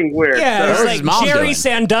 not anything weird. Yeah, it's like Jerry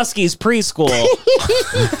Sandusky's preschool.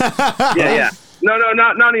 Yeah. No,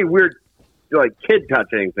 not any weird, like, kid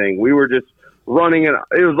touching thing. We were just running it.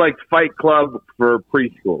 It was like Fight Club for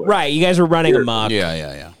preschoolers. Right, you guys were running amok.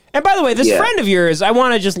 Yeah. And by the way, this friend of yours, I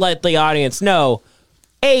want to just let the audience know,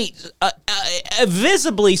 a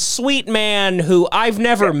visibly sweet man who I've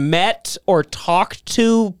never met or talked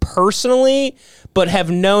to personally, but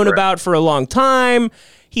have known about for a long time.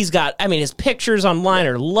 He's got, I mean, his pictures online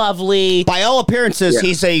are lovely. By all appearances,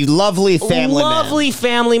 he's a lovely family man. Lovely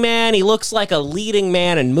family man. He looks like a leading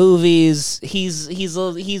man in movies. He's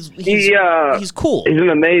cool. He's an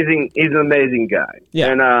amazing guy.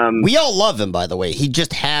 Yeah. And we all love him, by the way. He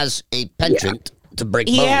just has a penchant to break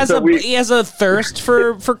bones. He has a thirst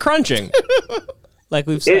for crunching. Like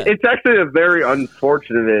we've said. It's actually a very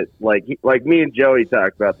unfortunate, like me and Joey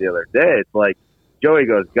talked about the other day. It's like, Joey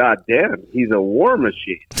goes, God damn, he's a war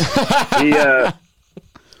machine.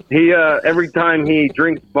 He every time he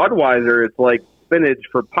drinks Budweiser, it's like spinach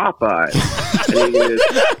for Popeye.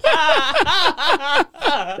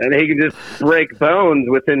 And he can just break bones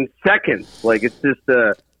within seconds. Like, it's just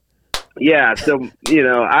so,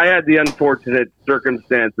 I had the unfortunate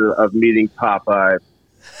circumstance of meeting Popeye,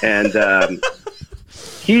 and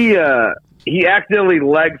he accidentally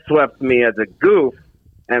leg swept me as a goof.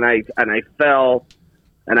 And I fell,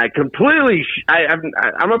 and I completely.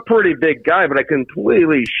 I'm a pretty big guy, but I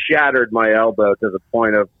completely shattered my elbow to the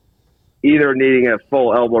point of either needing a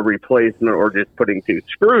full elbow replacement or just putting 2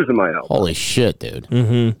 screws in my elbow. Holy shit, dude!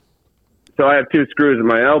 Mm-hmm. So I have 2 screws in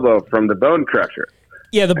my elbow from the Bone Crusher.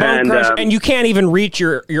 Yeah, the Bone Crusher, and you can't even reach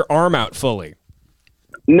your arm out fully.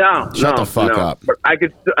 Shut the fuck up. But I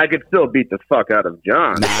could still beat the fuck out of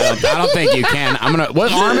John. Nah, I don't think you can.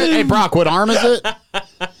 What arm is it? Hey, Brock, what arm is it?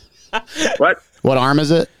 What arm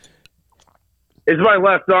is it? It's my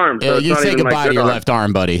left arm. So you say goodbye to your left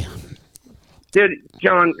arm, buddy. Dude,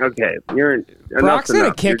 John, okay. Brock's going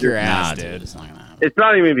to kick your ass, dude. It's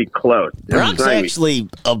not even be close. Brock's actually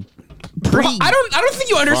a pretty. I don't think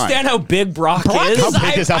you understand how big Brock is. How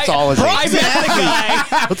big is that's all is he? I met the guy.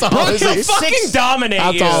 That's all Brock is will he? fucking dominate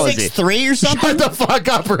How you. tall is he? 6'3" or something. Shut the fuck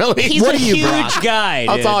up, really. He's What a are you, huge Brock? guy.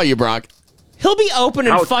 How dude. tall are you, Brock? He'll be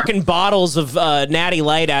opening fucking bottles of Natty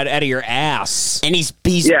Light out of your ass. And he's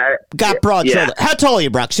got broad shoulders. How tall are you,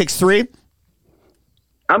 Brock? 6'3"?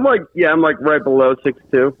 I'm like right below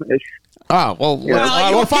 6'2" ish. Oh well,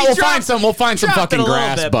 we'll find some fucking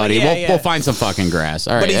grass, buddy. We'll find some fucking grass.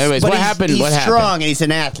 All right. Anyways, what happened? He's What happened? strong and he's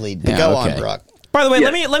an athlete. Go on, Brock. By the way,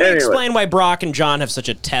 let me explain why Brock and John have such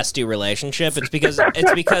a testy relationship. It's because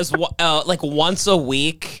like once a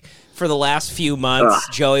week for the last few months,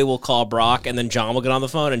 Joey will call Brock, and then John will get on the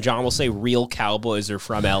phone, and John will say, "Real cowboys are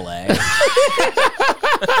from L.A."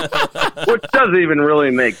 Which doesn't even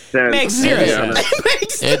really make sense. Makes zero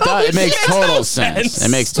sense. It makes total sense. It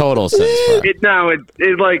makes total sense. Bro.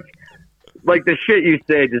 It like the shit you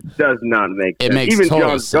say just does not make sense. It makes even total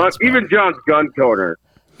John's sense. even John's gun corner.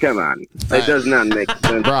 Come on, it does not make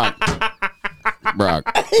sense. Brock,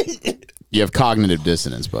 you have cognitive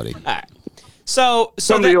dissonance, buddy. All right. So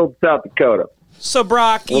from the old South Dakota. So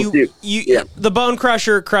Brock, the Bone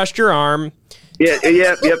Crusher crushed your arm.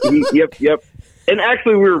 Yep. And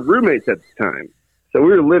actually, we were roommates at the time, so we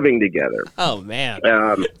were living together. Oh man,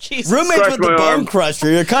 roommates with the Bone Crusher.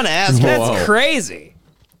 You're kind of asking. That's crazy.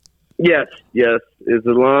 Yes, it's a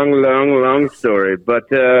long story, but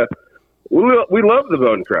we love the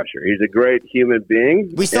Bone Crusher. He's a great human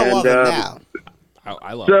being. We still love him now.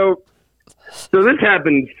 I love. So this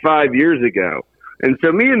happened 5 years ago, and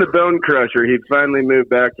so me and the Bone Crusher, he finally moved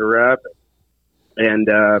back to Rapid,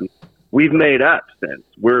 and we've made up since.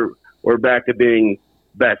 We're back to being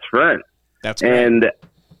best friends. That's great. And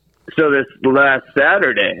so this last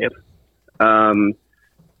Saturday,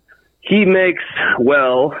 he makes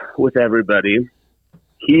well with everybody.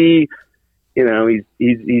 He's doing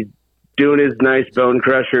his nice Bone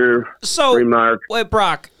Crusher remarks. Wait,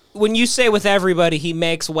 Brock, when you say with everybody, he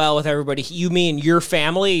makes well with everybody, you mean your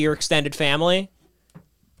family, your extended family?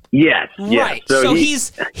 Yes. Right. So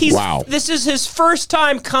he's wow. This is his first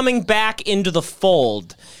time coming back into the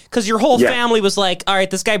fold because your whole family was like, all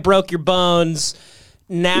right, this guy broke your bones.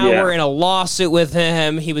 Now we're in a lawsuit with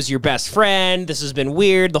him. He was your best friend. This has been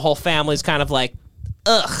weird. The whole family's kind of like,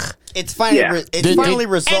 ugh. It's finally finally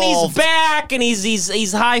resolved. And he's back, and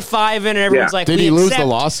he's high-fiving, and everyone's like, did he lose the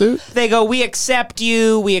lawsuit? They go, we accept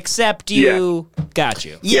you. Yeah. Got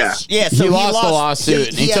you. Yes. Yeah. So he lost the lawsuit,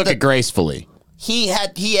 and he took it gracefully. He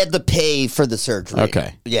had to pay for the surgery.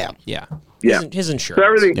 Okay. Yeah. His insurance. So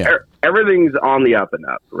everything's on the up and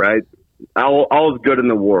up, right? All is good in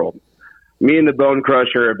the world. Me and the Bone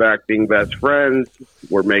Crusher are back being best friends.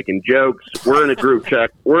 We're making jokes. We're in a group chat.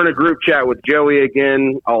 We're in a group chat with Joey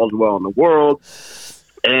again. All's well in the world.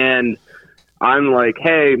 And I'm like,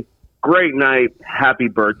 hey, great night. Happy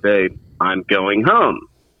birthday. I'm going home.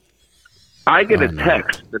 I get a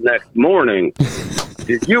text the next morning.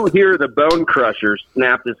 Did you hear the Bone Crusher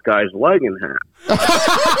snap this guy's leg in half?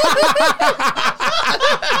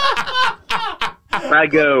 I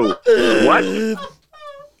go, what?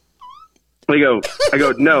 I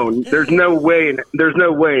go, no, there's no way in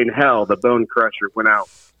hell the Bone Crusher went out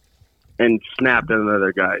and snapped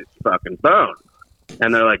another guy's fucking bone.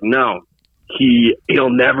 And they're like, no, he'll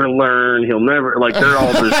never learn. He'll never, like, they're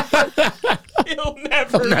all just He'll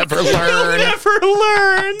never learn. And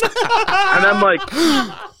I'm like,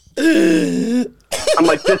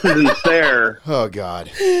 this isn't fair. Oh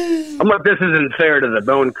God. I'm like, this isn't fair to the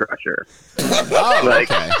Bone Crusher. Oh,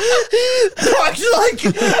 okay. Brock's like,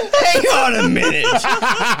 hang on a minute.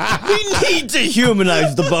 We need to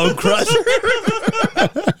humanize the Bone Crusher.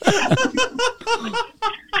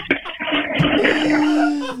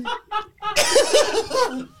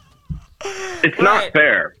 It's not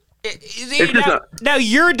fair. It's just not. Now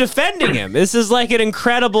you're defending him. This is like an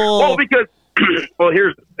incredible. Well, because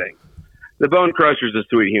here's the thing: the Bone Crusher's a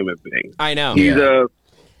sweet human being. I know. He's a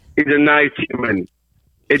nice human.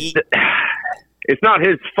 It's not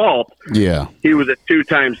his fault. Yeah. He was a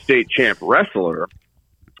 2-time state champ wrestler,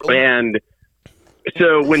 and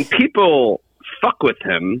so when people fuck with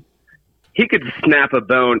him, he could snap a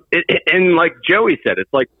bone. And like Joey said,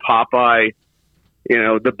 it's like Popeye. You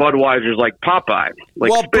know, the Budweiser's like Popeye,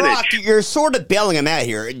 like well, spinach. Brock, you're sort of bailing him out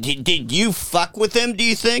here. Did you fuck with him? Do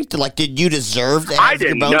you think? Did you deserve to have I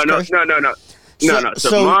didn't. your bones crushed? No.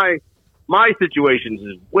 So my situation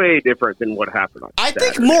is way different than what happened on I Saturday.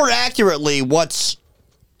 think more accurately, what's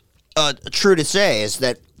true to say is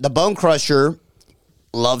that the Bone Crusher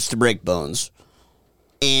loves to break bones,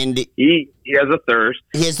 and he has a thirst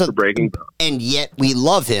for breaking bones, and yet we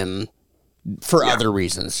love him for other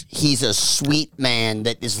reasons. He's a sweet man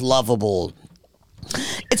that is lovable.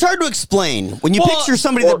 It's hard to explain. When you picture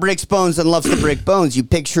somebody that breaks bones and loves to break bones, you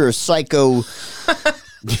picture a psycho. No,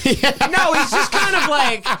 he's just kind of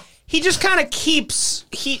like he just kind of keeps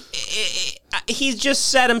he's just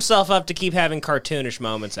set himself up to keep having cartoonish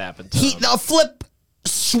moments happen to him. A flip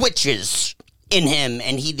switches in him,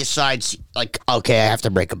 and he decides, like, okay, I have to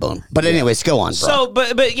break a bone. But anyways, go on, bro. So,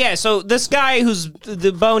 but yeah, so this guy who's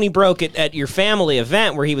the bone he broke at your family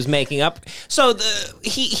event where he was making up. So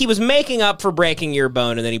he was making up for breaking your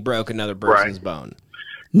bone, and then he broke another person's bone.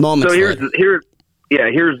 Moments. So here's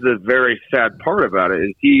the very sad part about it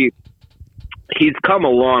is he's come a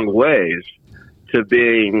long ways to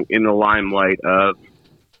being in the limelight of,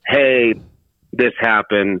 hey, this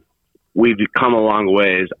happened. We've come a long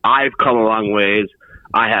ways. I've come a long ways.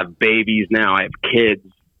 I have babies now. I have kids.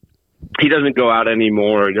 He doesn't go out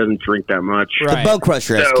anymore. He doesn't drink that much. The Bone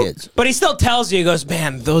Crusher has kids. But he still tells you, he goes,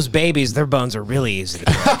 man, those babies, their bones are really easy to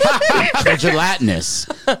break. They're gelatinous.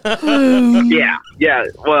 Yeah.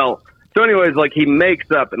 Well, so anyways, like, he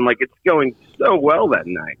makes up, and, like, it's going so well that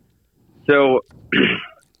night. So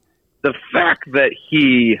the fact that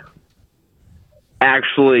he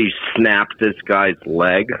actually snapped this guy's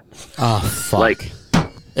leg. Oh, fuck. Like,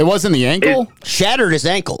 it wasn't the ankle? Shattered his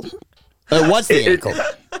ankle. It was the ankle.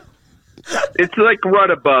 It's like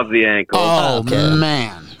right above the ankle. Oh,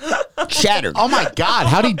 man. Shattered. Oh, my God.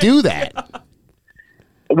 How'd he do that?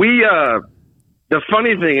 The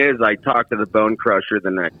funny thing is, I talked to the Bone Crusher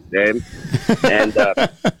the next day, and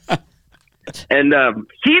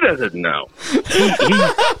he doesn't know.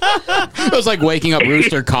 It was like waking up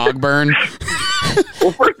Rooster Cogburn.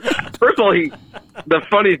 Well, first of all, the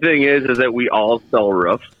funny thing is that we all sell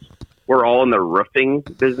roofs. We're all in the roofing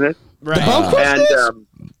business. Right. The Bone Crusher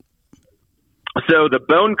and so the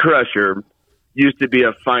Bone Crusher used to be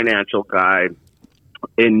a financial guy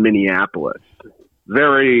in Minneapolis.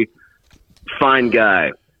 Very fine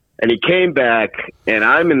guy. And he came back, and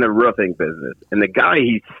I'm in the roofing business. And the guy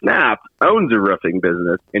he snapped owns a roofing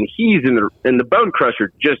business, and he's in the Bone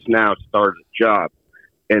Crusher just now started a job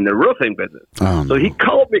in the roofing business. So he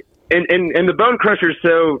called me, and the Bone Crusher's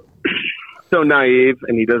so naive,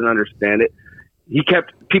 and he doesn't understand it.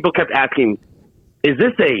 People kept asking, is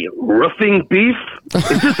this a roofing beef?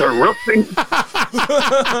 Is this a roofing?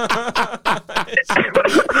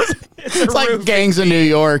 It's like Gangs of New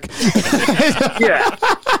York. Yeah.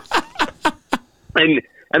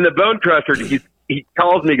 And the Bone Crusher, he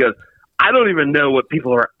calls me, goes, I don't even know what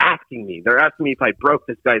people are asking me. They're asking me if I broke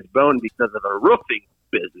this guy's bone because of a roofing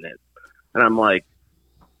business. And I'm like,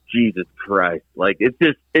 Jesus Christ. Like, it's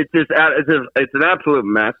an absolute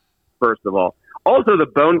mess, first of all. Also, the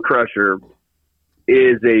Bone Crusher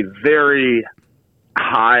is a very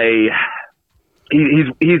high,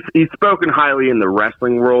 he's spoken highly in the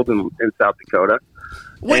wrestling world in South Dakota.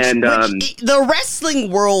 The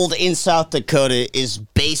wrestling world in South Dakota is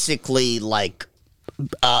basically like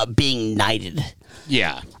being knighted.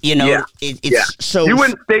 Yeah. You know, Yeah. it's so. You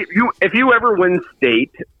win state. If you ever win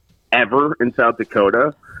state ever in South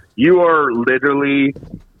Dakota, you are literally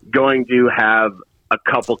going to have a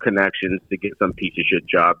couple connections to get some piece of shit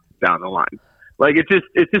job down the line. Like, it's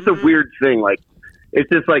just a weird thing. Like, it's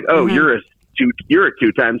just like, oh, you're a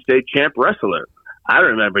two-time state champ wrestler. I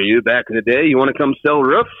remember you back in the day. You want to come sell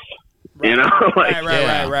roofs? Right. You know, like,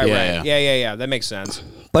 right. Yeah. That makes sense.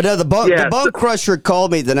 But the Bone Crusher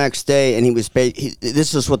called me the next day, and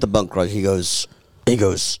this is what the Bone Crusher, he goes,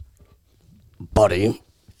 buddy.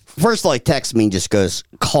 First of all, he texts me and just goes,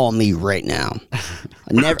 call me right now.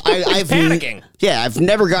 I've panicking. I've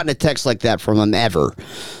never gotten a text like that from him ever.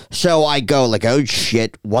 So I go like, oh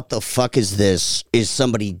shit, what the fuck is this? Is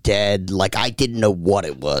somebody dead? Like, I didn't know what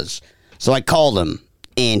it was. So I called him,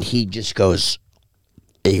 and he just goes,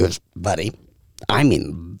 buddy, I'm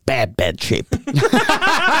in bad shape.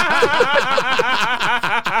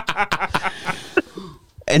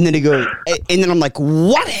 And then he goes, and then I'm like,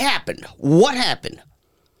 what happened? What happened?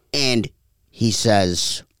 And he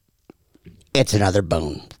says, it's another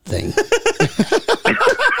bone thing.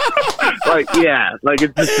 like, yeah, like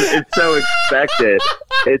it's so expected.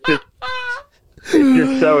 It's just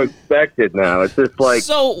so expected now. It's just like,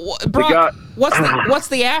 so. Brock, what's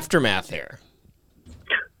the aftermath here?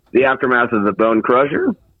 The aftermath of the Bone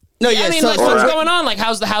Crusher. No, yeah. I mean, what's going on? Like,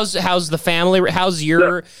 how's the family? How's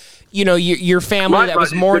your, your family that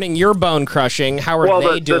was mourning your bone crushing? How are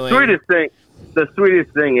they doing? The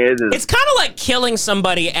sweetest thing is it's kind of like killing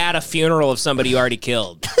somebody at a funeral of somebody you already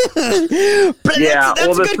killed. That's a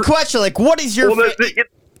good question. Like, what is your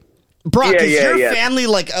Brock? Is your family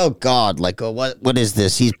like? Oh God! Like, what is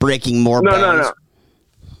this? He's breaking more bones. No.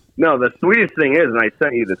 No, the sweetest thing is, and I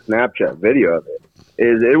sent you the Snapchat video of it,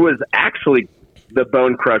 is it was actually the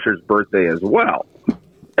Bone Crusher's birthday as well.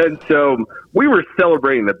 And so we were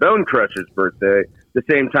celebrating the Bone Crusher's birthday the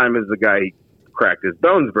same time as the guy he cracked his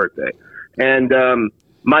bones birthday. And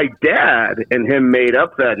my dad and him made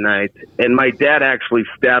up that night, and my dad actually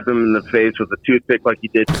stabbed him in the face with a toothpick like he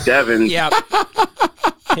did to Devin. Yep.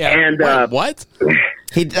 And what?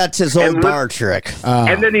 That's his old bar trick.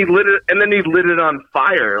 And then he lit it on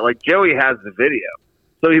fire. Like Joey has the video.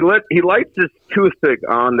 So he lights this toothpick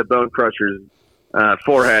on the Bone Crusher's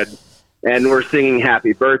forehead, and we're singing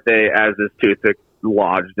 "Happy Birthday" as this toothpick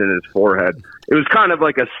lodged in his forehead. It was kind of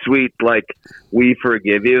like a sweet, like, "we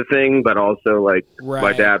forgive you" thing, but also like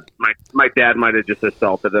my dad might have just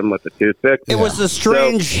assaulted him with a toothpick. It was a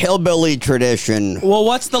strange hillbilly tradition. Well,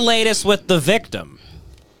 what's the latest with the victim?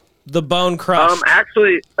 The Bone Crusher.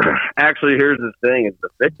 Actually, here's the thing: is the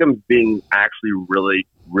victim's being actually really,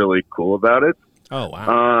 really cool about it. Oh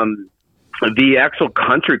wow. The actual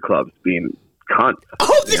country club's being cunt.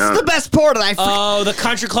 Oh, this is the best part. The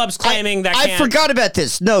country club's claiming that. I forgot about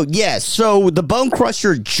this. No, yes. So the Bone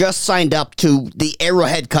Crusher just signed up to the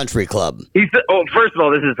Arrowhead Country Club. First of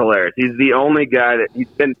all, this is hilarious. He's the only guy that he's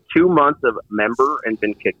been 2 months of member and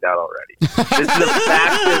been kicked out already. This is the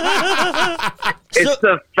fastest. It's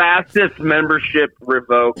the fastest membership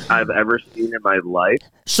revoke I've ever seen in my life.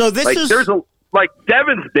 So this is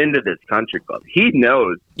Devin's been to this country club. He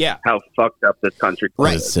knows how fucked up this country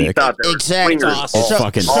club is. He thought there were swingers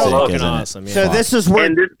awesome. So this is where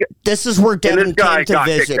Devin came to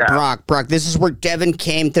visit Brock. This is where Devin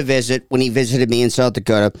came to visit when he visited me in South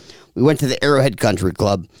Dakota. We went to the Arrowhead Country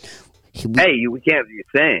Club. We can't be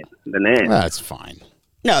saying the name. That's fine.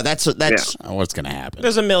 No, that's what's going to happen.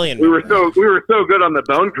 There's a million. We were so good on the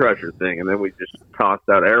Bone Crusher thing, and then we just tossed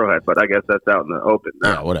out Arrowhead. But I guess that's out in the open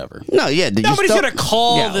now. Yeah, whatever. No, yeah. Nobody's gonna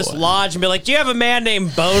call this lodge and be like, "Do you have a man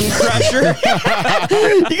named Bone Crusher?" You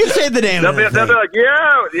can say the name. They'll be like,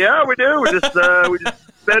 "Yeah, we do. We just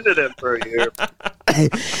suspended him for a year."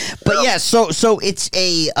 But yeah, so it's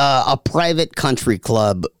a private country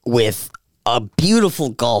club with a beautiful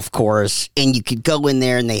golf course, and you could go in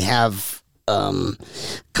there, and they have kind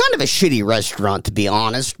of a shitty restaurant, to be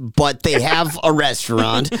honest, but they have a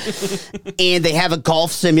restaurant and they have a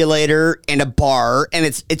golf simulator and a bar, and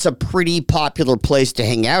it's a pretty popular place to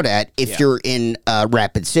hang out at if you're in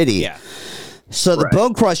Rapid City. Yeah. So the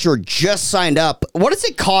Bone Crusher just signed up. What does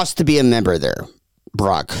it cost to be a member there,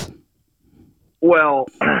 Brock? Well,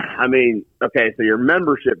 I mean, okay, so your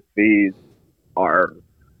membership fees are,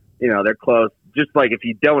 they're close. Just like if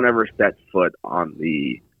you don't ever set foot on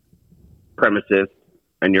the premises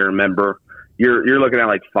and you're a member, you're looking at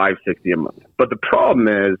like $560 a month. But the problem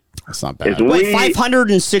is, that's not bad. Wait,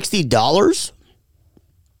 $560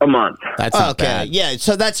 a month? That's not bad. Yeah,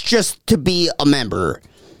 so that's just to be a member,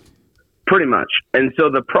 pretty much. And so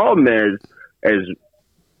the problem is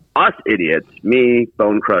us idiots, me,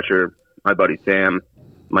 Bone Crusher, my buddy Sam,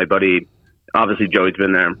 my buddy, obviously Joey's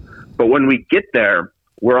been there. But when we get there,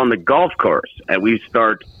 we're on the golf course and we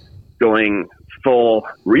start going full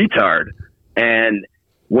retard. And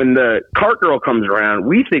when the cart girl comes around,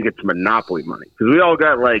 we think it's Monopoly money because we all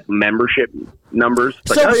got like membership numbers.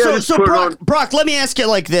 Like, so Brock, let me ask you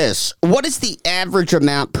like this: what is the average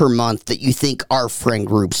amount per month that you think our friend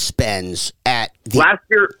group spends at the last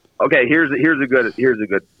year? Okay, here's a good.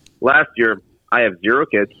 Last year, I have 0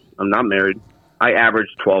 kids. I'm not married. I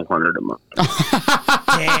averaged $1,200 a month.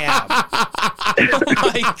 Damn. Oh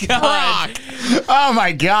my god. Oh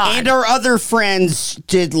my god. And our other friends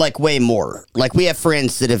did like way more. Like we have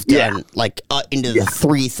friends that have done like into the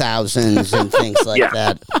 3,000s and things like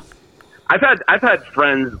that. I've had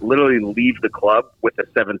friends literally leave the club with a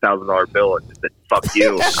 $7,000 bill and just said, "Fuck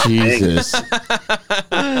you." Jesus.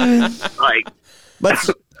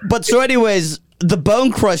 But so anyways, the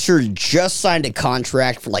Bone Crusher just signed a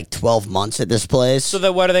contract for like 12 months at this place. So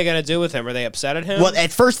then what are they going to do with him? Are they upset at him? Well,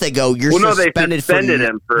 at first they go, "You're suspended." They suspended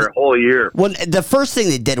him for a whole year. Well, the first thing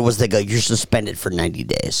they did was they go, "You're suspended for 90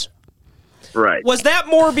 days." Right. Was that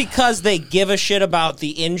more because they give a shit about the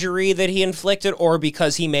injury that he inflicted, or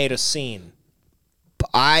because he made a scene?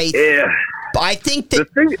 I think that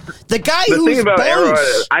the guy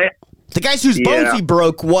whose bones he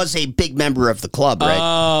broke was a big member of the club, right?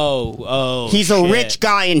 Oh, he's a rich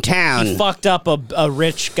guy in town. He fucked up a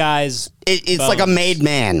rich guy's. It's like a made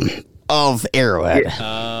man of Arrowhead.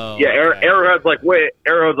 Arrowhead's like,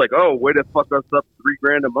 oh, way to fuck us up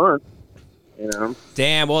 $3,000 a month.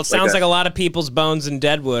 Damn. Well, it sounds like a lot of people's bones in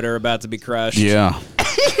Deadwood are about to be crushed. Yeah.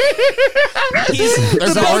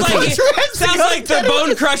 There's an sounds like the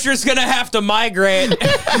Bone Crusher's gonna have to migrate.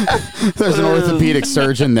 There's an orthopedic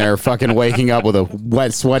surgeon there, fucking waking up with a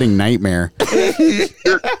wet, sweating nightmare. The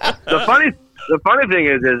funny thing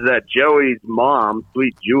is that Joey's mom,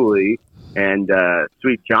 Sweet Julie, and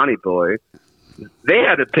Sweet Johnny Boy, they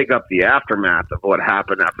had to pick up the aftermath of what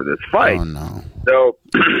happened after this fight. Oh no! So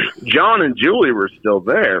John and Julie were still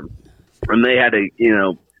there, and they had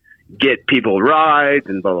to, get people rides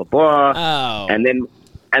and blah blah blah. Oh. And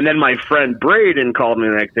then my friend Braden called me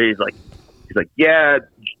the next day. He's like, yeah,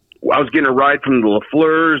 I was getting a ride from the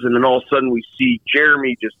LaFleurs, and then all of a sudden we see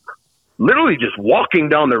Jeremy literally just walking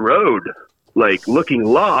down the road, like looking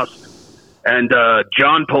lost. And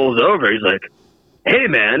John pulls over. He's like, hey,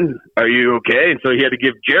 man, are you okay? And so he had to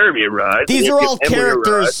give Jeremy a ride. These are all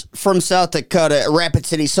characters from South Dakota, Rapid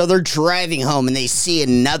City. So they're driving home, and they see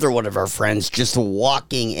another one of our friends just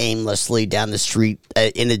walking aimlessly down the street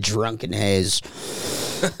in a drunken haze.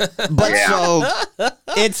 But so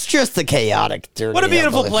it's just a chaotic, dirty. What a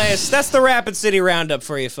beautiful place. That's the Rapid City Roundup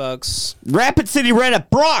for you folks. Rapid City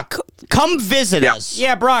Roundup. Brock, come visit us.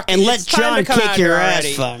 Yeah, Brock, and let it's time John to come kick out your here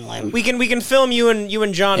ass already. finally. We can film you and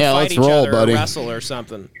John Yeah, fight let's each roll, other buddy. or wrestle or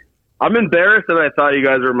something. I'm embarrassed that I thought you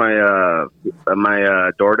guys were my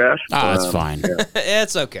DoorDash. That's fine. Yeah.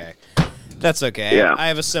 It's okay. That's okay. Yeah. I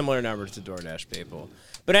have a similar number to DoorDash people.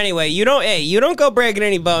 But anyway, you don't go breaking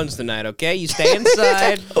any bones tonight, okay? You stay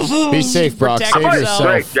inside. Be safe, Brock. Protect Save yourself.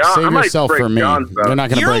 yourself. Save yourself for me. You're not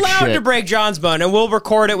gonna You're break allowed shit. to break John's bone, and we'll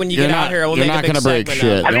record it when you You're get not- out here. We'll you're make not a big gonna break segment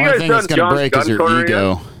shit. out The of it. only thing that's gonna John's break is gun your corner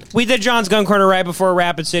ego. We did John's Gun Corner right before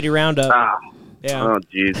Rapid City Roundup. Yeah. Oh,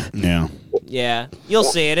 jeez. Yeah. Yeah, you'll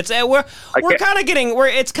see it. It's we're kind of getting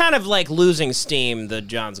it's kind of like losing steam, the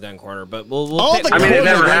John's Gun Corner, but we'll I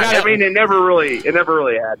mean, it never really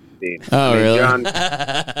had steam. Oh, I mean, really?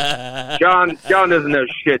 John doesn't know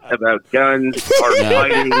shit about guns or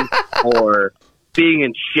fighting or being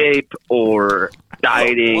in shape or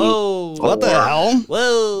dieting. Whoa! What the hell?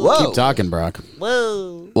 Whoa! Keep talking, Brock.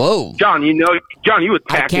 Whoa! John, you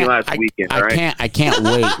attacked me last weekend, right? I can't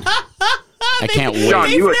wait. I can't wait. John,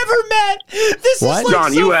 They've never met. This What? is like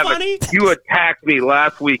John, so funny. you attacked me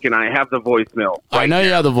last week, and I have the voicemail. I know you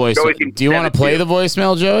have the voice. Joey can Do you send want it to play you. the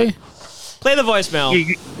voicemail, Joey? Play the voicemail.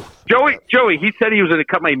 Joey, he said he was going to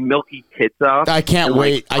cut my milky tits off. I can't and,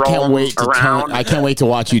 wait. like, I throw can't them wait to around. turn. I can't wait to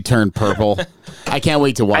watch you turn purple. I can't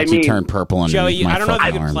wait to watch you turn purple underneath Joey, my I don't know if you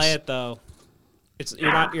fucking can arms. play it though.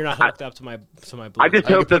 You're not hooked up to my Bluetooth. I just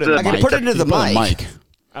hope that I can put it into the mic.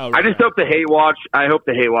 Oh, I just hope the hate watch. I hope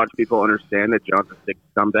the hate watch people understand that John's a sick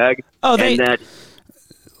scumbag. Oh, they- and that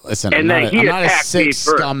Listen, And I'm that he not a attacked sick me first.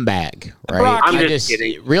 scumbag, right? Brock, I'm just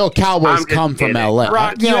kidding. Real cowboys I'm just come from kidding. LA.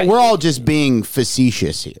 Brock, We're all just being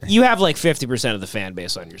facetious here. You have like 50% of the fan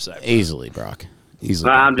base on your side. Easily, Brock.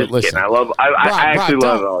 Easily. I'm But just listen, kidding. I actually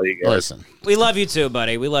love all you guys. Listen, We love you too,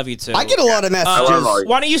 buddy. We love you too. I get a lot of messages.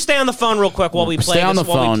 Why don't you stay on the phone real quick while we play Stay on this? the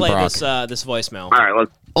While phone, we play Brock. this voicemail. All right,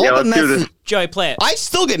 let's All the do this. Joey, play it. I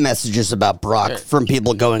still get messages about Brock from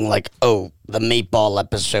people going like, "Oh, the meatball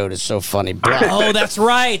episode is so funny." Brock. Oh, that's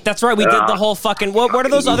right. That's right. We did the whole fucking. What are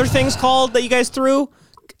those other things called that you guys threw?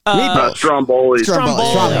 Stromboli.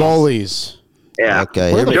 Strombolis. Yeah.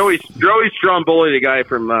 Okay. Joey Stromboli, the guy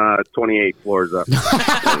from 28 floors up.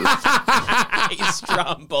 He's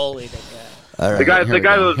Stromboli. All right. The guy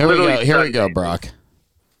that was Here we literally go. Here we go, Brock.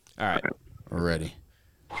 All right. We're ready.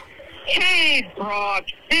 Hey, Brock,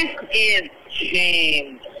 this is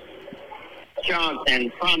James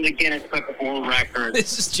Johnson from the Guinness Book of World Records.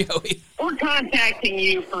 This is Joey. We're contacting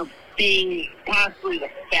you for being possibly the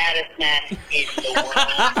fattest man in the world.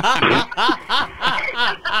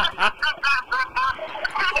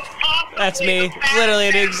 That's me. Literally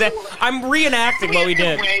an exact. I'm reenacting what we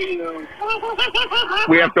did.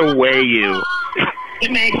 We have to weigh you. To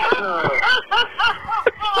make sure.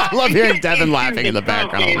 I love hearing Devin laughing in the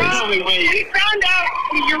background. We found out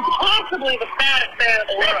you're possibly the fattest man in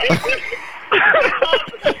the world.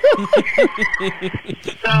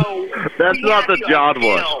 So That's we not have the you John on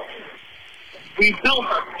one. scale. We built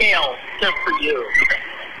a scale just for you.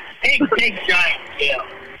 Big giant scale.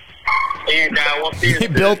 And we'll see He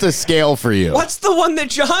built a scale for you. What's the one that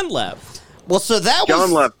John left? Well, so that John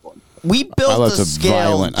was left one. we I built left a a scale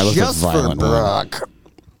violent- I left a just for violent one. Brock.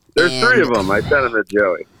 There's And- 3 of them. I sent them to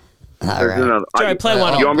Joey. All There's right. another. Joey, play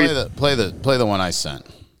one. You want me? Play the one I sent.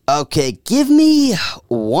 Okay, give me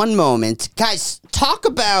one moment, guys. Talk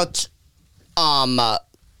about John.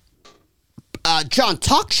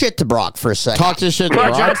 Talk shit to Brock for a second. Talk to shit, Yeah,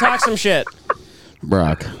 John, Brock. talk some shit.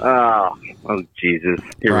 Brock. Oh Jesus!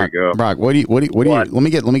 Here Brock, we go. Brock, what do you?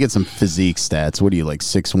 Let me get some physique stats. What do you like?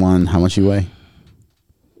 6'1"? How much you weigh?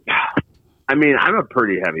 I mean, I'm a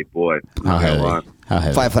pretty heavy boy. How heavy? How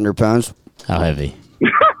heavy? 500 pounds. How heavy?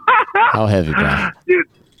 How heavy, bro? Dude,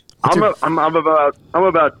 I'm about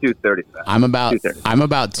 235. I'm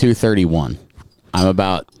about 231. I'm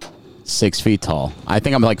about 6 feet tall. I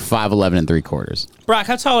think I'm like 5'11 and 3/4. Brock,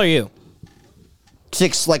 how tall are you?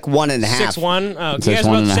 1.5. 6'1". Oh, you 6'1" guys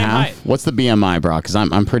about and the a same half. height. What's the BMI, Brock? Because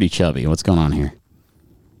I'm pretty chubby. What's going on here?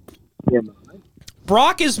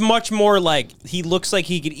 Brock is much more like, he looks like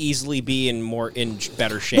he could easily be in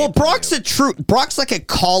better shape. Well, Brock's like a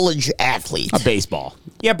college athlete. A baseball.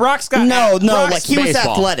 Yeah, Brock's got like he was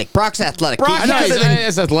baseball. athletic. Brock's athletic. Brock I know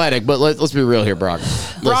he's athletic, but let's be real here, Brock.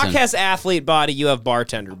 Brock Listen. has athlete body. You have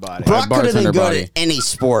bartender body. Brock could have been bartender good body. at any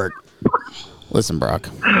sport. Listen, Brock.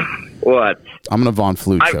 What? I'm gonna Von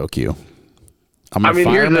Flute choke you. I'm gonna here's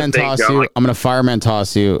the fireman thing, toss Joe. you. I'm gonna fireman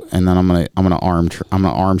toss you, and then I'm gonna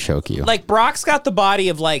arm choke you. Like, Brock's got the body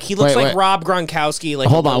of, like, he looks Wait, like wait. Rob Gronkowski. Like,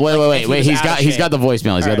 Hold on, like wait. if He's was out of got shape. the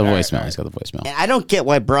voicemail. He's got the All right, voicemail. He's got the voicemail. And I don't get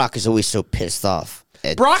why Brock is always so pissed off.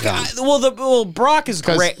 at Brock, John. Brock is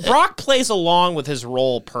great. Brock plays along with his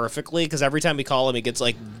role perfectly because every time we call him, he gets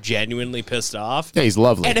like genuinely pissed off. Yeah, he's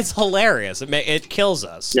lovely, and it's hilarious. It kills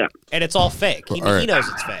us. Yeah, and it's all fake. He knows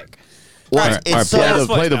it's fake. Well, All right, it's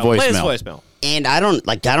play the voicemail. Play his voicemail. And I don't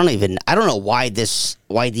know why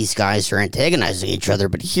these guys are antagonizing each other,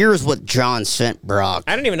 but here's what John sent Brock.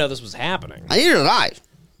 I didn't even know this was happening. Neither did I.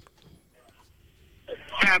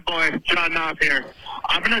 Fat boy, John Knopf here.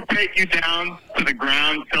 I'm gonna take you down to the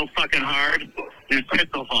ground so fucking hard, your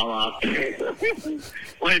tits will fall off.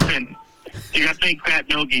 Listen, you got big fat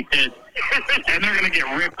milky tits, and they're gonna get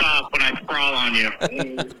ripped off when I sprawl on you.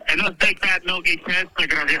 And those big fat milky tits are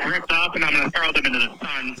gonna get ripped off, and I'm gonna throw them into the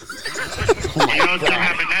sun. You know what's gonna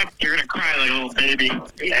happen next? You're gonna cry like a little baby,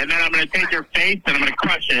 and then I'm gonna take your face and I'm gonna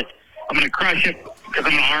crush it. I'm gonna crush it because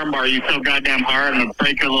I'm gonna armbar you so goddamn hard. I'm gonna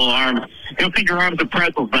break your little arms. You'll think your arms are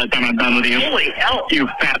pretzels by the time I'm done with you. Holy hell, you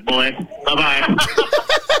fat boy! Bye bye.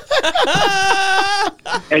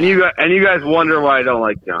 And you guys wonder why I don't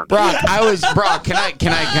like John. Brock, can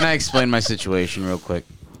I explain my situation real quick?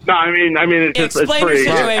 No, I mean, it's just Explain your it's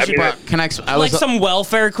pretty. situation. I mean, I was like some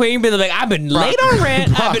welfare queen, be like, I've been late on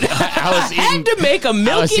rent. I had to make a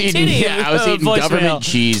milky titty. I was eating government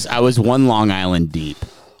cheese. I was one Long Island deep.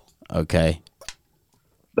 Okay.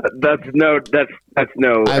 That's no.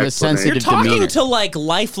 I have a sensitive You're talking demeanor. to like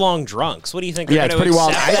lifelong drunks. What do you think? Yeah, it's pretty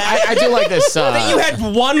wild. I do like this. That you had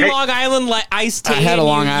one Long Island iced tea. I had a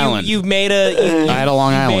Long Island. You made a. I had a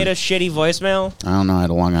Long Island. Made a shitty voicemail. I don't know. I had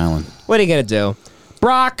a Long Island. What are you gonna do,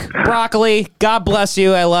 Brock? Broccoli. God bless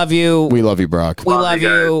you. I love you. We love you, Brock. We love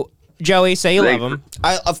you. Joey, say you love him.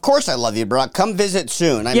 Of course I love you, Brock. Come visit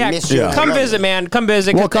soon. I miss you. Come visit, man. Come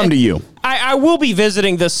visit. We'll come to you. I will be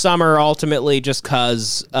visiting this summer, ultimately, just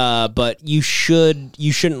cause. But you shouldn't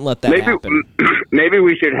let that happen. Maybe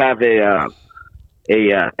we should have a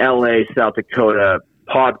L.A. South Dakota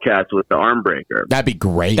podcast with the Armbreaker. That'd be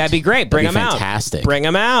great. That'd be great. Bring That'd him be out. fantastic. Bring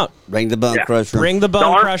him out. Bring the Bone Crusher. Bring the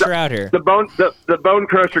Bone Crusher out here. The Bone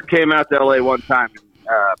Crusher came out to L.A. one time.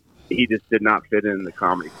 And, he just did not fit in the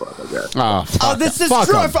comedy club, I guess. Oh, this is true.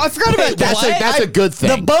 I forgot about that. That's a good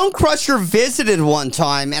thing. The Bone Crusher visited one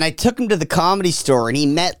time, and I took him to the Comedy Store, and he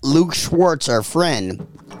met Luke Schwartz, our friend.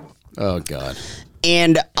 Oh, God.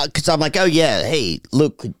 And because I'm like, oh, yeah, hey,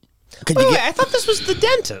 Luke, could you Wait, get... I thought this was the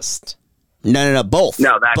dentist. No, both.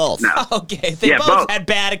 No, that's both. No. Okay, they both had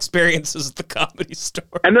bad experiences at the Comedy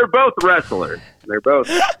Store. And they're both wrestlers. They're both.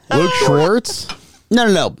 Luke Schwartz?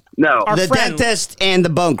 No. Our friend. Dentist and the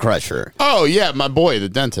Bone Crusher. Oh, yeah, my boy, the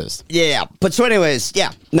dentist. Yeah. But so anyways,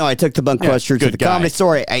 no, I took the Bone Crusher to good the guy. Comedy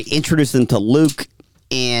Store. I introduced him to Luke,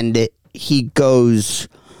 and he goes,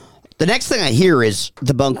 the next thing I hear is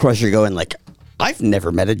the Bone Crusher going like, I've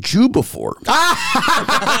never met a Jew before.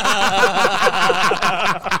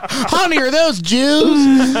 Honey, are those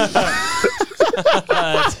Jews?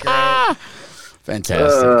 That's great.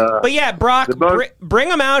 Fantastic. But yeah, Brock, bring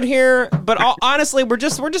him out here. But honestly, we're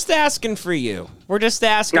just asking for you. We're just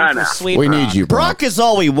asking for sweet. We Brock. need you, Brock. Brock is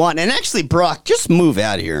all we want. And actually, Brock, just move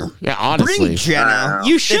out here. Yeah, honestly. Bring Jenna.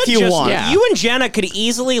 You should if you want. Yeah. You and Jenna could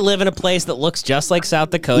easily live in a place that looks just like South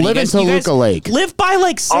Dakota. Live in you guys Toluca Lake. Live by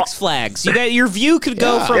like Six Flags. Your view could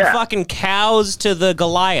go from fucking cows to the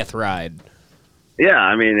Goliath ride. Yeah,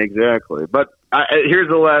 I mean, exactly. But here's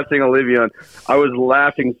the last thing I'll leave you on. I was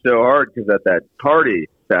laughing so hard because at that party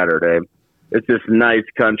Saturday, it's this nice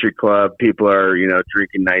country club. People are,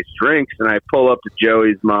 drinking nice drinks. And I pull up to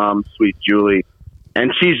Joey's mom, Sweet Julie,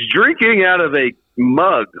 and she's drinking out of a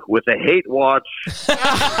mug with a Hate Watch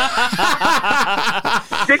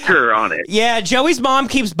sticker on it. Yeah, Joey's mom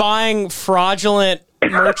keeps buying fraudulent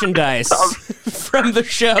merchandise from the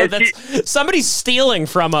show that somebody's stealing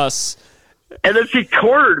from us. And then she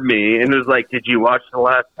cornered me and was like, "Did you watch the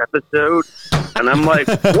last episode?" And I'm like,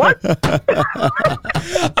 "What?"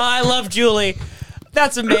 I love Julie.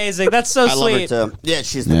 That's amazing. That's so sweet. Love her too. Yeah,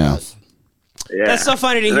 she's the best. Yeah. That's so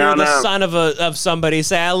funny to hear the son of somebody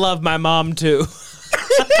say, "I love my mom too."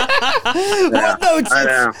 Well, no,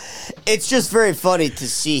 it's just very funny to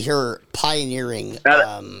see her pioneering.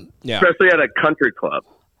 Especially at a country club.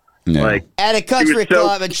 Yeah. Like At a country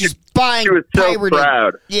club, and she's buying. She was so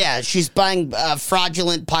proud. Yeah, she's buying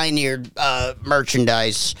fraudulent pioneered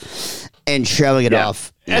merchandise and showing it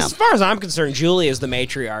off. As far as I'm concerned, Julie is the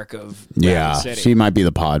matriarch of Rapid City. She might be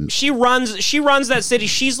the pod. She runs that city.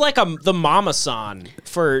 She's like the mama san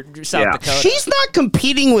for South Dakota. She's not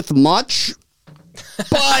competing with much.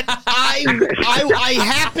 But I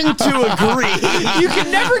happen to agree. You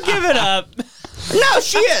can never give it up. No,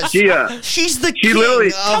 she is. She's the king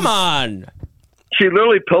of... Come on. She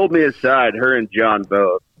literally pulled me aside, her and John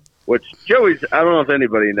both. Which Joey's, I don't know if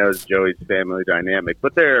anybody knows Joey's family dynamic,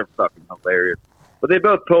 but they're fucking hilarious. But they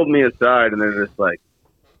both pulled me aside, and they're just like,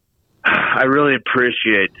 "I really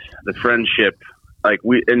appreciate the friendship."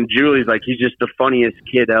 And Julie's like, "He's just the funniest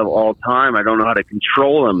kid of all time. I don't know how to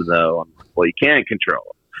control him, though." I'm like, "Well, you can't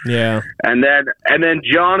control him." Yeah. And then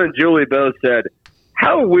John and Julie both said,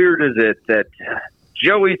 "How weird is it that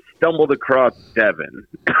Joey stumbled across Devin?"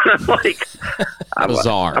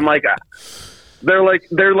 Bizarre. I'm like, they're like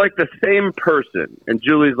the same person. And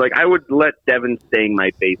Julie's like, "I would let Devin stay in my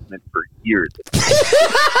basement for years."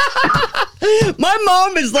 My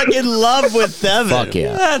mom is like in love with Devin. Fuck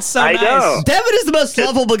yeah. That's so I nice. know. Devin is the most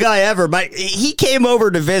lovable guy ever. He came over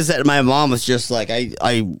to visit, and my mom was just like, I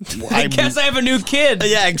guess I have a new kid.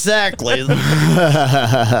 Yeah, exactly. She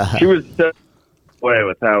was so away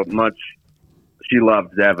with how much she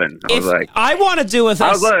loved Devin. I want to do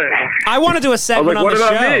I want to do a segment on the show.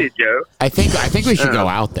 What about me, Joe? I think we should go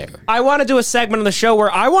out there. I want to do a segment on the show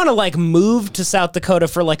where I want to move to South Dakota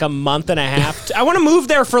for a month and a half. I want to move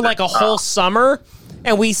there for a whole summer,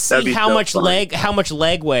 and we see how much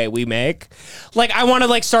legway we make. I want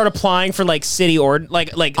to start applying for city or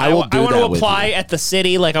I want to apply at the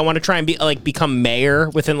city. I want to try and become mayor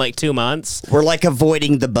within 2 months. We're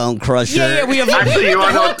avoiding the bone crusher. Yeah, we avoid Actually, the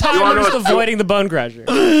whole time. We're just avoiding the bone crusher.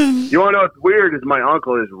 You want to know what's weird is my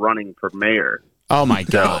uncle is running for mayor. Oh my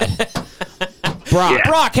god.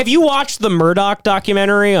 Brock, have you watched the Murdoch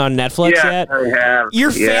documentary on Netflix yet? Yeah, I have.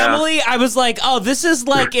 Your family, I was like, oh, this is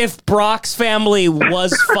like if Brock's family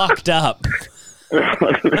was fucked up.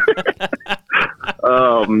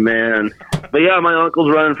 Oh, man. But yeah, my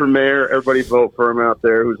uncle's running for mayor. Everybody vote for him out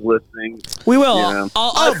there who's listening. We will. Yeah.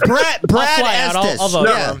 Brad Estes. I'll vote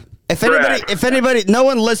for him. If anybody, no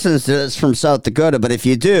one listens to this from South Dakota, but if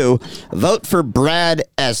you do, vote for Brad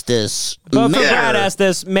Estes. Vote for Brad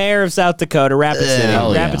Estes, mayor of South Dakota, Rapid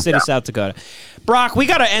City, South Dakota. Brock, we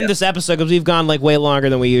got to end this episode because we've gone way longer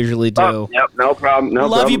than we usually do. Oh, yep, no problem.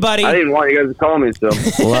 Love you, buddy. I didn't want you guys to call me, so.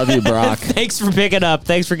 Love you, Brock. Thanks for picking up.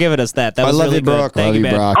 Thanks for giving us that. That was love really you, Brock. Good. Thank you,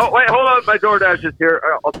 man. Brock. Oh, wait, hold on. My DoorDash is here.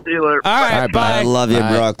 I'll see you later. All right, bye. I love you,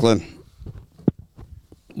 Brooklyn.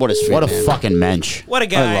 What a fucking mensch. What a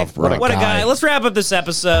guy. I love Brock. What a guy. Let's wrap up this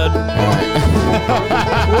episode. Well,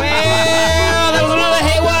 that was another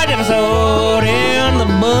Hey Watch episode in the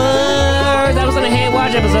books. That was another Hey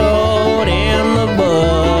Watch episode in the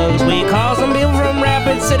books. We called some people from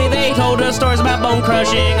Rapid City. They told us stories about bone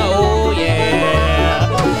crushing. Oh, yeah.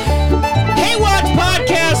 Hey Watch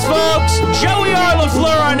podcast, folks. Joey R.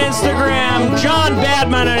 LaFleur on Instagram. John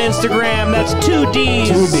Badman on Instagram. That's 2 D's.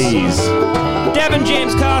 2 D's. Devin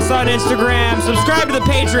James Costa on Instagram. Subscribe to the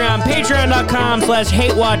Patreon.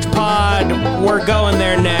 Patreon.com/HateWatchPod. We're going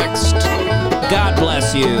there next. God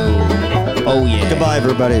bless you. Oh, yeah. Goodbye,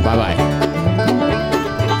 everybody. Bye-bye.